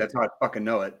that Hey. shit. That's how I fucking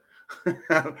know it.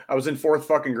 I was in 4th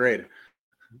fucking grade.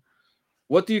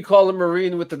 What do you call a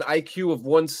Marine with an IQ of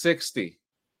 160?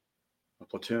 A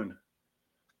platoon.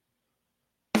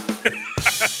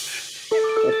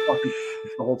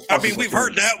 I mean, we've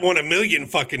heard that one a million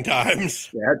fucking times.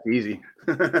 Yeah, that's easy.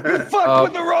 Fuck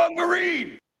with the wrong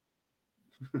Marine.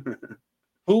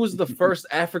 Who was the first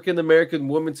African American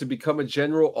woman to become a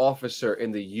general officer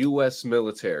in the U.S.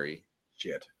 military?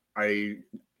 Shit. I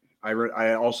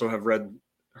also have read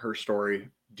her story.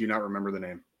 Do not remember the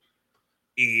name.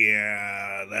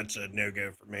 Yeah, that's a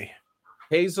no-go for me.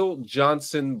 Hazel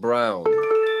Johnson Brown.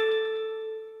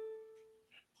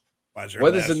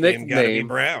 What is the nickname?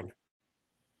 Brown.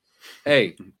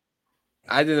 Hey,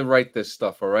 I didn't write this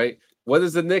stuff, all right? What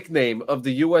is the nickname of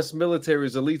the U.S.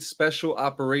 military's elite special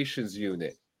operations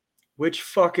unit? Which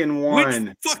fucking one?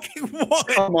 Which fucking one?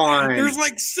 Come on. There's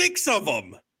like 6 of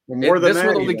them. More than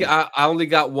that. I only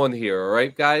got one here, all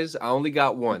right, guys? I only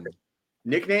got one.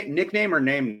 Nickname or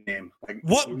name? Like,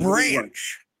 what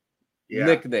branch? Yeah.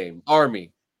 Nickname.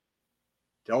 Army.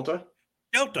 Delta.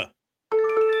 All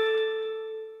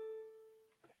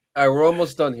right, we're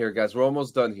almost done here, guys. We're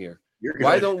almost done here.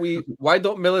 Why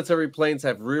don't military planes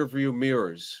have rear view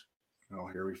mirrors? Oh,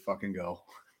 here we fucking go.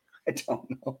 I don't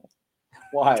know.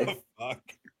 Why? Fuck?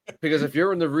 Because if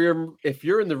you're in the rear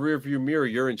view mirror,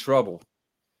 you're in trouble.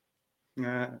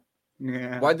 Yeah.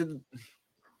 Why did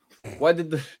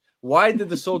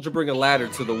the soldier bring a ladder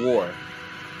to the war?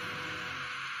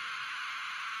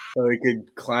 So he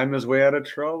could climb his way out of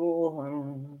trouble. I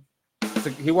don't know.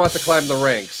 He wants to climb the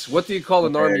ranks. What do you call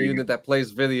an army unit that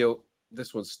plays video?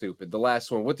 This one's stupid. The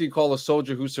last one. What do you call a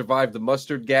soldier who survived the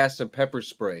mustard gas and pepper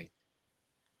spray?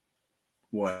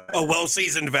 What? A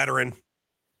well-seasoned veteran.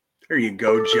 There you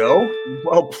go, Joe.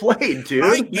 Well played, dude.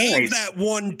 I gave that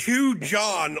one to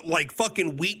John like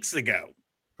fucking weeks ago.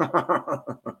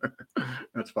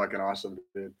 That's fucking awesome,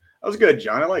 dude. That was good,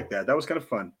 John. I like that. That was kind of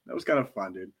fun.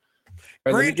 Dude.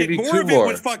 Right, granted, more of it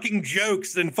was fucking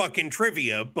jokes than fucking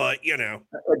trivia, but you know.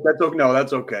 That's okay. No,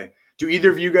 that's okay. Do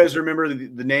either of you guys remember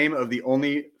the name of the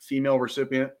only female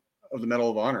recipient of the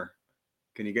Medal of Honor?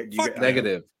 Can you get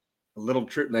negative? A little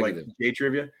like J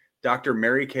trivia. Dr.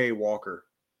 Mary Kay Walker.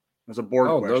 It was a board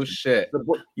question. Oh, no shit.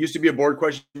 Used to be a board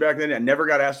question back then. I never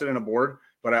got asked it in a board,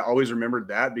 but I always remembered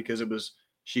that because it was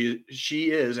she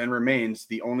is and remains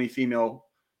the only female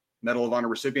Medal of Honor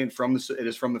recipient from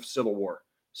the Civil War.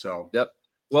 So yep.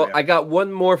 Well, yeah. I got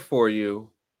one more for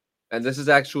you, and this is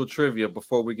actual trivia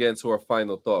before we get into our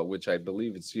final thought, which I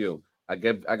believe it's you. I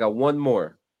got one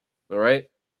more. All right.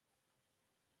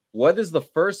 What is the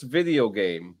first video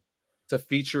game to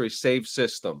feature a save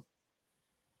system?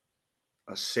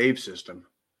 A save system.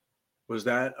 Was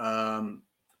that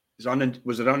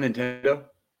was it on Nintendo?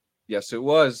 Yes, it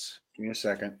was. Give me a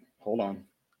second. Hold on.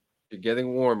 You're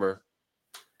getting warmer.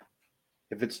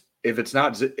 If it's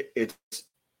not, it's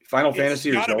Final Fantasy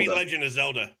or Zelda. It's gotta be Legend of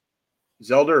Zelda.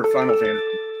 Zelda or Final Fantasy.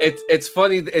 It's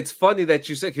funny. It's funny that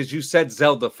you said, because you said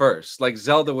Zelda first. Like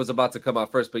Zelda was about to come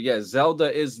out first, but yeah,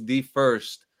 Zelda is the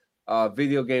first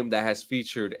video game that has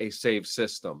featured a save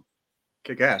system.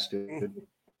 Kick ass, dude.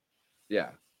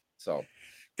 Yeah. So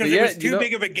because it was too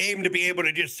big of a game to be able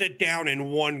to just sit down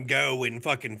in one go and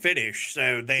fucking finish.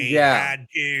 So they had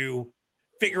to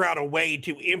figure out a way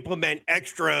to implement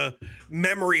extra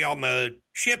memory on the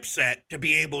chipset to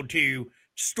be able to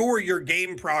store your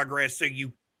game progress so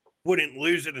you wouldn't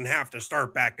lose it and have to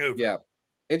start back over. Yeah.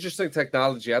 Interesting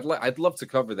technology. I'd love to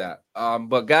cover that.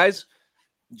 But guys,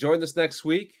 join us next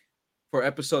week for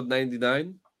episode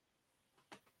 99.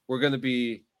 We're gonna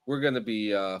be fucking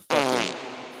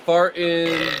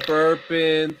farting,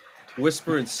 burping,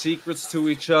 whispering secrets to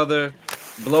each other,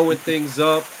 blowing things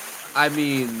up. I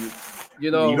mean,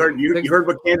 you heard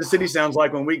what Kansas City sounds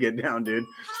like when we get down, dude.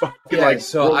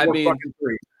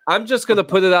 I'm just gonna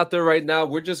put it out there right now.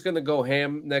 We're just gonna go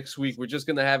ham next week. We're just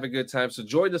gonna have a good time. So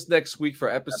join us next week for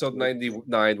episode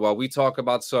 99 while we talk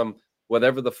about some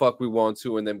whatever the fuck we want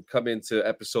to, and then come into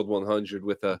episode 100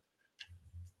 with a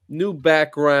new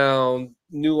background,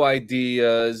 new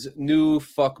ideas, new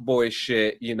fuckboy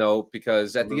shit,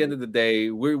 because at the end of the day,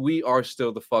 we are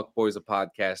still the fuckboys of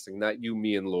podcasting, not you,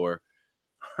 me, and Lore.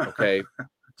 Okay.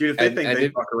 Dude, if they think they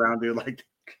fuck around, dude, like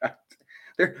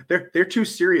they're too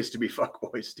serious to be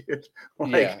fuckboys, dude.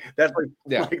 That's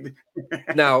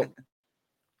Now,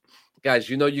 guys,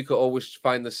 you can always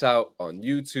find us out on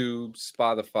YouTube,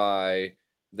 Spotify,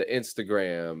 the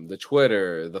Instagram, the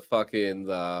Twitter, the fucking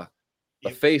the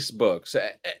Facebook, so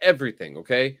everything.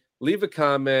 Okay, leave a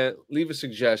comment, leave a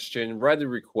suggestion, write a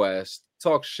request,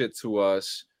 talk shit to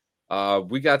us.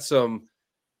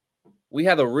 We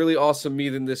had a really awesome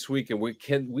meeting this week, and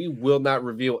we will not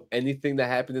reveal anything that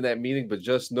happened in that meeting, but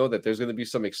just know that there's going to be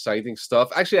some exciting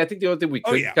stuff. Actually, I think the only thing we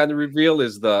could kind of reveal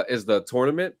is the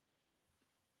tournament.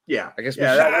 Yeah, I guess. We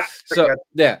I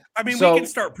mean, we can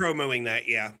start promoting that.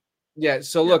 Yeah. Yeah.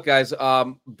 So look, guys.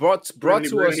 Brought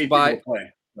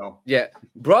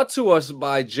to us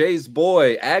by Jay's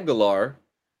boy Aguilar.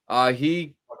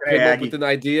 He Okay, came up Aggie. with an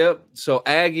idea. So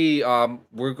Aggie,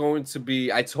 we're going to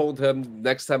be. I told him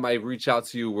next time I reach out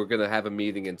to you, we're gonna have a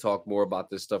meeting and talk more about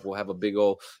this stuff. We'll have a big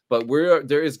old. But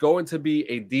there is going to be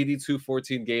a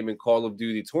DD214 game in Call of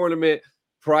Duty tournament.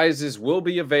 Prizes will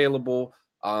be available.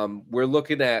 We're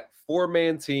looking at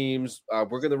 4-man teams.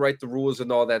 We're gonna write the rules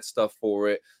and all that stuff for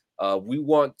it. We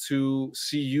want to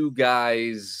see you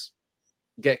guys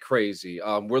get crazy.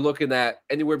 We're looking at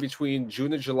anywhere between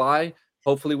June and July,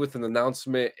 hopefully with an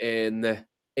announcement in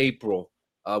April.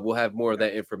 We'll have more of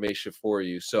that information for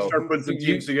you. So Start putting some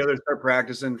teams together, start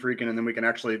practicing, freaking, and then we can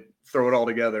actually throw it all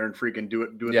together and freaking do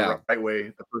it the right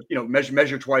way. The first,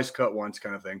 measure twice, cut once,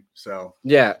 kind of thing. So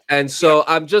and so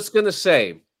I'm just gonna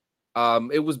say,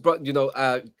 it was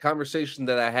a conversation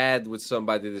that I had with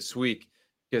somebody this week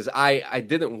because I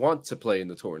didn't want to play in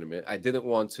the tournament. I didn't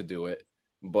want to do it,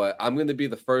 but I'm going to be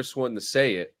the first one to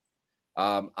say it.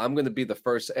 I'm going to be the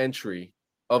first entry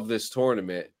of this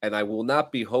tournament, and I will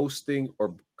not be hosting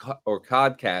or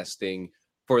podcasting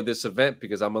for this event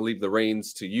because I'm going to leave the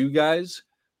reins to you guys.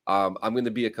 I'm going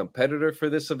to be a competitor for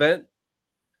this event.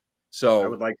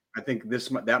 So I think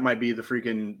that might be the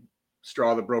freaking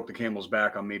straw that broke the camel's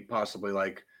back on me, possibly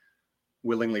like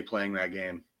willingly playing that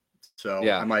game. So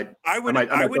yeah, I would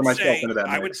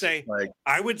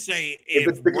say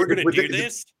if we're going to do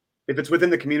this, if it's within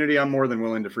the community, I'm more than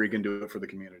willing to freaking do it for the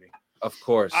community. Of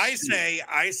course. I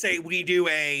say we do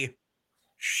a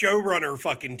showrunner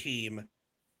fucking team,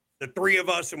 the 3 of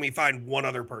us, and we find one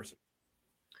other person.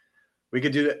 We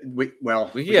could do that. We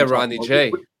could get Ronnie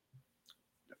J.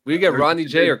 We get Ronnie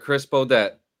J or Chris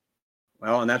Bodette.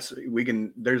 Well, and that's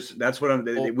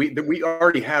what we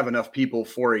already have enough people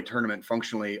for a tournament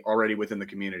functionally already within the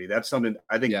community. That's something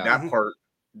I think that part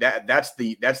that's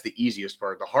the easiest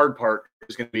part. The hard part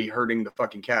is going to be herding the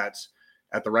fucking cats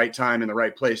at the right time in the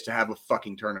right place to have a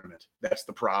fucking tournament. That's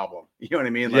the problem. You know what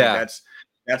I mean? Like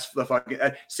that's the fucking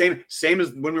same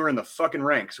as when we were in the fucking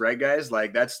ranks, right, guys?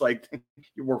 Like that's like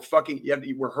we're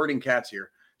herding cats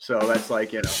here. So that's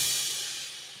like,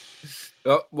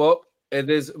 Oh, well, it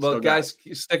is. Well, guys,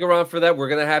 stick around for that. We're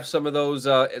gonna have some of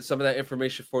that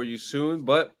information for you soon.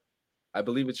 But I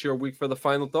believe it's your week for the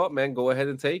final thought, man. Go ahead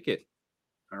and take it.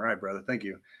 All right, brother. Thank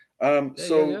you.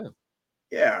 So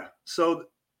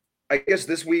I guess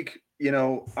this week,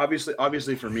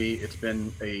 obviously for me, it's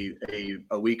been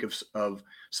a week of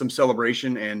some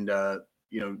celebration and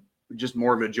just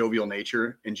more of a jovial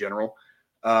nature in general.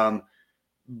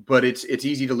 But it's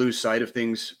easy to lose sight of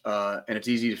things, and it's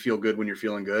easy to feel good when you're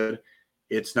feeling good.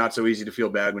 It's not so easy to feel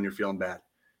bad when you're feeling bad.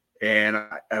 And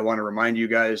I want to remind you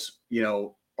guys,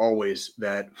 always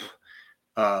that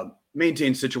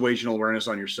maintain situational awareness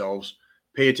on yourselves.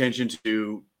 Pay attention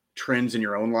to trends in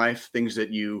your own life, things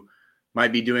that you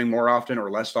might be doing more often or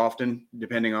less often,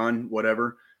 depending on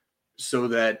whatever, so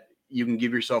that you can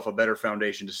give yourself a better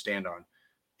foundation to stand on.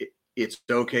 It's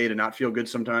okay to not feel good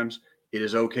sometimes. It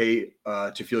is okay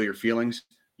to feel your feelings.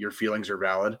 Your feelings are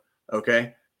valid.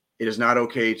 Okay. It is not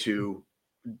okay to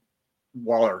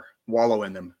wallow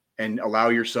in them and allow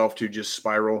yourself to just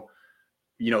spiral.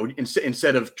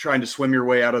 Instead of trying to swim your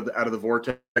way out of the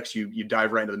vortex, you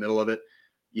dive right into the middle of it.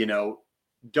 Do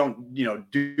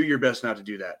your best not to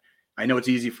do that. I know it's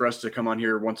easy for us to come on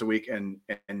here once a week and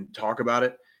talk about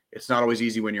it. It's not always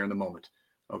easy when you're in the moment.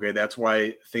 Okay. That's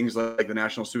why things like the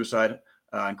National Suicide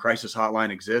and Crisis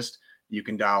Hotline exist. You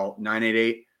can dial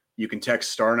 988. You can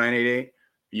text star 988.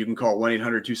 You can call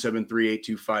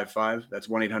 1-800-273-8255. That's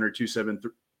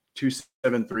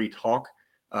 1-800-273-TALK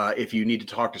if you need to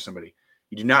talk to somebody.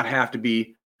 You do not have to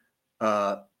be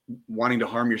wanting to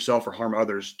harm yourself or harm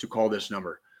others to call this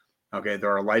number. Okay,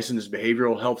 there are licensed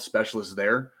behavioral health specialists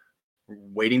there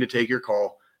waiting to take your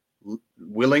call,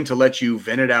 willing to let you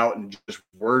vent it out and just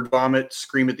word vomit,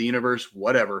 scream at the universe,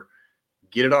 whatever.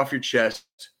 Get it off your chest.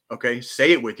 Okay,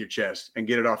 say it with your chest and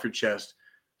get it off your chest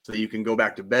so that you can go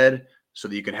back to bed, so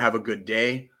that you can have a good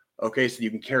day. Okay, so you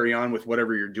can carry on with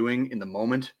whatever you're doing in the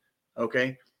moment.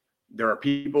 Okay, there are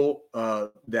people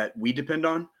that we depend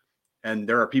on, and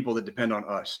there are people that depend on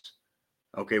us.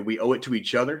 Okay, we owe it to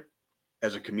each other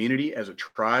as a community, as a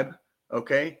tribe.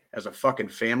 Okay, as a fucking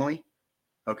family.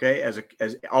 Okay, as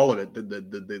all of it,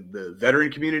 the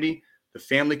veteran community, the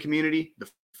family community, the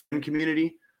friend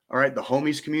community. All right, the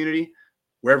homies community.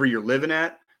 Wherever you're living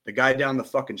at, the guy down the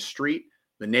fucking street,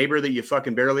 the neighbor that you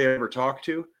fucking barely ever talk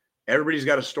to, everybody's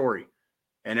got a story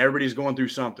and everybody's going through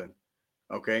something.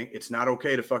 Okay. It's not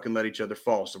okay to fucking let each other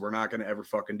fall. So we're not going to ever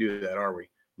fucking do that, are we?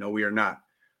 No, we are not.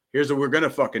 Here's what we're going to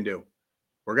fucking do.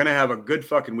 We're going to have a good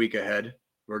fucking week ahead.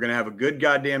 We're going to have a good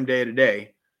goddamn day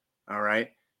today. All right.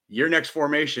 Your next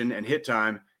formation and hit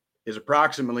time is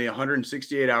approximately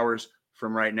 168 hours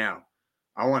from right now.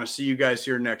 I want to see you guys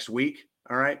here next week.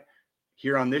 All right.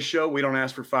 Here on this show, we don't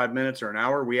ask for 5 minutes or an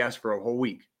hour. We ask for a whole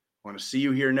week. I want to see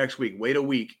you here next week. Wait a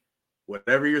week.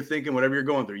 Whatever you're thinking, whatever you're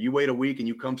going through, you wait a week and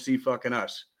you come see fucking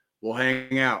us. We'll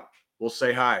hang out. We'll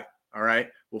say hi. All right.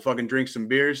 We'll fucking drink some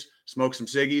beers, smoke some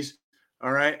ciggies.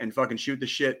 All right. And fucking shoot the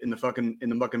shit in the fucking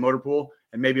motor pool.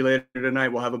 And maybe later tonight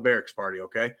we'll have a barracks party.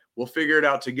 Okay. We'll figure it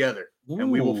out together.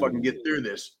 And we will fucking get through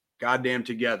this goddamn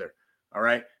together. All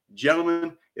right.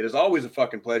 Gentlemen, it is always a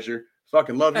fucking pleasure.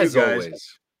 Fucking love you As guys.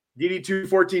 always.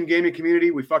 DD214 gaming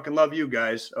community, we fucking love you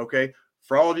guys. Okay.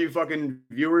 For all of you fucking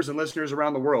viewers and listeners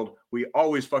around the world, we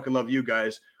always fucking love you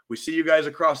guys. We see you guys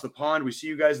across the pond. We see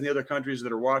you guys in the other countries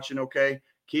that are watching. Okay.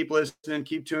 Keep listening.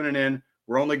 Keep tuning in.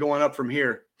 We're only going up from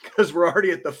here because we're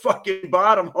already at the fucking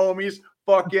bottom, homies.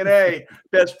 Fucking A.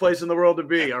 Best place in the world to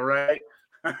be. All right.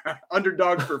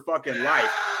 Underdogs for fucking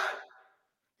life.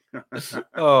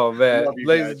 Oh, man. Love you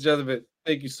Ladies guys. and gentlemen,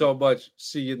 thank you so much.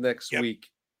 See you next week.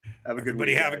 Have a good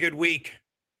Everybody week, have a guys. good week.